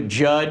explain to a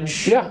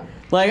judge. Yeah.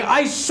 Like,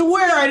 I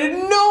swear I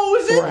didn't know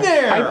it was in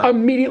there. I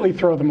immediately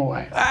throw them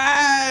away.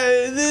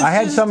 I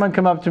had someone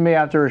come up to me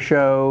after a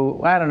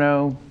show, I don't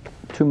know,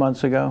 2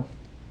 months ago,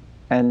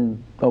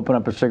 and open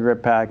up a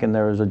cigarette pack, and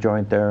there was a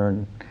joint there,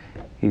 and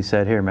he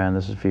said, "Here, man,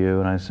 this is for you."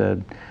 And I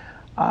said,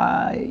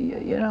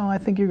 I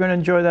think you're going to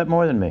enjoy that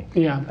more than me.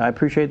 Yeah. I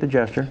appreciate the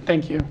gesture.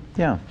 Thank you.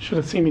 Yeah. Should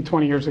have seen me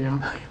 20 years ago.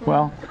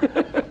 Well,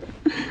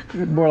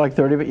 more like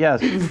 30, but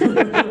yes.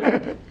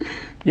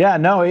 Yeah,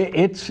 no,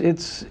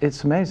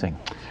 it's amazing.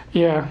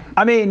 Yeah.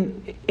 I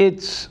mean,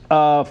 it's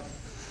a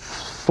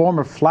form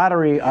of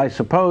flattery, I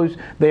suppose.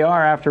 They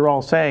are, after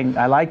all, saying,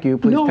 "I like you,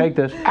 please take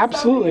this."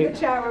 Absolutely. In the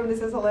chat room,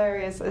 this is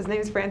hilarious. His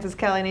name is Francis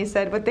Kelly, and he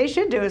said, what they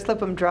should do is slip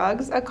them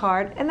drugs, a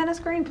card, and then a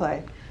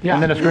screenplay. Yeah.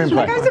 And then a screenplay.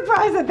 Like, I'm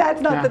surprised that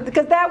that's not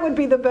because that would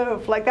be the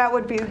move. Like, that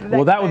would be the next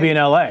Well, that would be in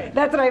L.A.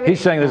 That's what I mean. He's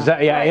saying this, in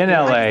I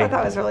L.A. just thought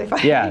that was really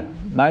funny. Yeah,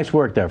 nice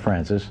work there,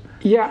 Francis.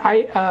 Yeah,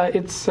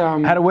 it's...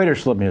 Had a waiter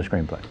slip me a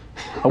screenplay.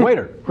 A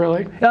waiter.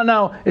 Really?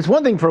 No, it's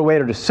one thing for a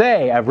waiter to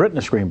say, "I've written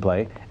a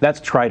screenplay." That's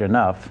trite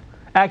enough.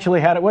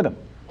 Actually had it with him.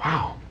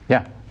 Wow.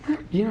 Yeah.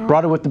 You know,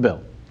 Brought it with the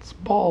bill. it's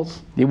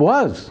balls. He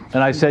was.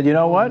 And I said, "You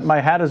know what? My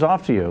hat is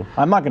off to you.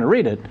 I'm not going to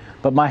read it,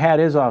 but my hat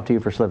is off to you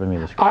for slipping me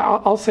this."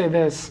 I'll say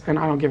this, and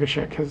I don't give a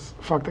shit because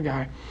fuck the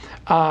guy.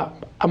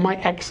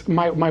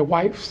 My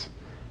wife's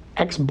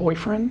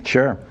ex-boyfriend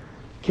Sure.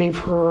 gave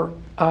her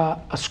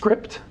a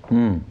script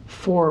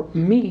for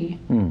me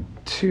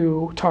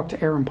to talk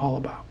to Aaron Paul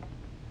about.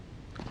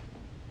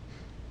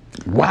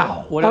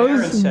 Wow. What That did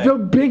Aaron was say? the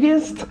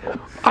biggest.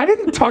 I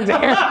didn't talk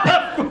to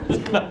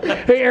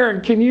Aaron. Hey,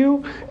 Aaron, can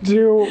you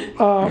do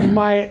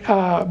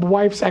my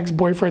wife's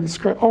ex-boyfriend's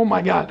script? Oh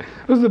my God,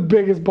 it was the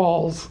biggest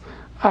balls.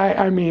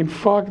 I mean,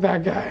 fuck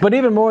that guy. But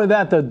even more than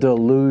that, the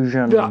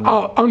delusion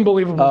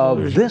Unbelievable of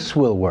delusion. this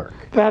will work.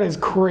 That is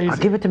crazy. I'll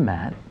give it to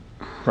Matt,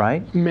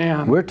 right?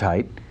 Man. We're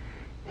tight.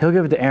 He'll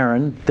give it to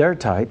Aaron. They're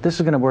tight. This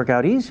is going to work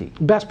out easy.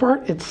 Best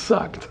part, it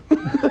sucked.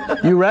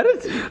 You read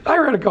it? I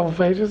read a couple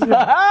pages. Yeah. It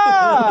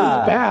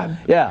was bad.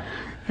 Yeah.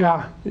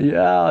 Yeah.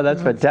 Yeah,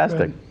 that's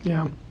fantastic.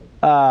 Good.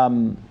 Yeah.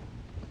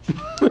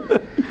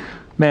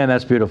 Man,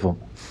 that's beautiful.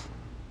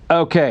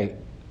 Okay.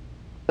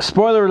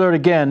 Spoiler alert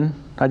again.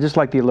 I just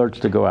like the alerts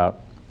to go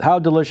out. How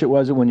delicious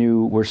was it when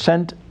you were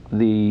sent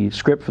the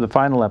script for the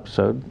final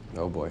episode?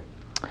 Oh boy.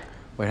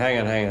 Wait,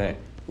 hang on.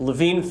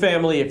 Levine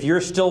family, if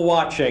you're still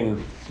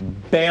watching,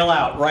 bail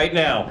out right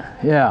now.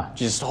 Yeah.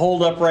 Just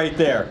hold up right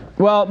there.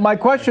 Well, my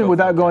question,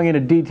 without going into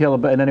detail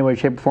about, in any way,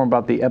 shape, or form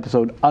about the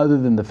episode, other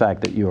than the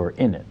fact that you're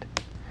in it,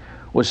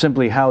 was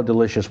simply how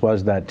delicious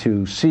was that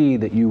to see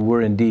that you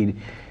were indeed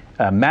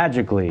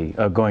magically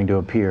going to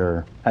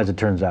appear, as it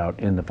turns out,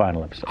 in the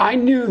final episode. I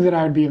knew that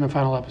I would be in the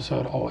final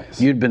episode always.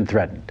 You'd been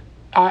threatened.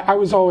 I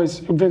was always,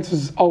 Vince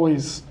has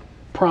always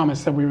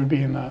promised that we would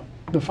be in the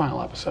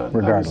final episode.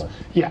 Regardless.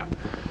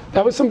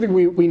 That was something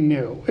we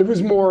knew. It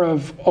was more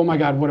of, oh my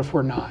God, what if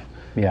we're not?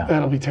 Yeah.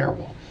 That'll be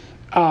terrible.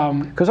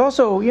 Because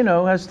also,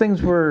 as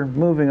things were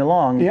moving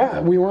along,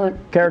 Yeah, we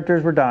weren't.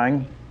 characters were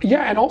dying.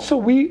 Yeah, and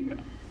also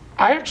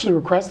I actually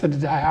requested to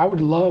die. I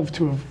would love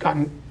to have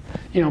gotten,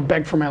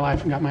 begged for my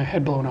life and got my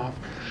head blown off.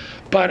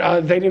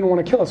 But they didn't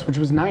want to kill us, which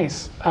was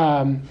nice.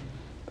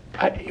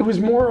 It was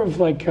more of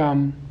like,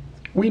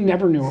 we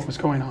never knew what was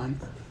going on.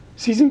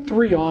 Season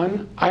 3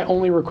 on, I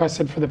only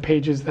requested for the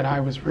pages that I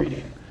was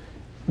reading.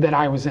 that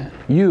I was in.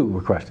 You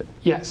requested.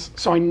 Yes.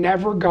 So I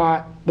never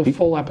got the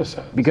full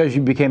episode. Because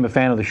you became a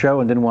fan of the show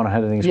and didn't want to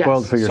have anything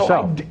spoiled for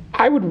yourself. So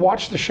I would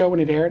watch the show when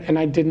it aired, and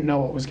I didn't know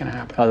what was going to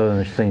happen. Other than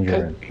the scenes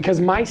you're in. Because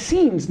my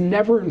scenes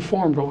never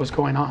informed what was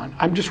going on.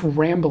 I'm just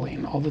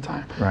rambling all the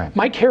time. Right.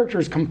 My character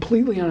is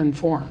completely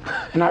uninformed,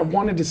 and I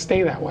wanted to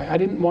stay that way. I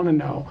didn't want to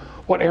know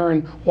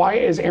why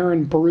is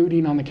Aaron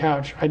brooding on the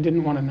couch? I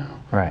didn't want to know.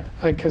 Right.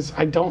 Like, because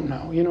I don't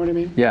know. You know what I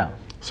mean? Yeah.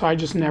 So I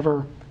just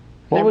never.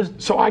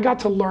 So I got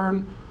to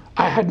learn.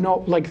 I had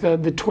no, like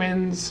the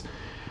twins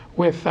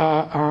with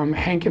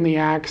Hank and the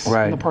axe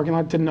in the parking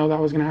lot. Didn't know that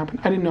was going to happen.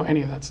 I didn't know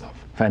any of that stuff.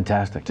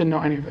 Fantastic. Didn't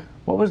know any of it.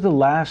 What was the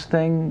last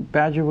thing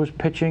Badger was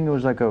pitching? It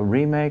was like a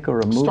remake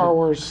or a movie? Star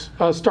Wars,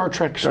 Star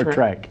Trek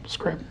script.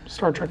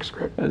 Star Trek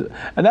script.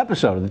 An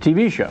episode of the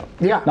TV show.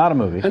 Yeah. Not a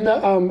movie. And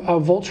the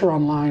Vulture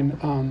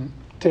Online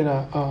did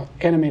a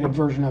animated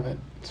version of it.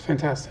 It's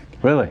fantastic.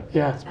 Really?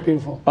 Yeah, it's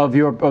beautiful. Of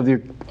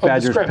the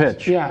Badger's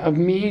pitch? Yeah, of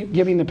me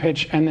giving the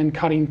pitch and then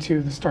cutting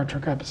to the Star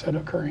Trek episode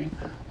occurring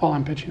while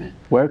I'm pitching it.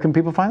 Where can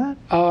people find that?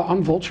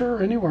 On Vulture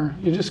or anywhere.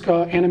 You just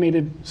go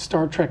animated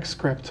Star Trek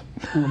script.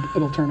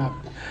 It'll turn up.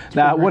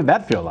 Now, what did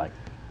that feel like?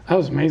 That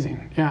was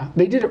amazing. Yeah,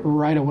 they did it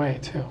right away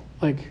too.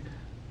 Like,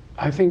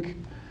 I think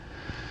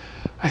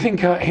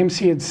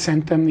AMC had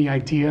sent them the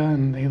idea,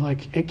 and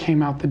it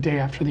came out the day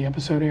after the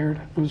episode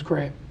aired. It was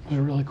great. It was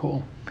really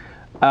cool.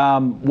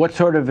 What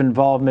sort of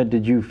involvement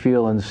did you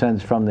feel and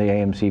sense from the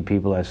AMC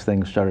people as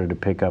things started to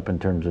pick up in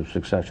terms of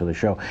success of the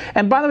show?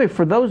 And by the way,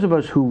 for those of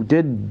us who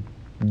did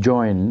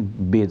join,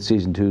 be it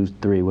season 2,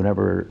 3,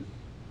 whenever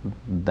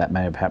that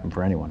may have happened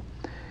for anyone,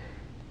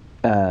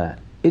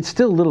 it's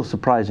still a little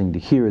surprising to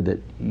hear that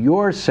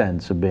your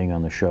sense of being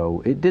on the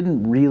show, it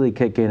didn't really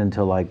kick in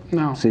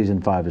until season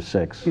 5 or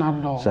 6. Not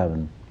at all.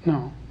 7.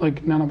 No,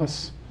 like none of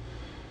us,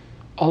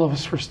 all of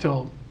us were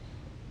still.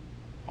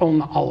 Well,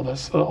 not all of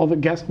us. All the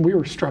guests, we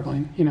were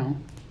struggling. You know,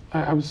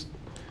 I was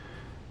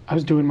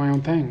doing my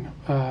own thing,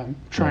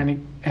 trying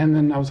to, and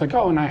then I was like,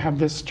 oh, and I have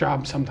this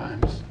job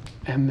sometimes,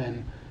 and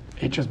then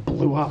it just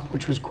blew up,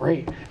 which was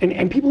great.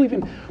 And people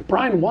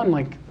Brian won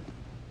like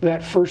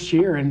that first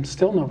year, and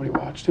still nobody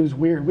watched. It was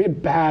weird. We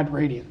had bad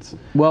ratings.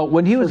 Well,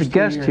 when he was a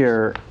guest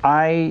here,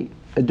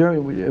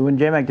 when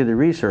J-Mac did the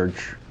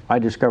research, I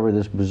discovered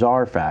this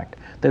bizarre fact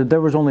that there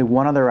was only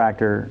one other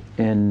actor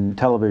in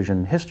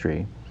television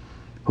history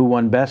who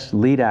won Best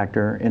Lead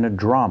Actor in a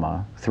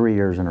Drama 3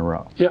 years in a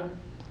row. Yeah.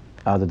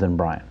 Other than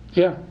Brian.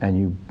 Yeah. And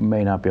you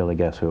may not be able to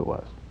guess who it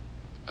was.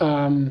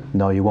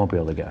 No, you won't be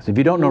able to guess. If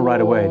you don't know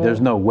right away,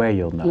 there's no way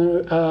you'll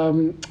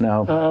know.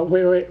 No.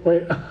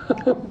 Wait.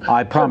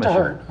 I promise you.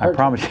 Heart. I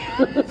promise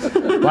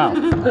you. Wow.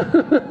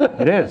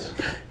 It is.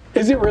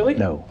 Is it really?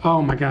 No.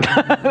 Oh my God.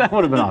 That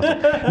would have been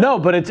awesome. No,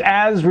 but it's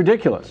as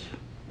ridiculous.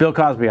 Bill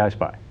Cosby, I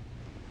Spy.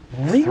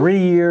 Really? 3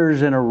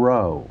 years in a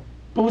row.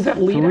 But was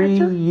that lead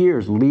actor? 3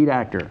 years, lead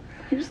actor.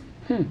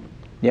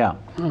 Yeah.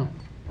 Oh.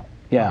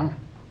 Yeah. Wow.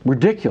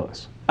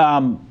 Ridiculous.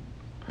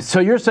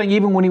 So you're saying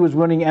even when he was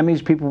winning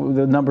Emmys,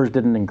 the numbers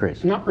didn't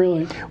increase? Not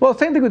really. Well,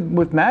 same thing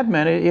with Mad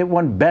Men. It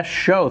won Best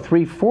Show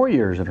 3-4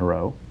 years in a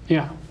row.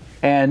 Yeah.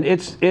 And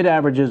it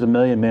averages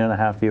 1.5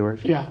 million viewers.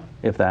 Yeah.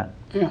 If that.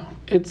 Yeah.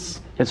 It's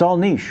all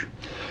niche.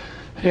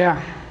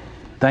 Yeah.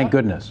 Thank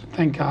goodness.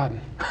 Thank God.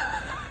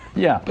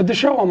 Yeah. But the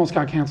show almost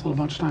got canceled a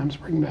bunch of times,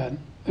 Breaking Bad.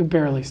 It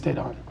barely stayed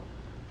on.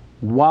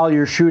 While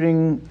you're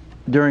shooting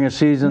during a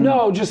season?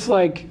 No, just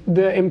like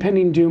the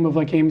impending doom of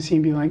like AMC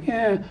being like,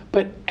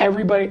 but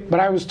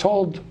I was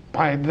told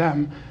by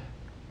them,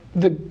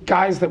 the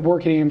guys that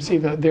work at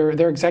AMC,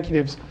 their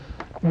executives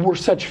were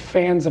such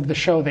fans of the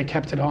show, they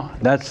kept it on.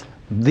 That's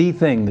the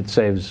thing that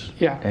saves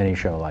Yeah. any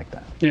show like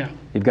that. Yeah.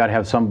 You've got to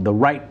have the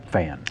right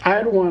fan. I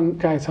had one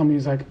guy tell me,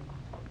 he's like,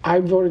 I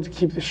voted to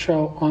keep the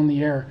show on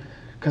the air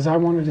because I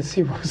wanted to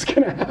see what was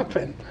going to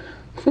happen.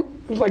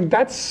 Like,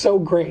 that's so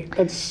great.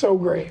 That's so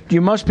great.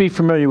 You must be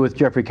familiar with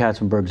Jeffrey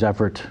Katzenberg's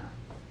effort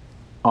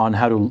on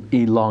how to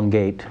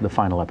elongate the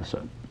final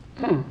episode.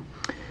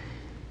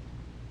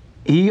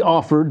 He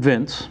offered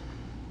Vince,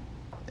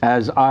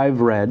 as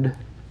I've read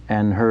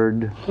and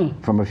heard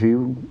from a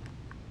few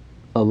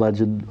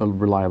alleged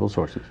reliable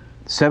sources,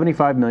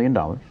 $75 million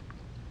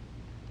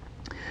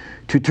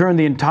to turn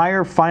the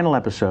entire final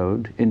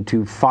episode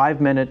into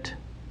 5-minute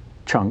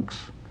chunks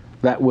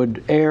that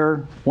would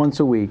air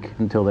once a week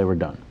until they were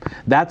done.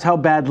 That's how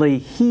badly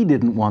he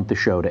didn't want the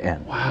show to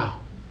end. Wow.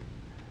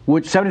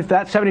 That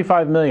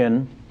 $75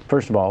 million,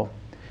 first of all,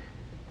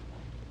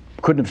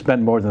 couldn't have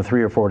spent more than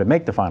 3 or 4 to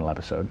make the final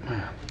episode.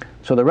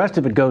 So the rest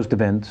of it goes to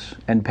Vince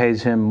and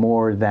pays him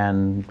more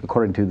than,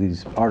 according to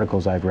these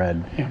articles I've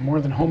read. Yeah,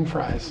 more than home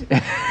fries.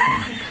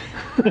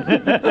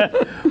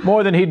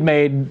 More than he'd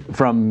made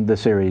from the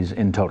series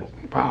in total.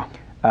 Wow.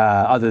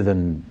 Other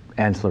than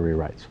ancillary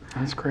rights.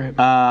 That's great.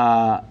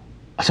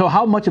 So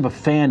how much of a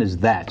fan is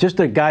that? Just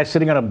a guy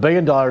sitting on $1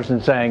 billion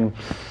and saying,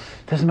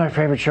 this is my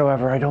favorite show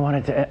ever, I don't want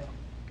it to end.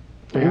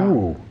 Yeah.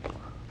 Ooh,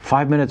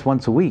 5 minutes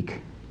once a week.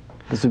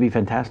 This would be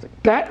fantastic.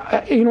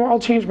 That, I'll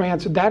change my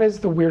answer. That is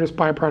the weirdest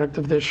byproduct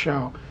of this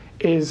show,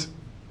 is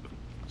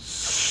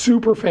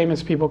super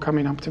famous people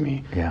coming up to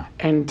me Yeah.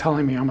 and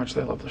telling me how much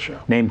they love the show.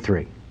 Name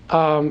 3.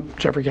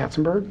 Jeffrey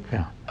Katzenberg.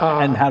 Yeah.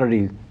 And how did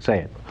he say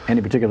it?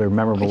 Any particular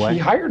memorable way? He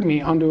hired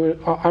me onto it.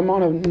 I'm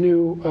on a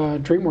new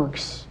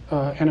DreamWorks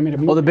animated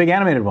movie. Oh, the big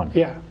animated one.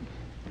 Yeah.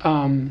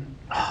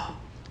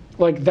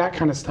 Like that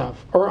kind of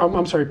stuff. Or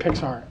I'm sorry,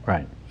 Pixar.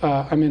 Right.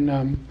 I'm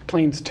in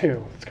Planes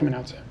 2. It's coming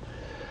out soon.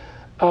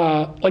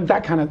 Like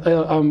that kind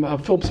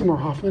of Philip Seymour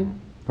Hoffman.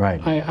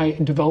 Right. I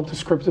developed a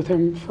script with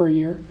him for a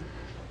year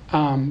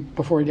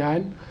before he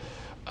died.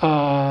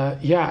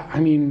 Yeah, I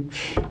mean,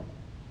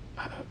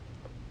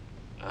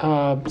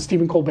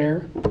 Stephen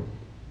Colbert.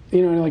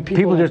 You know, like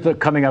People like, just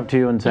coming up to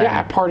you and saying, yeah,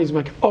 at parties,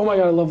 like, oh my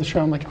God, I love the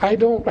show. I'm like, I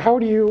don't, how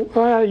do you,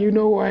 you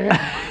know who I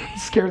am.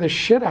 Scare the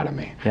shit out of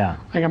me. Yeah.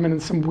 Like I'm in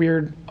some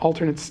weird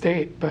alternate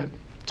state, but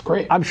it's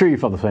great. I'm sure you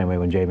felt the same way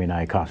when Jamie and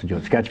I accosted you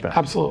at Sketchfest.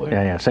 Absolutely.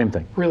 Yeah, same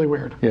thing. Really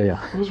weird.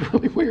 Yeah. It was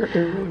really weird. It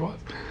really was.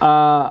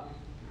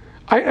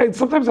 I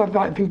sometimes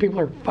I think people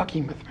are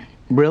fucking with me.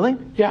 Really?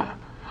 Yeah.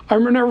 I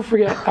never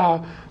forget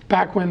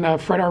back when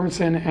Fred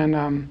Armisen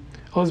and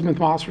Elizabeth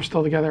Moss were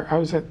still together. I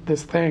was at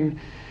this thing,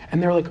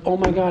 and they're like, "Oh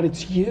my God,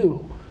 it's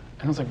you!"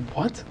 And I was like,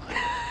 "What?"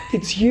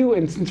 It's you.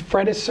 And since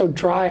Fred is so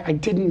dry, I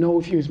didn't know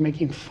if he was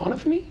making fun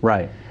of me.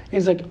 Right. And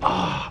he's like,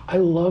 "Oh, I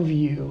love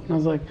you," and I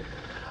was like,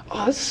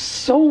 "Oh, this is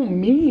so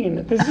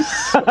mean. This is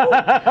so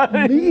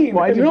mean."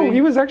 Why'd you No, be-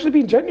 he was actually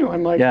being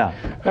genuine. Like, Yeah.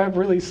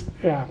 Really,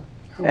 yeah.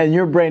 And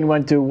your brain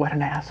went to, what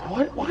an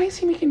asshole. Why is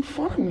he making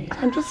fun of me?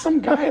 I'm just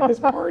some guy at this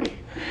party.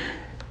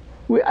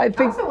 I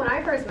think Also, when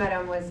I first met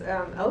him, was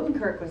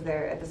Odenkirk was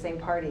there at the same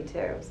party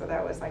too. So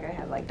that was like I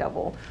had like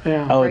double.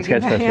 Yeah. Oh, it's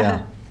Breaking Sketchfest,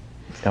 Bad,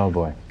 yeah. Oh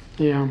boy.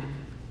 Yeah.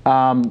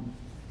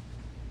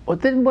 Well,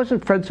 then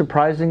wasn't Fred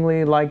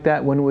surprisingly like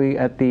that when we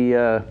at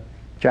the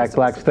Jack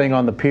Black's thing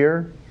on the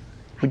pier?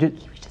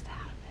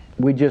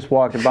 We just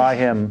walked by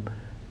him,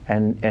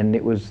 and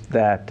it was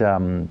that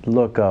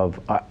look of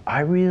I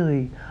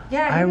really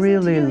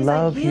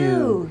love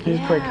you. He's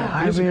a great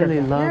guy. I He's a great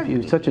really guy. love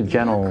you. Such a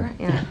gentle.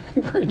 Yeah.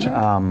 Great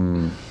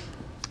job.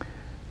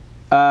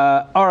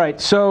 All right,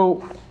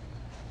 so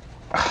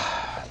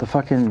the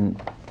fucking.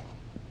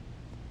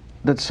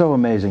 That's so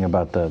amazing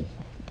about the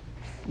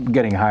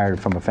getting hired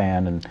from a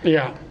fan, and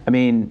Yeah. I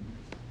mean,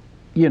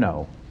 you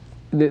know,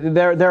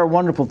 they're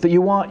wonderful.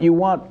 You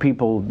want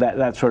people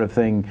that sort of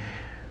thing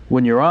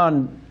when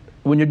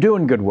you're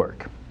doing good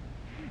work.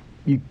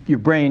 Your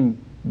brain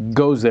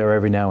goes there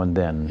every now and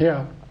then,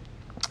 Yeah.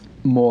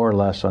 more or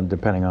less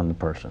depending on the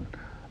person.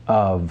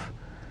 Of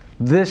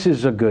this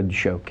is a good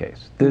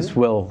showcase. This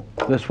will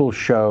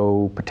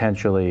show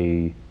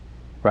potentially,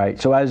 right?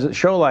 So as a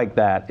show like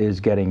that is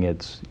getting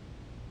its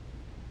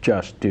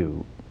just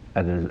due,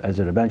 as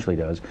it eventually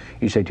does.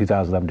 You say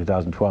 2011,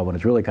 2012, when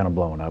it's really kind of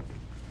blowing up.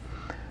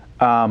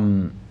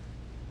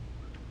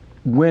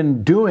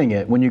 When doing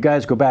it, when you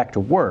guys go back to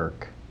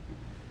work,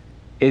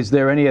 is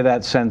there any of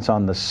that sense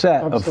on the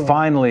set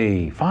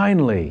Absolutely. of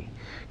finally,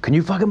 can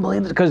you fucking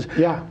believe this?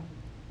 Yeah.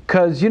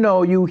 Because you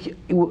know you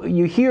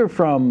hear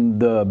from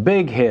the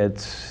big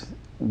hits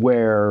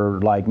where,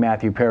 like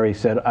Matthew Perry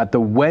said, at the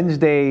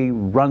Wednesday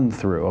run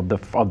through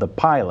of the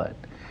pilot,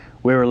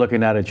 we were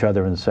looking at each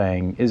other and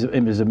saying, "Is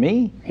it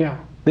me? Yeah.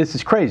 This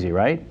is crazy,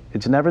 right?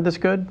 It's never this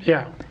good."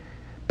 Yeah.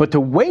 But to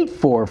wait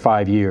 4 or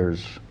 5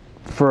 years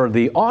for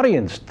the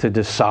audience to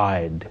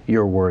decide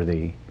you're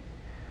worthy,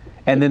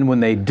 and then when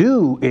they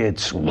do,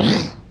 it's,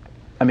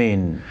 I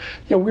mean,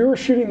 Yeah, we were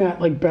shooting that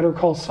like Better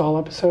Call Saul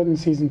episode in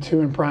season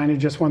 2, and Brian had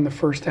just won the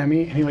first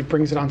Emmy, and he like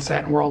brings it on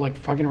set, and we're all like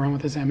fucking around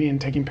with his Emmy and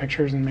taking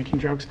pictures and making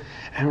jokes,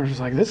 and we're just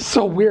like, this is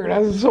so weird.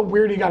 This is so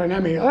weird. He got an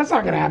Emmy. That's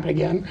not gonna happen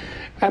again.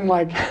 And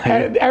like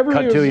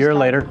everybody Cut to was a year just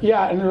like, later.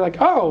 Yeah, and they're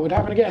like, oh, it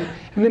happened again,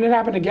 and then it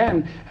happened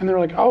again, and they're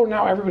like, oh,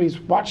 now everybody's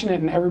watching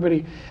it, and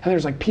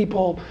there's like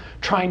people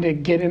trying to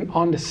get in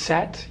onto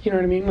set. You know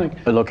what I mean?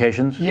 Like the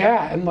locations.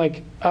 yeah, and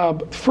like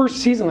first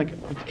season, like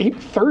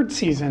third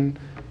season.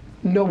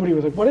 Nobody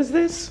was like, what is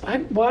this?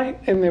 Why?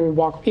 And they would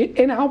walk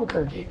in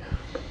Albuquerque.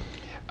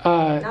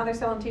 Now they're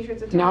selling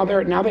T-shirts at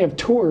Target. Now they have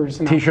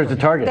tours. In T-shirts at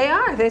Target. They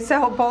are. They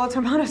sell Bola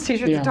Hermanos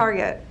T-shirts Yeah. at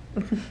Target.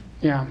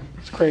 Yeah,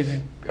 it's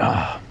crazy.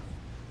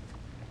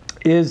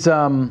 Is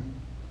I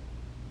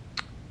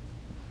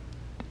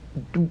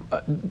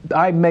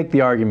make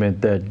the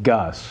argument that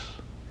Gus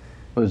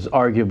was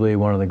arguably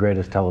one of the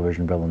greatest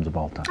television villains of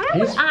all time.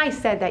 I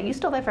said that. You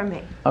stole that from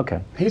me. Okay.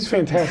 He's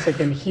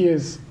fantastic, and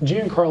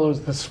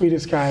Giancarlo's the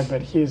sweetest guy,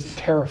 but he is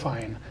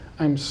terrifying.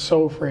 I'm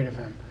so afraid of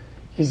him.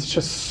 He's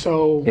just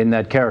so. In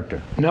that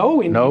character.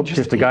 No, Nope,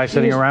 just a guy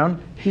sitting around?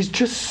 He's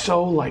just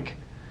so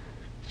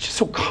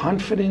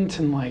confident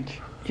and like,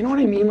 you know what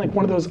I mean? Like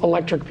one of those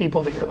electric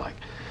people that you're like,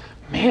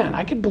 man,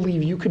 I could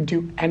believe you could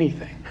do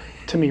anything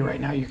to me right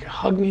now. You could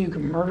hug me, you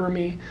could murder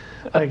me.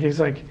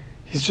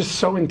 He's just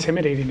so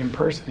intimidating in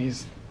person.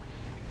 He's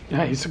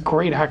a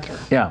great actor.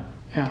 Yeah.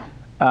 Yeah.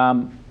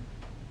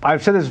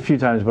 I've said this a few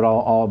times, but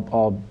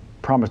I'll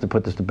promise to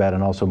put this to bed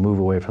and also move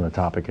away from the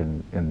topic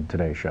in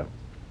today's show.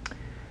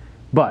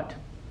 But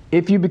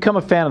if you become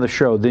a fan of the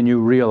show, then you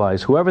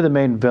realize whoever the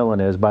main villain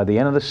is, by the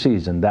end of the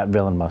season, that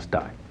villain must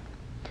die.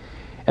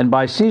 And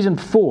by season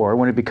 4,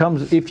 when it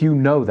becomes, if you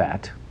know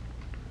that,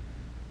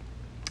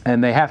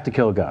 and they have to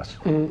kill Gus.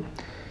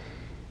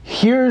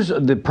 Here's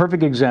the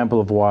perfect example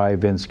of why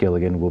Vince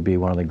Gilligan will be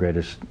one of the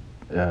greatest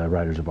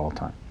writers of all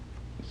time.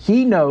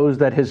 He knows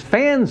that his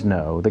fans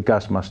know that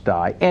Gus must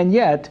die, and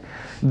yet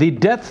the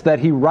death that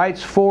he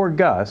writes for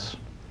Gus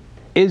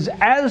is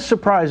as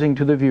surprising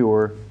to the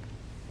viewer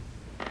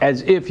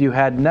as if you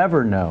had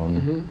never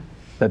known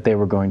that they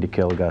were going to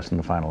kill Gus in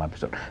the final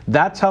episode.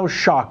 That's how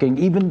shocking,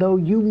 even though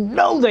you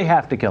know they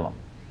have to kill him,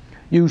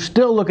 you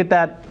still look at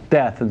that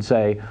death and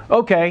say,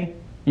 okay,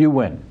 you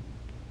win.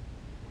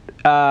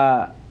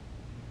 So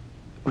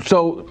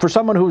for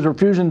someone who was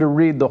refusing to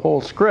read the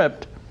whole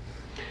script,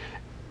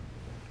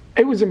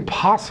 it was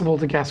impossible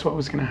to guess what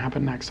was going to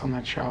happen next on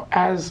that show.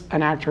 As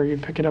an actor,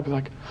 you'd pick it up and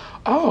like,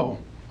 oh,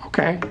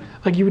 okay.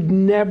 Like you would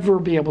never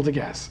be able to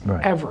guess,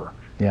 ever.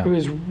 Yeah. It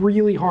was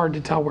really hard to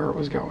tell where it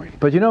was going.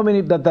 But you know, I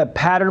mean, that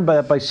pattern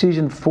by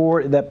season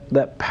 4,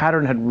 that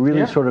pattern had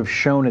really sort of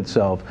shown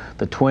itself.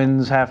 The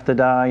twins have to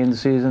die in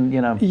season,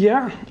 you know.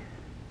 Yeah.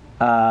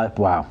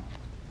 Wow.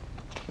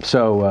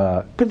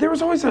 So. But there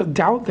was always a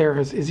doubt there: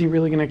 is he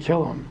really going to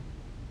kill him?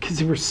 Because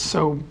he was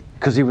so.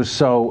 Because he was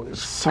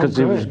because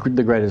he was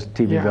the greatest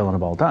TV villain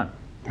of all time.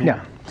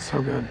 Yeah.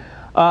 So good.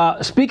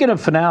 Speaking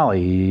of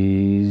finales,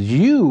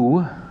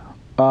 you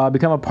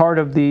become a part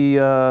of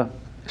the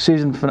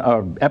series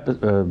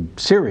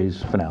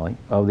finale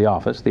of The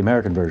Office, the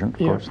American version, of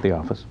course, The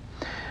Office.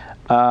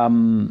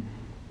 And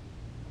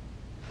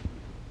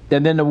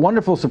then a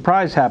wonderful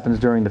surprise happens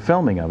during the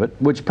filming of it,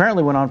 which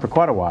apparently went on for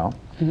quite a while.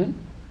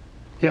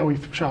 Yeah, we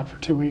shot for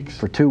 2 weeks.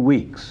 For 2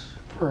 weeks.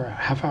 For a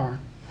half hour.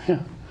 Yeah.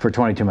 For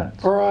 22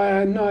 minutes.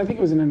 Or no, I think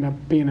it was ended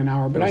up being an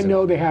hour, but I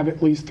know they have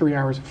at least 3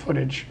 hours of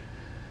footage.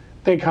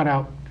 They cut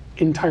out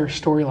entire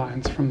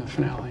storylines from the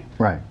finale.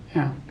 Right.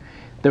 Yeah.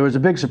 There was a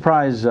big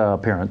surprise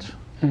appearance.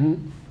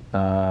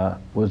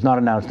 Was not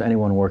announced to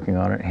anyone working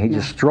on it. He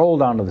just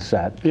strolled onto the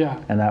set.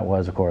 Yeah. And that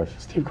was, of course,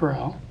 Steve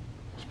Carell.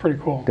 It was pretty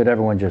cool. Did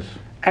everyone just...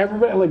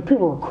 Everybody, like,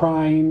 people were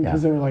crying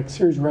because they were like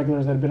series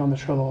regulars that had been on the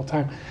show the whole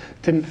time.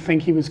 Didn't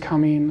think he was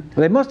coming.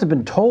 Well, they must have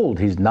been told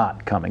he's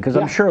not coming, because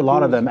I'm sure a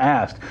lot of them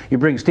asked, you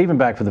bring Steven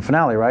back for the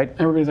finale, right?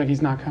 Everybody's like,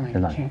 he's not coming.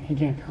 He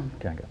can't come.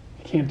 Can't go.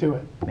 He can't do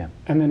it. Yeah.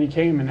 And then he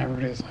came, and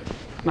everybody's like,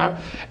 no.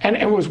 And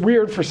it was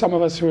weird for some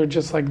of us who were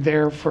just like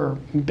there for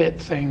bit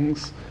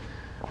things.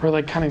 We're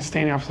like kind of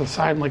standing off to the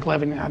side and like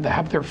letting them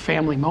have their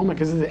family moment,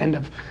 because it's the end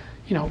of,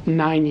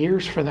 9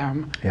 years for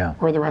them. Yeah.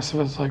 Where the rest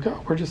of us like,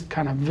 oh, we're just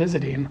kind of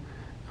visiting.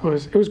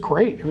 It was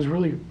great. It was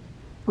really,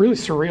 really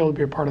surreal to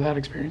be a part of that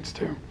experience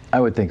too. I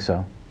would think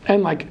so.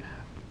 And like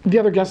the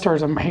other guest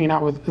stars I'm hanging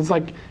out with, it's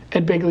like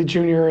Ed Begley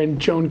Jr.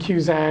 and Joan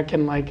Cusack,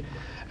 and like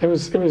it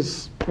was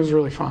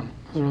really fun.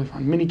 It was really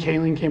fun. Minnie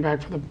Kaling came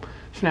back for the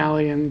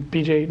finale, and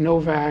BJ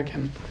Novak,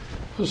 and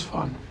it was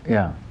fun.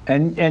 Yeah.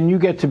 And you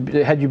get to,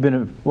 had you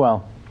been,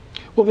 well,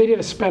 they did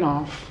a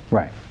spinoff.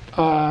 Right.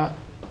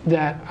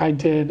 That I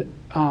did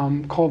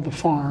called The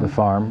Farm. The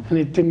Farm. And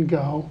it didn't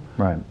go.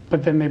 Right.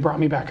 But then they brought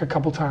me back a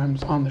couple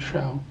times on the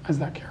show as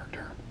that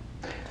character.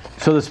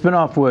 So the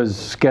spinoff was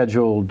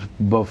scheduled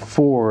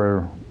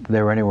before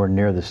they were anywhere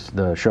near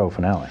the show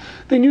finale.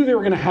 They knew they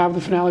were going to have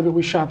the finale, but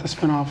we shot the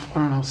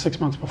spinoff, 6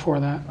 months before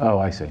that. Oh,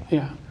 I see.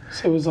 Yeah.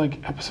 So it was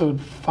like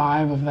episode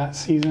 5 of that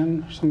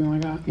season or something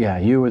like that. Yeah,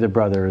 you were the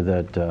brother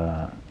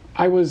that...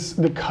 I was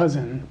the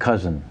cousin.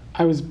 Cousin.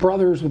 I was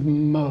brothers with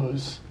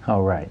Mose.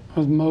 Oh, right. I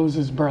was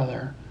Mose's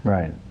brother.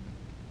 Right.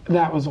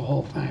 That was a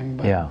whole thing.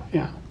 But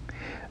yeah.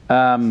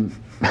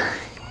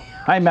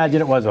 I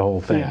imagine it was a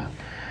whole thing. Yeah.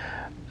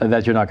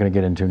 That you're not going to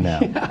get into now.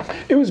 Yeah,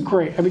 it was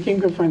great. I became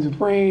good friends with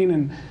Rain,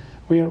 and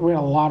we had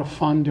a lot of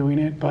fun doing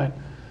it, but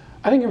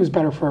I think it was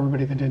better for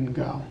everybody that didn't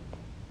go.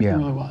 Yeah. It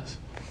really was.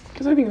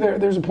 Because I think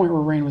there's a point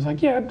where Rain was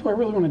like, yeah, do I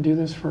really want to do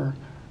this for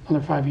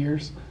another 5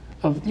 years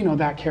of,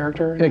 that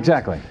character?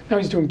 Exactly. Now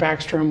he's doing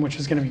Backstrom, which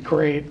is going to be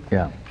great.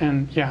 Yeah.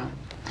 And yeah.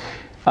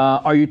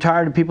 Are you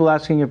tired of people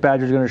asking if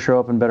Badger's going to show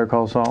up in Better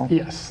Call Saul?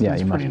 Yes. Yeah,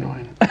 that's you pretty must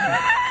annoying.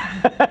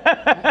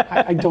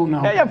 I don't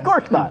know. Yeah, of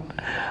course not.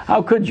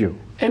 How could you?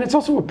 And it's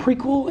also a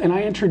prequel, and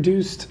I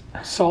introduced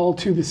Saul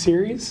to the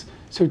series,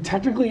 so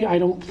technically I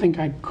don't think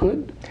I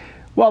could.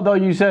 Well, though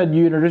you said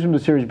you introduced him to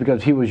the series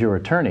because he was your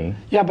attorney.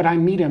 Yeah, but I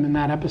meet him in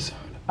that episode.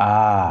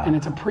 Ah. And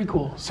it's a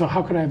prequel, so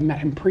how could I have met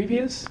him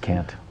previous?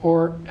 Can't.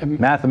 Or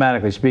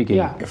mathematically speaking.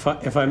 Yeah.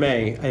 If I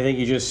may, I think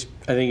you just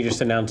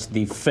announced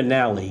the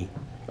finale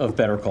of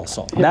Better Call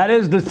Saul. Yeah. That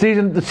is the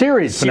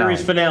series finale.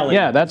 Series finale.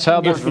 Yeah, that's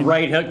how It's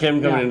right.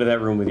 Him coming into that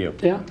room with you.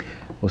 Yeah.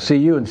 We'll see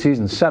you in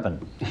season 7,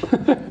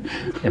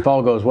 if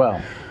all goes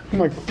well. I'm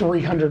like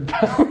 300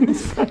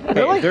 pounds. Hey,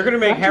 they're going to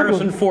make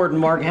Harrison Ford and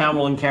Mark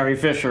Hamill and Carrie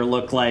Fisher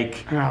look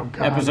like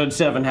episode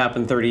 7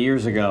 happened 30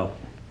 years ago.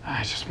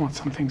 I just want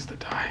some things to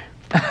die.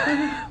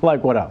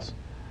 Like what else?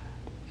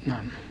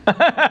 None.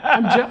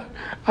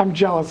 I'm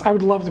jealous. I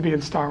would love to be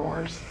in Star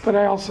Wars, but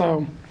I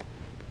also...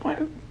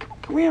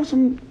 Can we have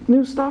some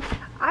new stuff?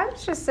 I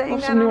was just saying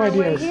What's that some on new our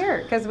way ideas? here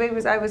because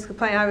I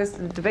was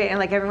debating,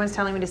 like everyone's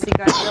telling me to see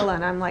Godzilla,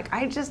 and I'm like,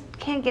 I just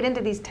can't get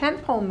into these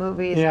tentpole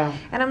movies. Yeah.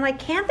 And I'm like,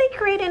 can't they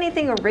create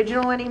anything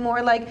original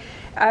anymore? Like,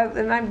 I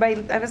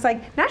was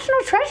like, National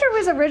Treasure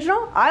was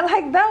original. I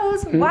like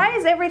those. Why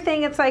is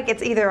everything? It's like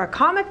it's either a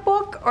comic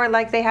book or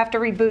like they have to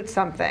reboot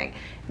something.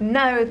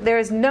 No,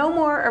 there's no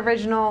more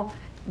original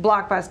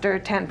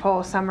blockbuster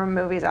tentpole summer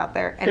movies out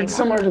there anymore. It's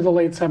similar to the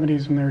late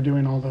 70s when they were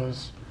doing all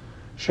those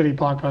shitty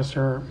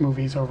blockbuster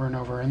movies over and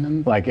over, and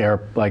then Like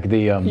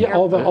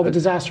all the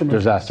disaster movies.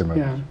 Disaster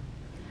movies.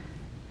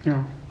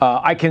 Yeah.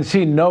 I can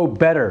see no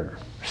better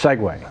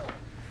segue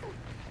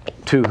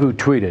to Who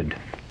Tweeted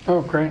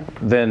Oh, great.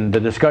 than the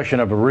discussion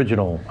of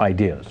original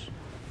ideas.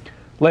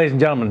 Ladies and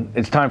gentlemen,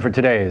 it's time for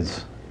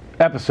today's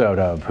episode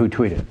of Who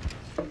Tweeted.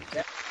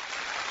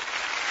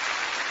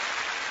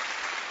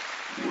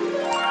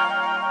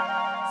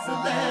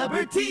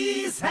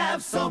 Celebrities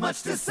have so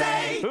much to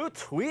say. Who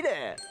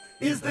tweeted?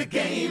 Is the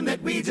game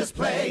that we just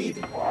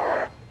played.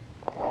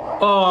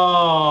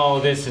 Oh,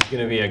 this is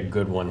going to be a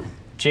good one.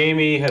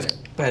 Jamie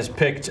has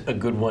picked a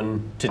good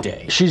one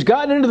today. She's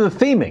gotten into the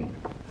theming.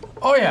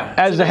 Oh yeah.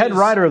 As the head Today's-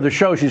 writer of the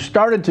show, she's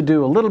started to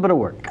do a little bit of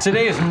work.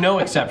 Today is no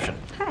exception.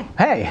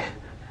 Hey,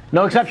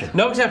 no exception.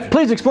 No exception.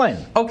 Please explain.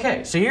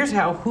 Okay, so here's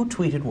how Who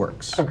Tweeted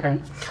works. Okay.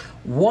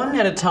 One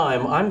at a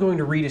time, I'm going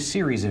to read a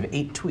series of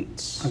 8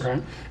 tweets.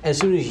 Okay. As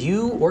soon as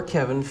you or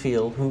Kevin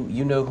feel who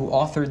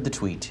authored the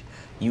tweet,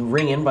 you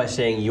ring in by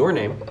saying your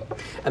name,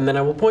 and then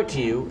I will point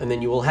to you, and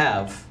then you will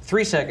have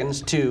 3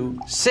 seconds to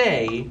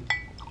say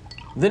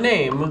the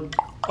name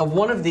of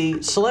one of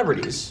the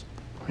celebrities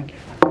Thank you.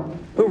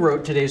 who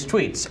wrote today's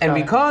tweets. And Got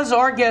it. because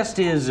our guest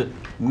is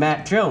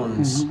Matt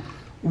Jones,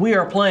 we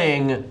are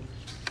playing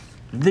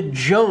the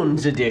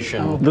Jones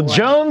edition. The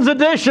Jones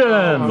edition.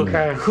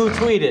 Okay. Who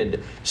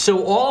tweeted?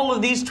 So all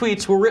of these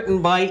tweets were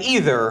written by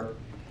either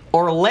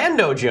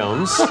Orlando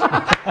Jones,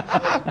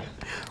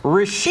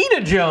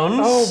 Rashida Jones,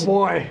 Oh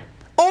boy.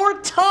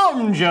 or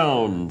Tom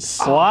Jones.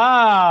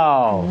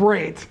 Wow.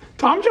 Great.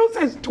 Tom Jones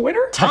has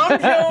Twitter? Tom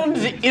Jones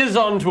is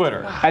on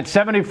Twitter. At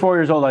 74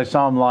 years old, I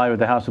saw him live at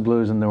the House of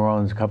Blues in New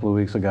Orleans a couple of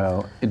weeks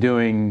ago,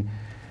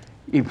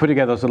 he put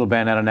together this little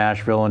band out of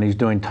Nashville, and he's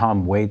doing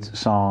Tom Waits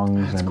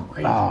songs. That's and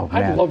great. oh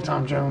man, I love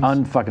Tom Jones.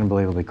 unfucking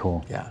believably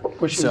cool. Yeah.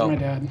 Wish he was my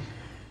dad.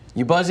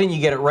 You buzz in, you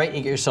get it right,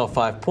 you get yourself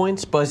 5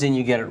 points. Buzz in,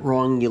 you get it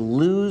wrong, you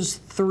lose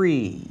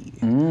 3.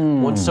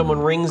 Once someone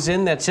rings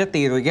in, that's it.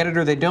 They either get it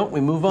or they don't.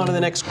 We move on to the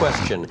next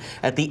question.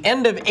 At the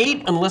end of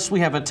 8, unless we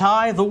have a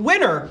tie, the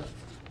winner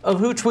of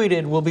Who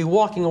Tweeted will be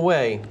walking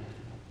away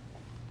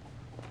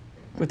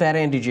with that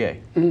Andy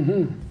J.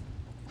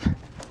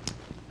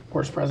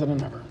 Worst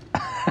president ever.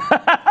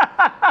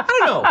 I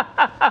don't know.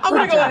 I'm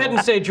going to go ahead and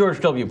say George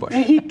W. Bush.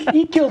 He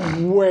killed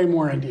way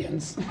more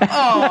Indians.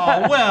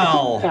 Oh,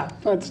 well. Yeah,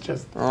 let's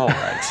just All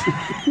right.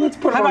 let's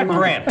put. How it on about my-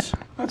 Grant?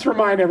 Let's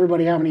remind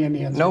everybody how many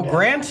Indians. No are dead.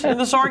 Grant in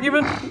this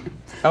argument?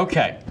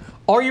 Okay.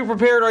 Are you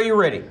prepared? Are you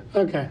ready?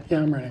 Okay, yeah,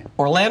 I'm ready.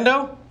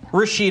 Orlando,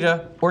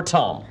 Rashida, or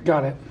Tom?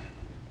 Got it.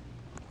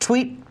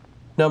 Tweet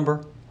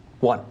number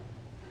 1.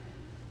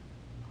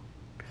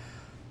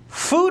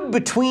 Food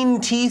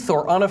between teeth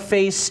or on a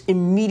face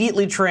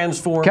immediately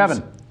transforms.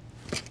 Kevin,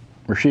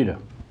 Rashida,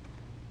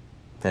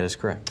 That is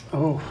correct.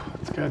 Oh,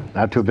 that's good.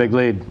 out to a big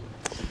lead.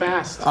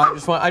 Fast. I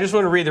just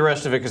want to read the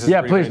rest of it because it's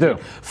Yeah, pretty please crazy.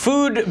 do.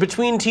 Food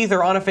between teeth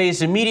or on a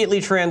face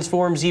immediately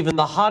transforms even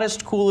the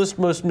hottest, coolest,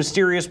 most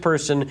mysterious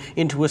person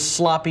into a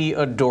sloppy,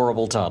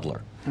 adorable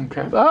toddler.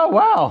 Okay. Oh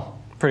wow,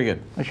 Pretty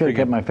good. I should have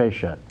kept my face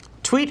shut.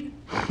 Tweet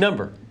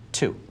number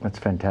 2. That's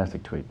a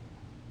fantastic tweet.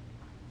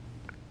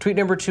 Tweet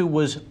number 2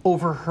 was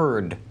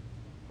overheard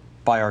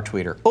by our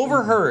tweeter.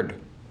 Overheard, :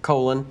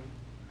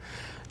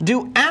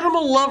 do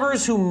animal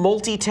lovers who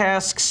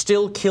multitask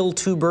still kill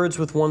 2 birds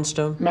with 1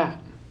 stone? Matt.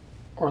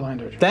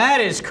 Orlando Jones.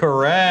 That is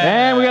correct.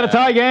 And we got a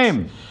tie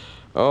game.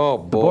 Oh,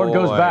 boy. The board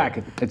goes back.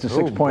 It's a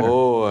 6-pointer.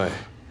 Boy.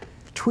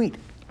 Tweet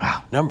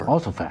number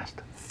Also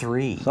fast.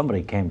 3.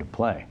 Somebody came to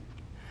play.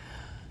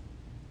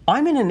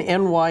 I'm in an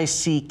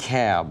NYC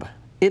cab.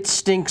 It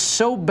stinks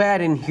so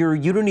bad in here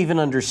you don't even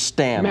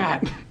understand.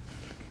 Matt.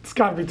 It's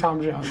got to be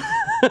Tom Jones.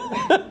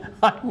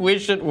 I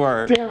wish it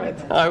were. Damn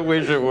it. I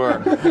wish it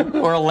were.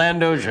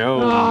 Orlando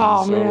Jones.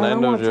 Oh man,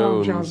 Orlando I want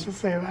Tom Jones to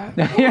say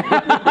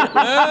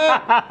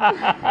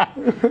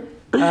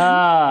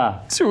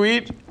that.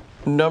 Tweet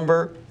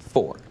number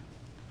 4.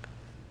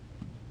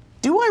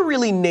 Do I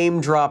really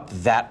name drop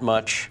that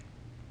much?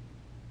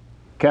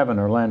 Kevin,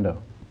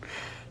 Orlando.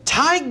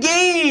 Tie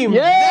game!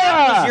 Yeah!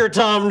 That was your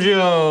Tom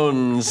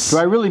Jones. Do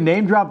I really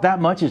name drop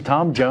that much as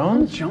Tom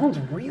Jones? Jones,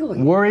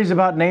 really? Worries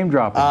about name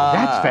dropping.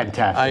 That's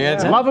fantastic. I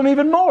get it. Love him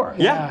even more.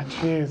 Yeah.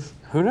 Jeez.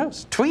 Who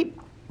knows? Tweet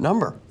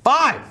number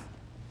 5.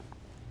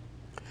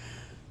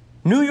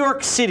 New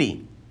York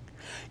City.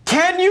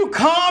 Can you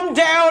calm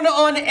down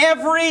on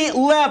every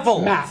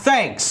level? Matt.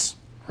 Thanks.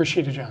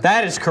 Rashida Jones.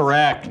 That is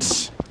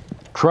correct.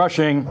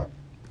 Crushing.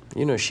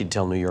 You know she'd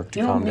tell New York to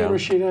You know, calm me and down.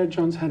 Rashida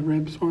Jones had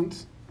ribs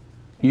once.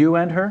 You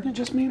and her? Yeah,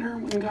 just me and her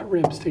went and got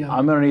ribs together.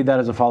 I'm going to need that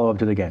as a follow-up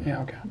to the game.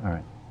 Yeah, okay. All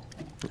right.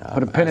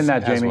 Put a pin in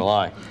that, As Jamie. will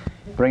I.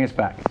 Bring us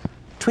back.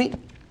 Tweet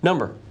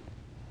number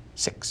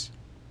 6.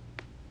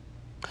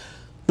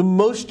 The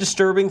most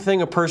disturbing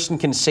thing a person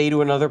can say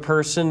to another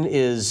person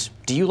is,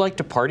 "Do you like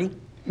to party?"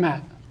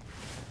 Matt.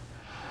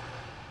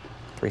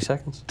 3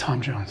 seconds.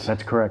 Tom Jones.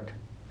 That's correct.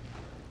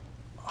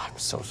 I'm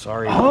so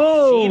sorry.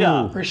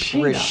 Oh!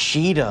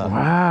 Rashida.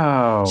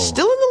 Wow.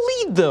 Still in the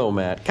lead, though,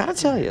 Matt. Gotta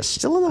tell you,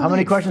 still in the lead. How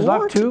many questions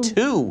left? 2?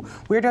 2.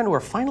 We're down to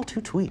our final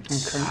 2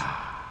 tweets. Okay.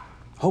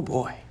 Oh,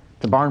 boy.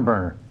 The barn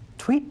burner.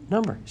 Tweet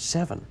number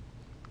 7.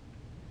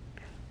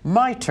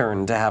 My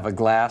turn to have a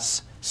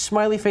glass.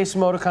 Smiley face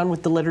emoticon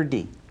with the letter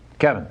D.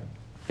 Kevin.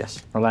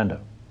 Yes. Orlando.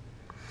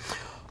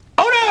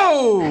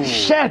 Oh, no!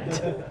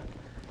 Shit!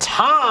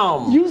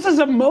 Tom. Uses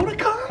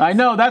emoticon? I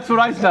know, that's what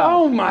I thought.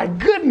 Oh my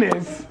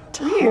goodness.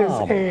 He is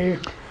Tom. a...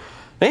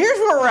 Now, here's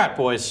where we're at,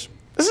 boys.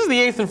 This is the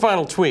 8th and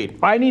final tweet.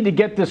 I need to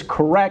get this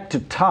correct to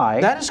tie.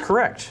 That is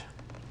correct.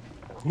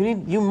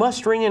 You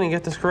must ring in and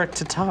get this correct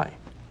to tie.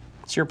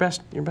 It's your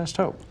best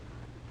hope.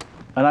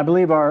 And I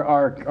believe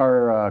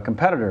our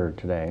competitor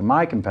today,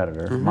 my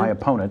competitor, my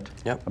opponent,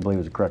 Yep. I believe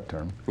is the correct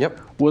term, Yep.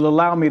 will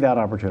allow me that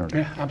opportunity.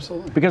 Yeah,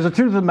 absolutely. Because the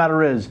truth of the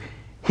matter is,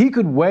 he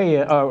could ring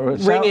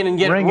in and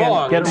get it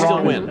wrong and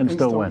still win. and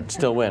still win.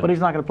 Still win. But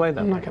he's not going to play that.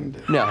 I'm way. not going to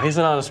do it. No, he's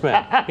an honest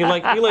man. He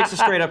likes a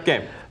straight up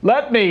game.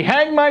 Let me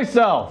hang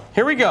myself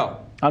Here we go.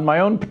 on my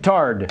own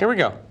petard. Here we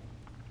go.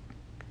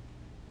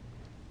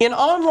 In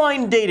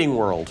online dating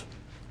world,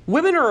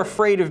 women are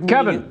afraid of meeting.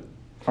 Kevin,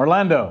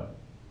 Orlando,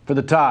 for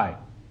the tie.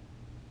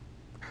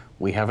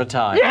 We have a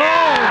tie.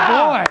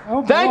 Yeah!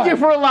 Oh, boy. Thank you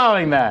for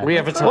allowing that. We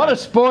have a tie. What a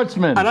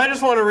sportsman. And I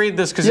just want to read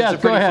this because Yes, it's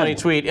a pretty go ahead. funny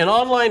tweet. In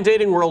online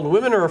dating world,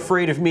 women are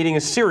afraid of meeting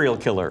a serial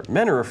killer.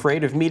 Men are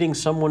afraid of meeting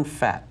someone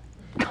fat.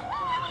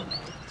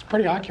 It's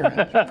pretty accurate.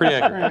 Pretty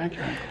accurate. Very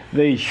accurate.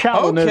 The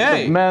shallowness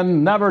Okay. of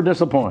men never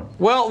disappoint.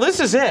 Well,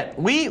 this is it.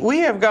 We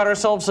have got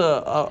ourselves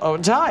a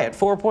tie at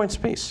 4 points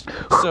apiece.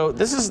 So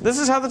this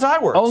is how the tie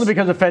works. Only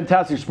because of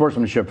fantastic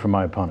sportsmanship from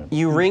my opponent.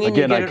 You ring and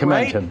Again, you I get it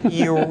commend right. him.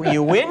 You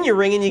win. You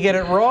ring and you get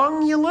it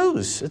wrong. You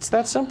lose. It's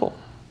that simple.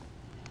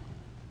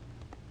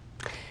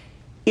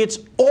 It's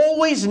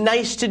always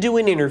nice to do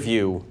an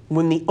interview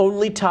when the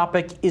only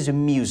topic is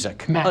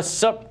music. Matt.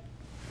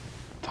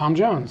 Tom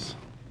Jones.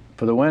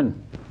 For the win.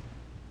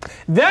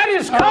 That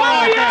is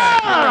correct.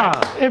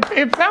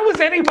 If that was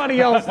anybody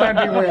else, that'd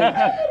be weird.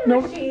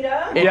 No,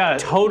 It Yeah.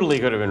 totally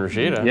could have been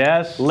Rashida.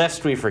 Yes.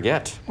 Lest we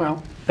forget.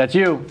 well, That's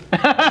you.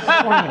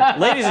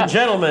 Ladies and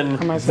gentlemen,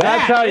 That's that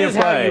how you is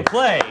how play. you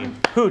play.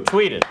 Who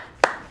tweeted?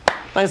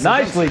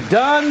 Nicely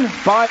done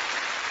by...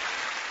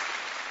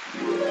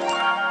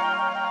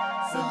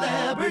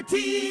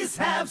 Celebrities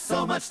have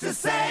so much to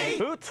say.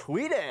 Who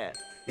tweeted?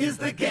 Is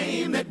the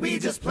game that we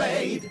just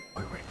played.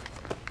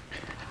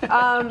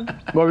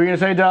 What were you going to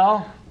say,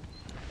 Doll?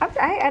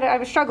 I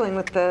was struggling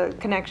with the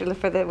connection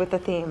with the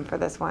theme for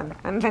this one,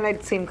 and then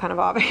it seemed kind of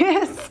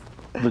obvious.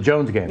 The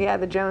Jones game. Yeah,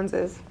 the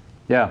Joneses.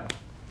 Yeah.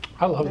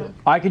 I love it.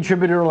 I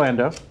contributed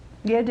Orlando,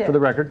 Yeah, I did. for the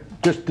record,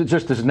 just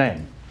his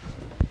name,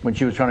 when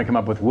she was trying to come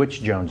up with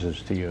which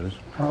Joneses to use.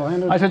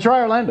 Orlando. I said,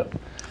 try Orlando.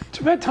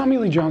 Too bad Tommy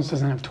Lee Jones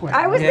doesn't have Twitter.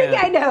 I was Yeah. thinking,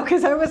 I know,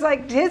 because I was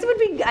like, his would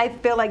be, I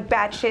feel like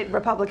batshit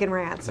Republican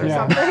rants or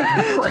Yeah.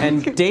 something.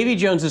 And Davy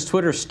Jones's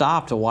Twitter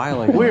stopped a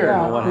while ago. Weird. I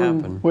don't know what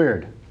happened.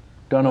 Weird.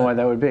 Don't know why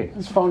that would be.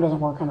 His phone doesn't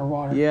work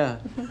underwater. Yeah.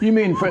 You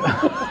mean for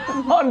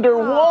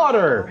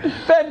underwater?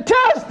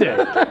 Fantastic!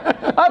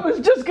 I was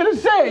just gonna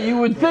say, you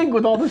would think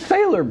with all the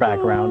sailor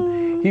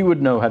background, he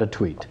would know how to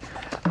tweet.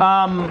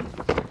 All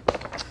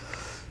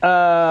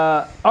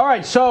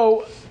right,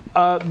 so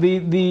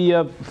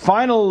the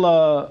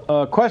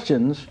final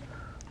questions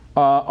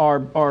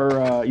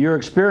are your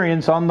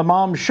experience on the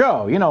Mom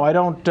Show. You know, I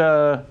don't.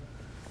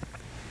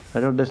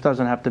 This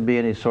doesn't have to be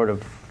any sort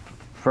of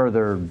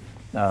further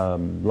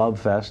love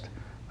fest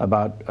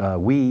about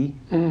we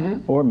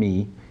or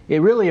me.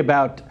 It really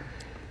about,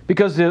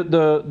 because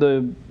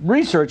the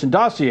research and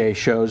dossier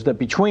shows that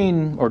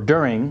between or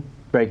during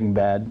Breaking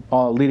Bad,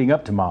 leading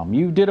up to Mom,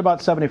 you did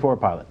about 74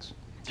 pilots.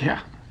 Yeah.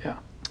 Yeah.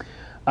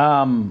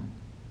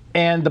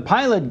 And the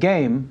pilot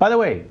game, by the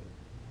way,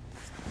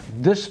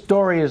 this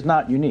story is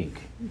not unique.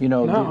 You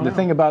know, No, the no.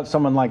 thing about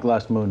someone like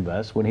Les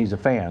Moonves, when he's a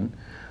fan,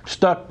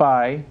 stuck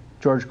by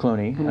George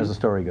Clooney, as the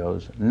story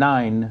goes,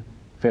 9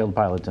 failed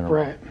pilots in a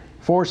row. Right.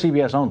 4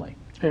 CBS only,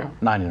 Yeah.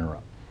 9 in a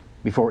row,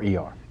 before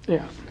ER.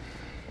 Yeah.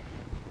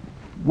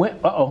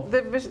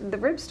 The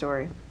rib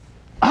story.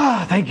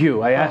 Ah, thank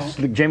you. I asked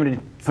Jamie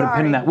to put a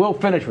pin in Sorry. that. We'll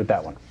finish with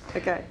that one.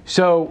 Okay.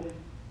 So,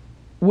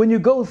 when you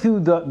go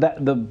through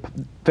the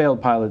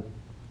failed pilot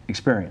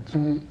experience,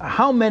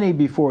 how many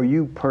before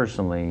you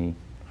personally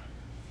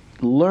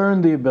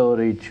learned the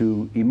ability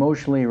to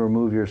emotionally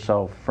remove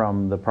yourself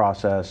from the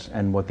process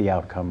and what the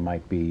outcome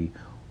might be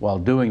while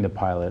doing the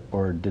pilot,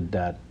 or did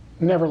that?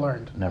 Never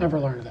learned. Never. Never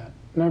learned that.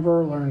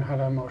 Never learned how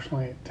to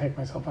emotionally take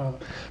myself out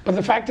of it. But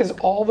the fact is,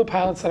 all the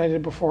pilots that I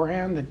did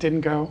beforehand that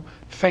didn't go,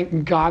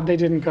 thank God they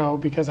didn't go,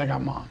 because I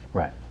got Mom.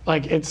 Right.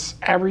 Like, it's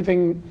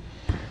everything.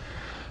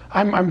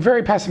 I'm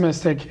very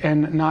pessimistic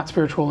and not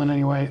spiritual in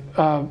any way.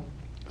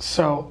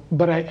 So,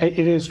 but it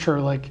is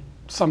true. Like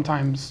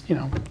sometimes, you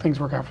know, things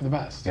work out for the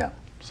best. Yeah.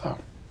 So,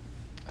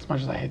 as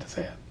much as I hate to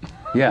say it.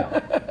 Yeah.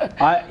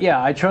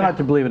 I try not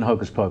to believe in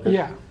hocus pocus.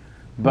 Yeah.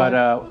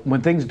 But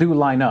when things do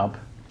line up,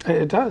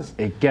 It does.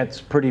 it gets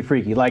pretty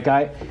freaky. Like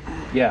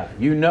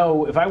you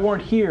know, if I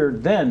weren't here,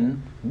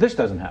 then this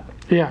doesn't happen.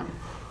 Yeah.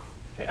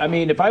 I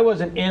mean, if I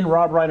wasn't in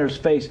Rob Reiner's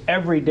face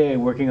every day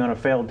working on a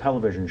failed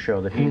television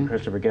show that he and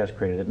Christopher Guest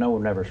created that no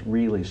one ever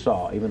really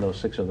saw, even though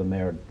 6 of them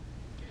aired.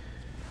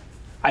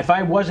 If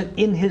I wasn't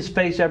in his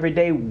face every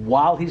day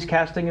while he's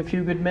casting A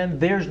Few Good Men,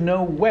 there's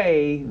no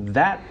way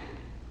that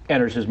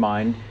enters his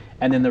mind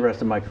and then the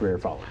rest of my career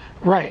follows.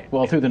 Right.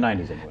 Well, through the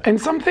 90s anyway. And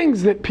some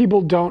things that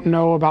people don't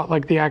know about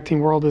like the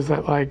acting world is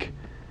that like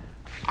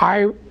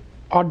I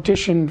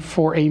auditioned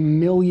for 1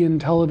 million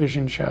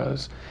television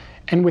shows,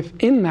 and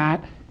within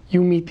that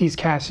you meet these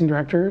casting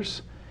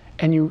directors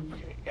and you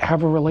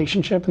have a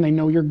relationship and they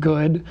know you're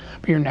good,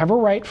 but you're never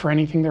right for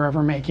anything they're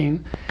ever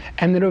making.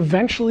 And then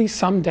eventually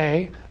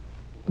someday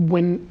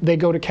when they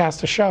go to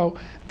cast a show,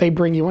 they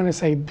bring you in and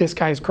say, this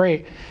guy's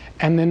great.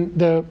 And then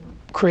the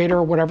creator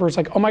or whatever is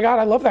like, oh my God,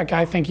 I love that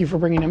guy. Thank you for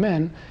bringing him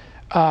in.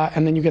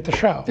 And then you get the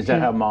show. Is that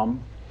how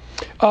Mom?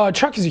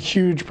 Chuck is a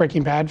huge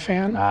Breaking Bad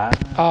fan,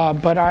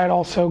 but I had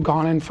also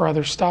gone in for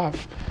other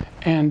stuff.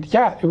 And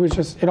yeah, it was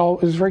just, it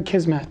was very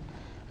kismet.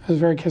 It was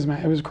very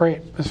kismet. It was great.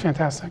 It was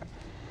fantastic.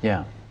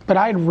 Yeah. But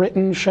I had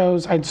written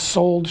shows, I'd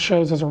sold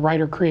shows as a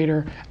writer,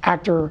 creator,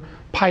 actor,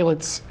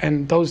 pilots,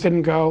 and those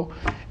didn't go.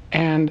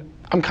 And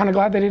I'm kind of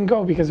glad they didn't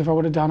go, because if I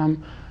would have done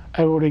them,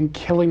 I would have been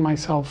killing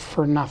myself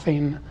for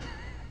nothing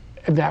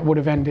that would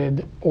have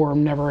ended or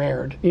never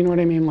aired. You know what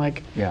I mean?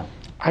 Like, Yeah.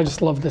 I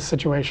just love this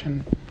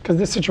situation. Because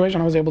this situation,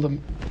 I was able to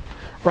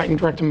write and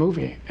direct a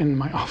movie in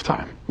my off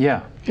time.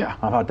 Yeah. Yeah.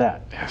 How about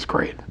that? Yeah, it's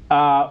great.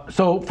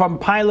 So from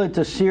pilot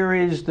to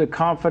series, the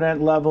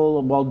confident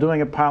level while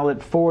doing a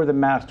pilot for the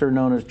master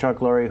known as Chuck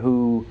Lorre,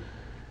 who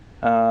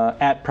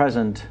at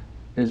present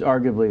is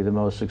arguably the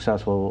most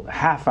successful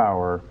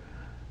half-hour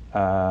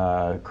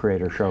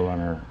creator,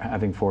 showrunner,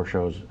 having 4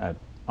 shows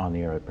on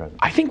the air at present.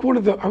 I think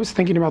I was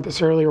thinking about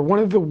this earlier, one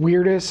of the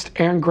weirdest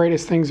and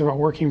greatest things about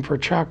working for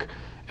Chuck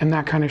and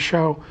that kind of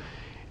show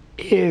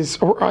is,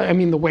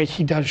 the way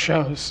he does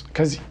shows,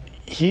 because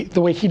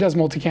the way he does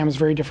multicam is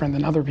very different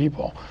than other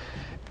people.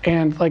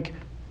 And like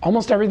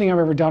almost everything I've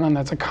ever done on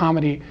that's a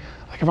comedy,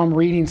 like if I'm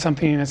reading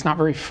something and it's not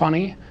very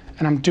funny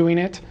and I'm doing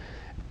it,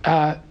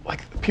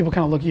 like people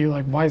kind of look at you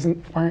like, why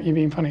aren't you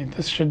being funny?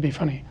 This should be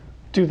funny.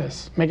 Do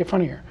this, make it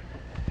funnier.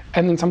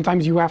 And then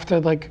sometimes you have to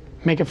like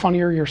make it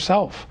funnier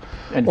yourself.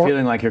 And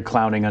feeling like you're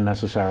clowning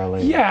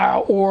unnecessarily. Yeah,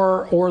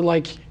 or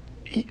like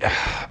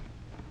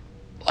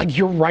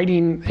you're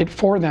writing it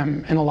for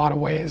them in a lot of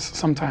ways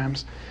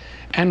sometimes.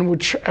 And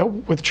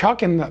with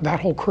Chuck and that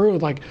whole crew,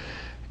 like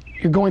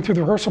you're going through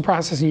the rehearsal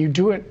process and you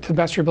do it to the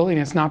best of your ability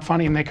and it's not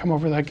funny, and they come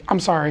over like, I'm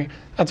sorry,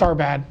 that's our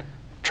bad,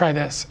 try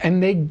this.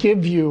 And they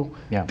give you,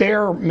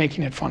 they're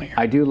making it funnier.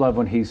 I do love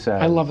when he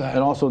says. I love that.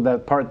 And also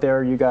that part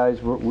there, you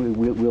guys,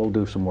 we'll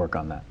do some work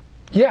on that.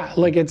 Yeah,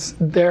 like it's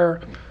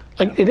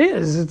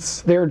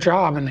it's their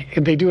job,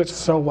 and they do it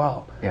so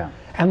well. Yeah.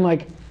 And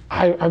like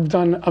I've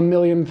done 1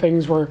 million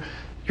things where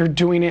you're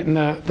doing it and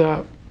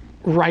the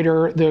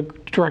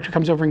director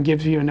comes over and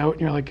gives you a note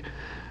and you're like,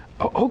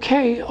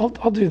 okay, I'll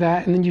do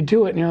that. And then you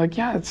do it and you're like,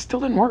 yeah, it still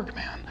didn't work,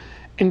 man.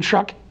 And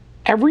Chuck,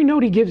 every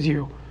note he gives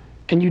you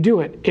and you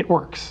do it, it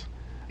works.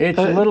 It's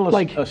a little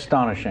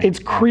astonishing. It's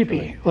creepy.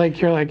 Actually.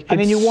 Like you're like, I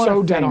mean, you want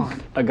so to dead think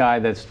on. a guy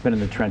that's been in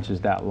the trenches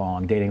that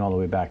long, dating all the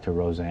way back to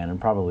Roseanne and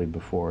probably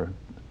before,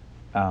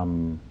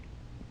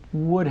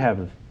 would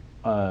have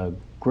a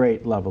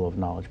great level of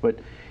knowledge, but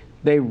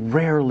they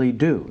rarely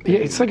do. Yeah,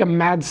 it's like a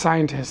mad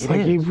scientist.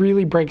 Like he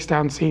really breaks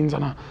down scenes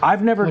on a.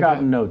 I've never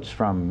gotten notes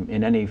from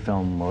in any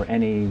film or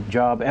any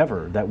job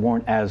ever that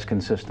weren't as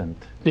consistent.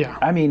 Yeah.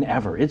 I mean,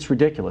 ever. It's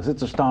ridiculous.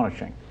 It's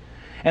astonishing.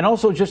 And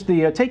also just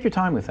the take your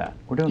time with that.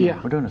 We're doing a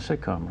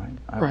sitcom, right?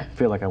 I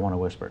feel like I want to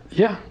whisper.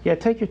 Yeah. Yeah,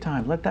 take your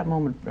time. Let that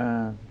moment.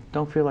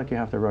 Don't feel like you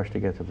have to rush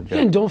to get to the joke. Yeah,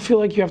 and don't feel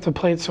like you have to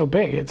play it so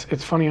big.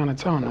 It's funny on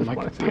its own. I'm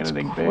like, that's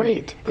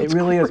great. It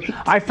really is.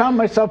 I found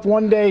myself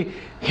one day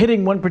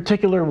hitting one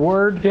particular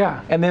word.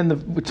 Yeah. And then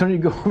as soon as you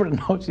go over to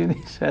notes, and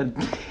he said,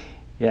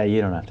 "Yeah,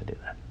 you don't have to do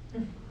that.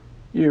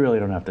 You really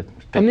don't have to."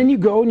 And then you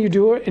go and you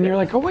do it, and you're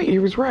like, "Oh wait, he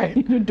was right."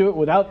 You do it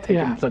without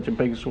taking such a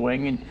big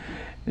swing, and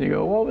you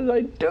go, "What was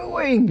I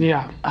doing?"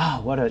 Yeah.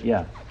 Oh,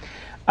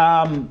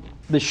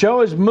 the show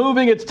is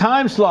moving its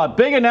time slot.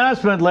 Big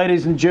announcement,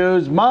 ladies and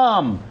Jews.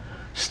 Mom,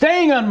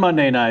 staying on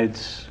Monday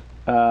nights,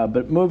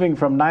 but moving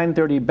from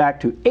 9:30 back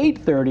to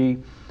 8:30,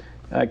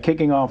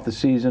 kicking off the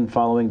season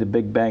following The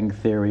Big Bang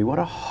Theory. What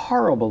a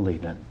horrible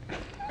lead-in.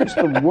 It's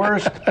the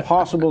worst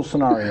possible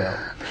scenario.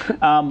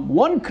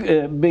 One,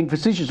 being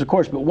facetious, of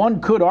course, but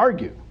one could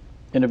argue,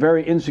 in a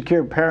very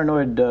insecure,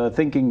 paranoid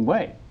thinking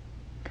way,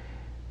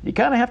 you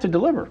kind of have to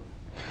deliver.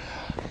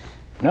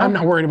 No? I'm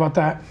not worried about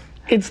that.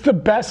 It's the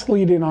best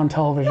lead-in on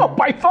television. No,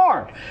 by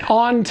far.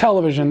 On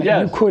television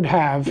that you could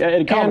have. Yeah,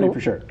 in comedy for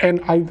sure.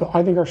 And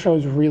I think our show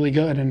is really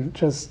good, and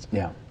just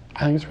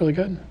I think it's really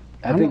good.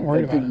 I'm I not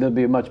worried think about it. there'll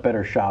be a much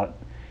better shot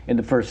in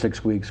the first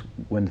 6 weeks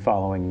when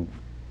following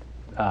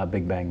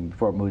Big Bang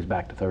before it moves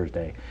back to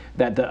Thursday.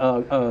 That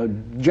a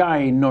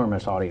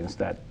ginormous audience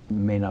that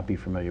may not be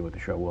familiar with the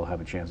show will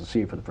have a chance to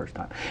see it for the first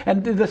time.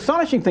 And the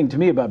astonishing thing to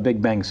me about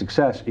Big Bang's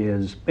success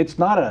is it's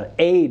not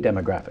a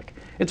demographic.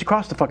 It's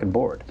across the fucking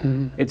board.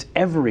 It's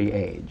every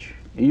age.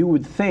 You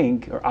would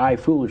think, or I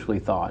foolishly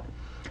thought,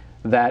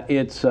 that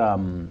it's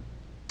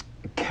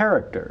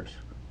characters,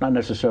 not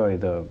necessarily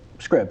the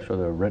scripts or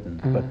the written,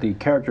 but the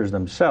characters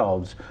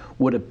themselves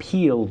would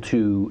appeal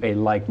to a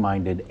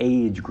like-minded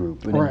age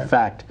group. And in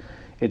fact,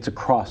 it's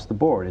across the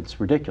board. It's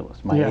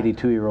ridiculous. My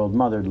 82-year-old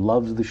mother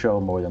loves the show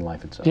more than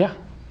life itself. Yeah,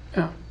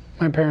 yeah.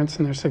 My parents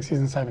in their 60s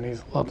and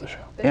 70s love the show.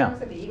 The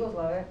drunks at the Eagles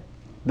love it.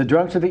 The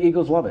drunks of the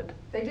Eagles love it.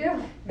 They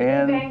do. Big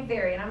And- Bang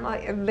Theory, and I'm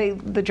like,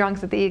 the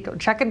drunks at the Eagles.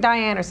 Chuck and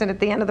Diane are sitting at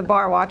the end of the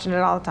bar watching it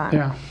all the time.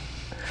 Yeah.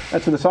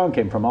 That's where the song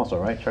came from also,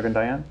 right? Chuck and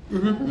Diane?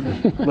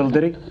 Little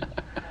ditty?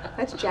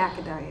 That's Jack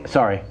and Diane.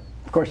 Sorry.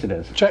 Of course it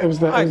is. It was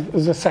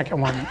the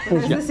second one. It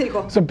was, There's the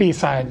sequel. it's a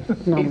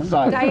B-side. No,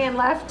 Inside. Diane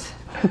left.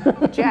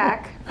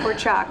 Jack for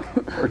Chuck.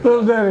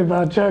 Little Daddy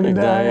about Chuck and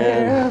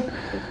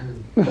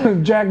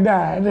Diane. Jack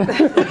died.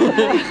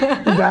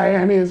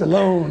 Diane is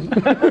alone.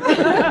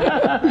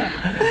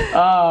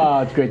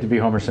 Ah, it's great to be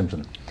Homer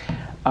Simpson.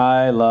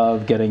 I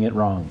love getting it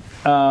wrong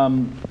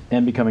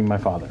and becoming my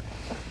father.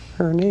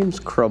 Her name's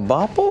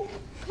Krabappel?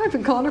 I've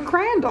been calling her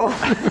Crandall.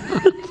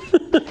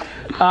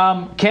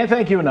 Can't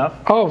thank you enough,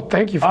 Oh,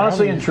 thank you for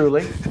honestly having and me.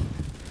 truly,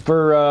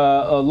 for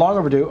long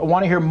overdue. I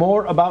want to hear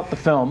more about the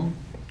film,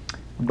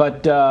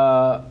 but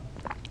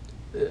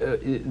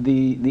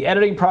the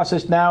editing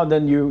process now,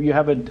 then you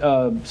have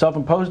a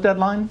self-imposed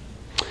deadline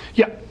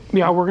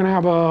Yeah, we're gonna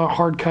have a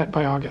hard cut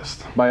by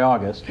August. by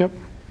August Yep.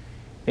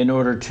 in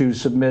order to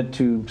submit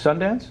to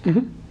Sundance.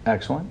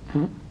 Excellent.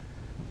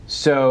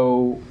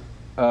 So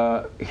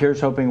here's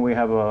hoping we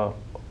have a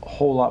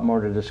whole lot more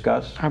to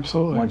discuss.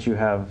 Absolutely. Once you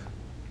have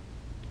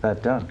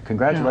that done.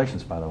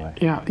 Congratulations, by the way.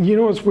 Yeah, you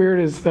know what's weird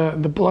is the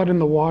blood in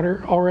the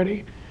water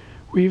already.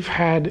 We've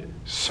had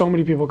so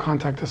many people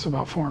contact us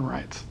about foreign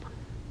rights.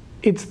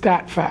 It's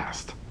that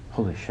fast.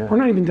 Holy shit. We're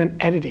not even done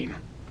editing,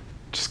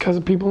 just because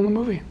of people in the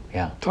movie.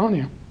 Yeah. I'm telling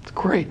you, it's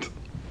great.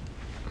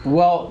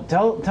 Well,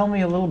 tell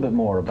me a little bit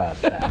more about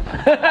that.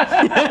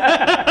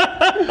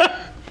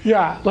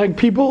 Yeah, like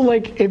people,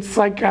 like it's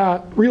like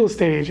real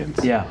estate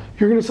agents. Yeah.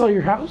 You're gonna sell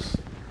your house?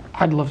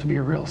 I'd love to be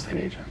a real estate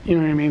agent. You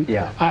know what I mean?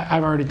 Yeah.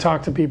 I've already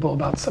talked to people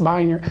about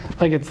buying your,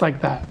 like it's like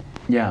that.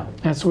 Yeah.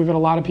 And so we've had a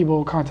lot of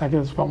people contact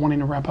us about wanting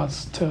to rep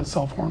us to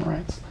sell foreign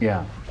rights.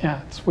 Yeah.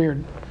 Yeah, it's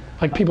weird.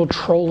 Like people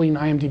trolling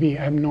IMDb,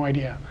 I have no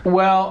idea.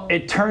 Well,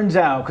 it turns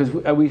out, because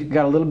we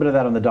got a little bit of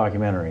that on the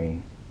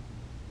documentary,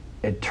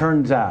 it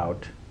turns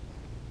out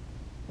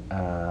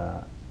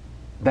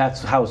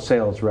that's how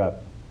sales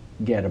rep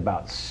get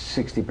about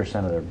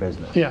 60% of their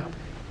business. Yeah.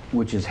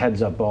 Which is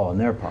heads up ball on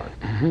their part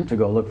to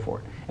go look for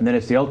it. And then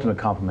it's the ultimate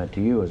compliment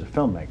to you as a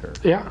filmmaker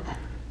Yeah.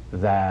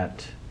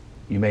 that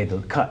you made the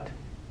cut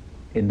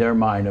in their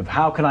mind of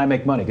how can I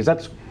make money? Because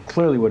that's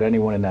clearly what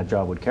anyone in that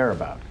job would care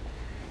about.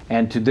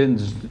 And to then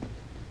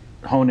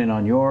hone in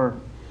on your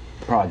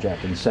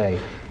project and say,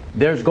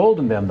 there's gold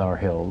in them thar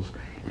hills,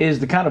 is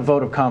the kind of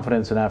vote of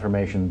confidence and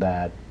affirmation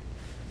that,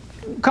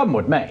 come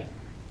what may,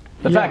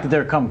 the fact that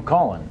they're come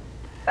calling,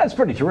 that's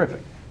pretty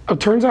terrific. It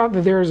turns out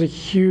that there is a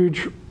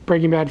huge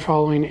Breaking Bad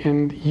following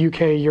in the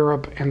UK,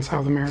 Europe, and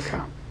South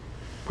America,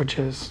 which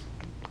is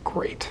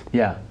great.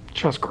 Yeah,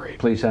 Just great.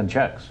 please send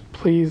checks.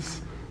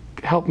 Please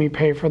help me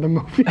pay for the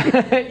movie.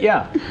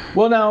 Yeah,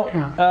 well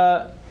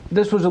now,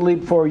 this was a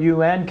leap for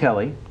you and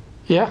Kelly,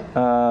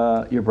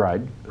 Yeah. your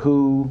bride,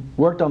 who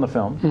worked on the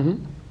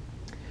film.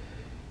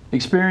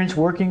 Experience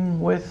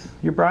working with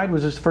your bride?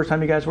 Was this the first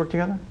time you guys worked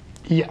together?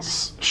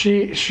 Yes.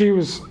 She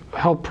was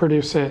helped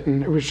produce it,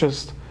 and it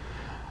was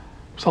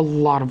a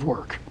lot of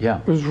work. Yeah.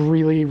 It was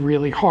really,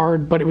 really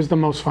hard, but it was the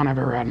most fun I've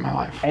ever had in my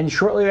life. And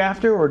shortly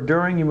after or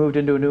during, you moved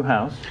into a new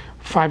house?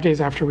 5 days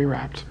after we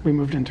wrapped, we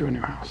moved into a new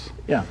house.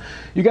 Yeah.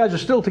 You guys are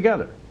still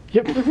together?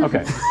 Yep.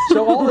 Okay.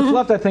 So all that's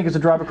left, I think, is to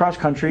drive across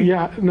country.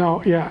 Yeah,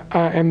 no, yeah,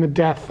 and the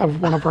death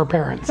of one of our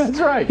parents. That's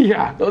right.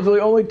 Yeah. Those are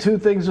the only two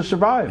things to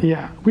survive.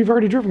 Yeah, we've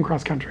already driven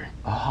cross country.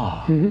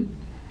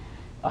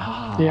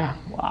 Yeah,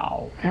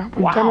 Wow. yeah,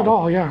 we've done it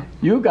all, yeah.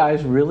 You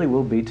guys really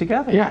will be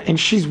together. Yeah, and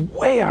she's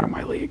way out of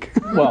my league.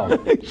 Well,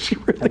 She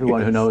really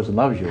everyone who is. knows and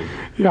loves you,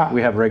 Yeah.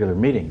 we have regular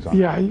meetings on it.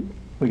 Yeah,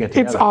 We get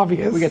together. it's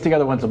obvious. We get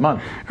together once a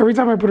month. Every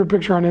time I put her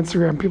picture on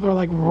Instagram, people are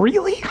like,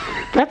 "Really?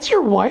 That's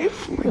your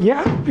wife?" I'm like,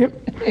 yeah, yep.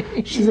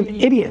 She's an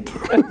idiot.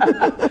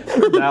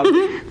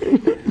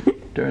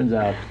 Turns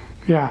out.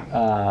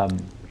 Yeah,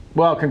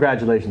 Well,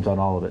 congratulations on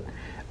all of it.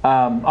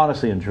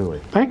 Honestly and truly.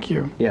 thank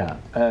you. Yeah.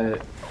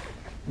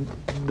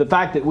 The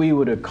fact that we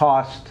would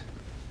accost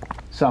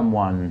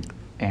someone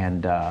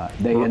and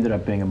they ended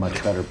up being a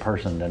much better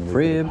person than we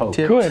would have Rib hoped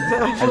tip. Good.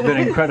 has been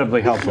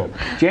incredibly helpful.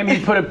 Jamie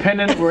put a pin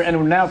in it, and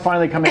we're now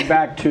finally coming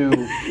back to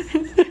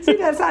See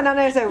that sign on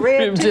there? It's a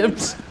rib.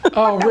 Tips.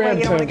 Oh, That way rib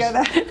you don't want to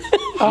go tips.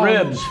 there.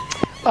 ribs.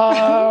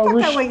 Not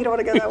that way. You don't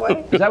want to go that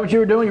way. Is that what you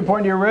were doing? You're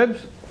pointing to your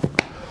ribs?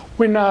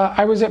 When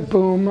I was at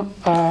Boom,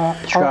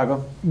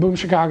 Chicago. Boom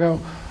Chicago,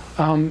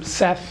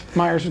 Seth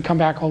Meyers would come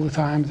back all the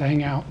time to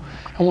hang out.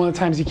 And one of the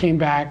times he came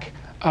back,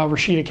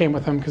 Rashida came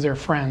with him because they're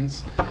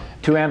friends.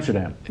 To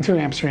Amsterdam. To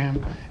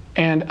Amsterdam.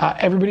 And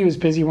everybody was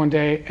busy one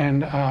day,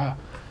 and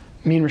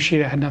me and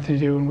Rashida had nothing to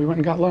do, and we went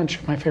and got lunch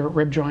at my favorite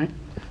rib joint.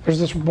 There's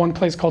this one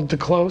place called De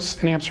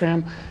Close in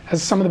Amsterdam.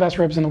 Has some of the best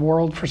ribs in the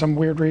world for some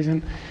weird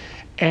reason.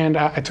 And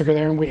I took her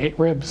there, and we ate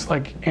ribs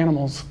like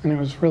animals, and it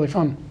was really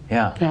fun.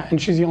 Yeah. Yeah,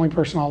 and she's the only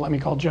person I'll let me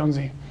call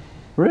Jonesy.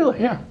 Really?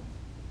 Yeah.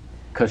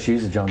 Because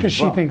she's a Jones. Because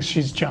she thinks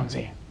she's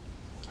Jonesy.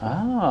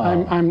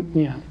 Oh. I'm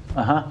yeah.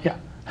 Uh-huh. Yeah.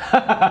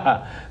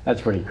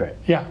 That's pretty great.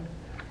 Yeah.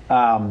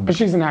 But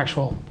she's an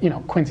actual,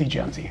 Quincy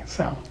Jonesy,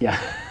 so Yeah.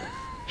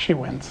 she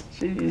wins.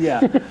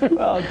 Yeah.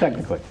 Well,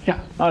 technically. Yeah.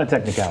 On a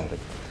technicality.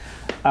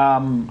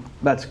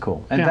 That's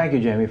cool. And Yeah. thank you,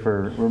 Jamie,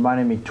 for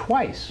reminding me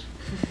twice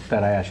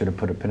that I asked you to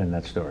put a pin in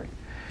that story.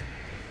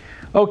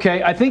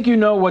 Okay, I think you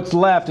know what's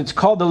left. It's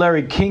called the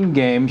Larry King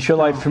game. Shall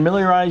I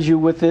familiarize you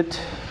with it?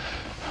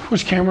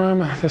 Which camera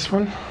am I? This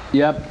one?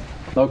 Yep.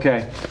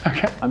 Okay.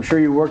 Okay. I'm sure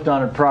you worked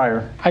on it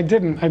prior. I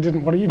didn't.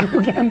 What do you do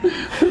again?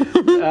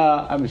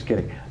 I'm just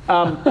kidding.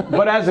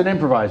 But as an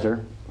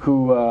improviser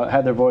who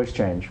had their voice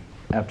change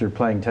after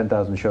playing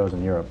 10,000 shows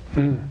in Europe,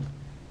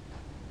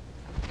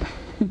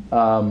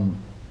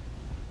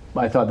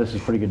 I thought this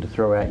is pretty good to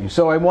throw at you.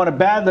 So I want a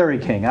bad Larry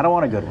King. I don't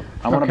want a good one.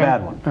 I want a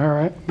bad one. All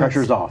right.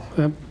 Pressure's off.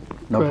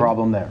 No good.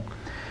 problem there.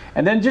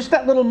 And then just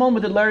that little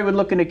moment that Larry would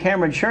look into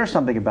camera and share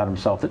something about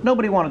himself that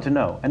nobody wanted to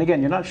know. And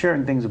again, you're not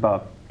sharing things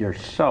about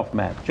yourself,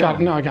 Matt.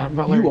 Got it. No, I got it.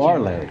 About Larry You are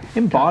King. Larry.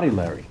 Embody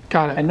Larry.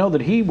 Got it. And know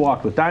that he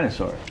walked with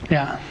dinosaurs.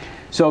 Yeah.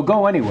 So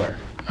go anywhere.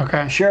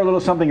 Okay. Share a little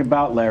something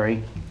about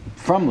Larry,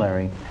 from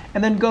Larry,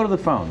 and then go to the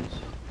phones.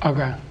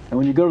 Okay. And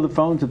when you go to the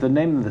phones, if the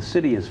name of the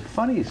city is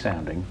funny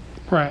sounding,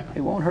 Right.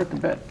 it won't hurt the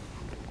bit.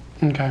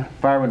 Okay.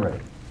 Fire when ready.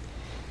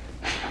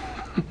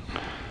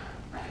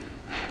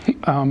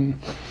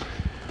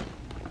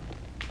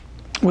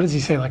 What does he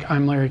say? Like,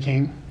 I'm Larry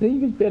King? You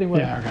can anyway.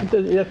 Yeah,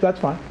 okay. Yeah, that's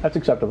fine. That's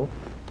acceptable.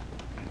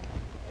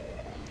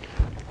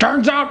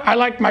 Turns out I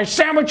like my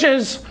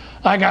sandwiches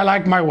like I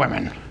like my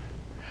women.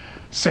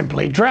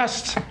 Simply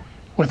dressed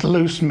with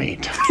loose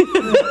meat.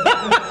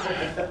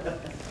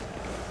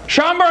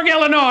 Schaumburg,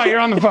 Illinois, you're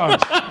on the phone.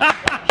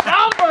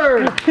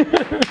 Schaumburg!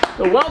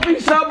 The wealthy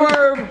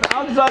suburb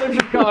outside of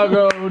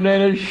Chicago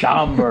named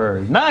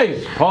Schaumburg.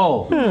 Nice,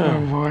 Paul.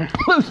 Oh, boy.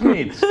 Loose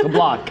meats, the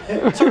block.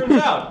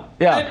 Turns out.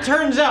 Yeah. It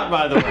turns out,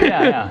 by the way.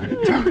 Yeah.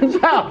 Turns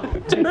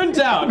out. Turns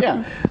out.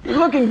 Yeah.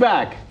 Looking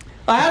back.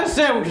 I had a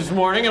sandwich this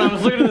morning, and I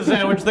was looking at the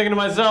sandwich thinking to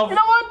myself, You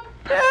know what?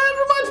 it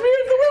reminds me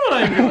of the women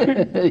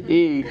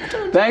I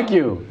enjoy. Thank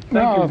you.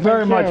 Thank you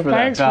very much for that,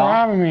 Thanks pal. for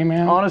having me,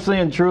 man. Honestly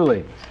and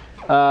truly.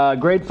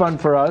 Great fun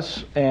for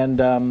us.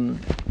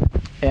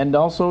 And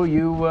also,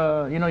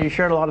 you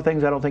shared a lot of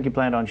things I don't think you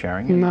planned on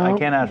sharing. No, I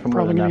can't ask for more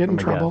probably than that gonna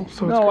get from in a trouble, guest.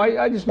 so it's No, good.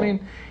 I just mean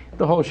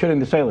the whole shitting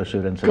the sailor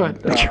suit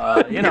incident.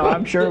 Good.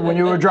 I'm sure when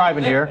you were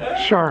driving here,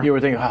 Sure. you were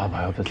thinking, oh,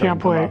 I hope this Can't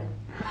doesn't come wait. up.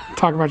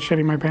 Talk about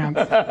shitting my pants.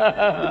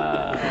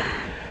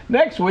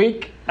 Next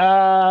week,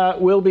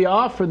 we'll be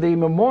off for the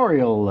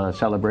memorial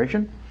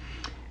celebration.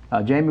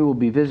 Jamie will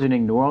be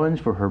visiting New Orleans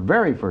for her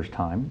very first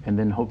time, and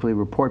then hopefully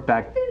report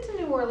back. Been to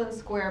New Orleans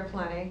Square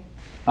plenty.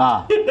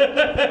 Ah,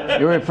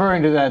 you're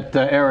referring to that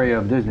area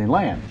of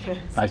Disneyland.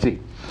 I see.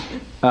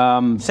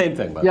 Same thing,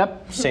 by the way.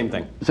 Yep. Same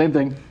thing. Same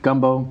thing.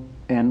 Gumbo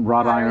and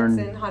wrought Pirates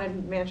iron, and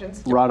haunted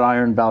mansions. wrought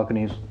iron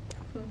balconies.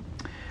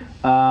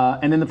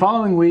 And then the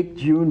following week,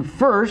 June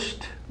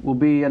 1st, will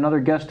be another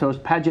guest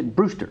host, Paget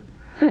Brewster.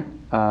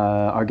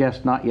 Our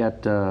guest not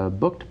yet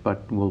booked,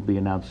 but will be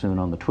announced soon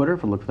on the Twitter.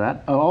 For look for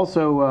that.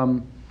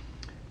 Also,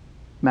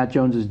 Matt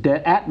Jones is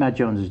dead. At Matt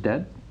Jones is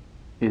dead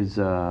is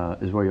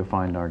where you'll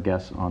find our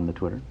guests on the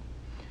Twitter.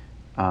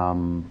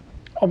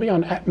 I'll be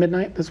on at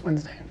midnight this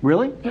Wednesday.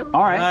 Really? Yep.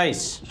 All right.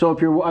 Nice. So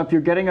if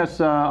you're getting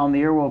us on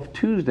the Earwolf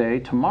Tuesday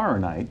tomorrow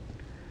night,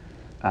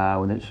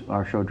 when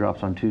our show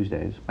drops on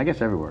Tuesdays, I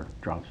guess everywhere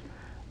drops.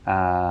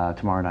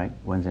 Tomorrow night,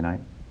 Wednesday night.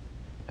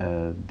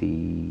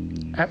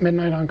 At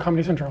midnight on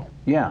Comedy Central.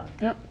 Yeah.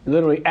 Yeah.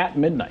 Literally at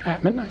midnight.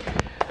 At midnight.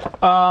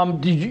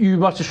 You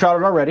must have shot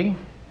it already.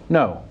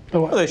 No.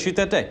 The what? Oh, they shoot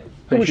that day.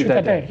 We shoot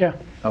that day. Yeah.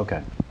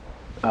 Okay.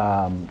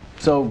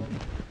 So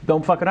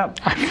don't fuck it up.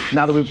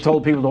 Now that we've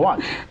told people to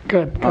watch.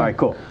 Good. All right,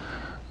 cool.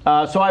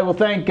 So I will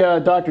thank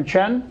Dr.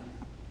 Chen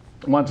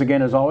once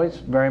again, as always,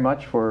 very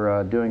much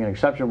for doing an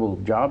exceptional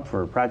job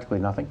for practically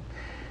nothing.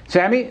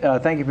 Sammy,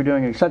 thank you for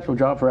doing an exceptional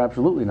job for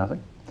absolutely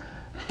nothing.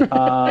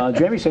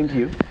 Jamie, same to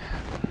you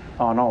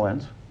on all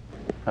ends.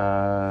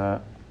 I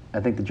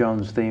think the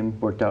Jones theme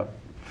worked out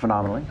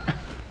phenomenally.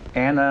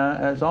 And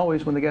as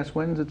always, when the guest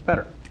wins, it's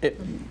better.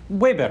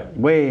 Way better.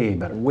 Way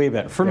better. Way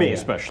better. For me, Yeah.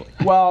 especially.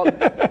 Well,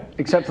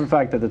 except for the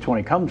fact that the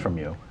 20 comes from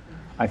you,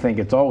 I think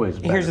it's always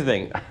better. Here's the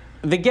thing.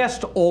 The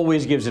guest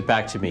always gives it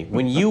back to me.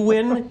 When you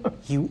win,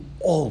 you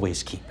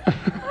always keep it.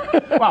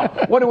 Wow,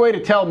 what a way to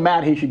tell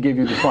Matt he should give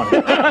you the funny.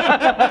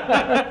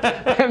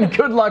 And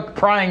good luck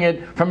prying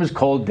it from his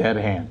cold, dead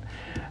hand.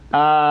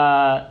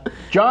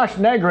 Josh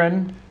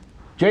Negrin,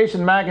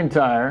 Jason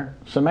McIntyre,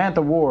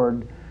 Samantha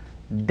Ward,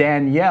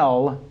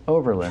 Danielle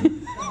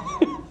Overland.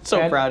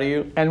 So proud of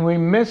you. And we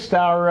missed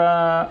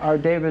our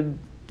David,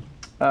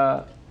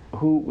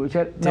 who was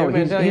that? No,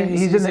 David Mandel,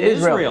 he's in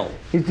Israel.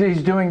 He's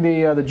doing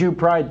the Jew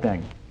Pride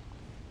thing.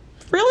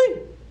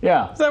 Really?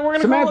 Yeah. Is that what we're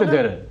gonna Samantha call it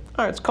now? did it.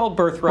 All right, it's called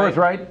Birthright.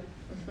 Birthright.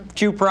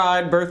 Jew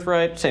Pride,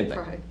 Birthright, same thing.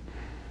 Right.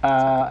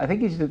 I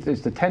think it's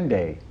the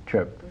 10-day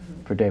trip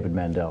for David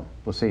Mandel.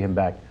 We'll see him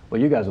back. Well,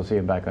 you guys will see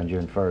him back on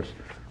June 1st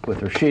with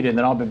Rashida, and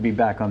then I'll be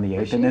back on the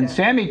 8th. And then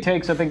Sammy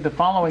takes, I think, the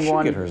following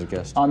one get her as a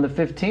guest. on the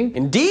 15th.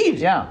 Indeed.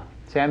 Yeah.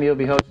 Sammy will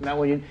be hosting that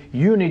one.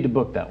 You need to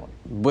book that one.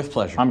 With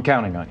pleasure. I'm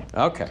counting on you.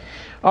 Okay.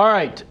 All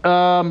right.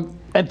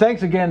 And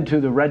thanks again to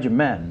the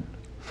regimen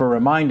for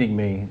reminding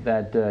me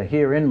that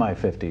here in my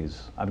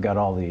 50s, I've got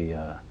all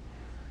the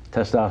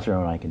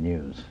testosterone I can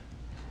use.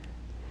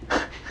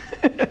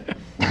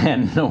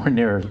 And nowhere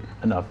near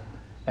enough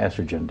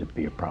estrogen to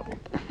be a problem.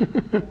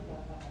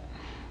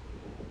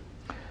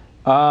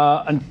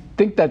 I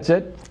think that's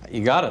it.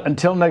 You got it.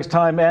 Until next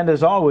time, and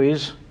as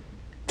always,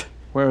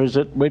 where is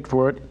it? Wait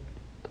for it.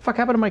 The fuck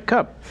happened to my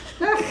cup?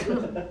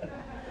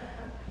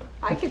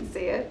 I can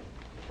see it.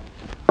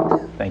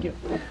 Thank you.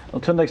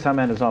 Until next time,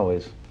 and as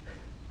always,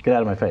 get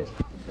out of my face.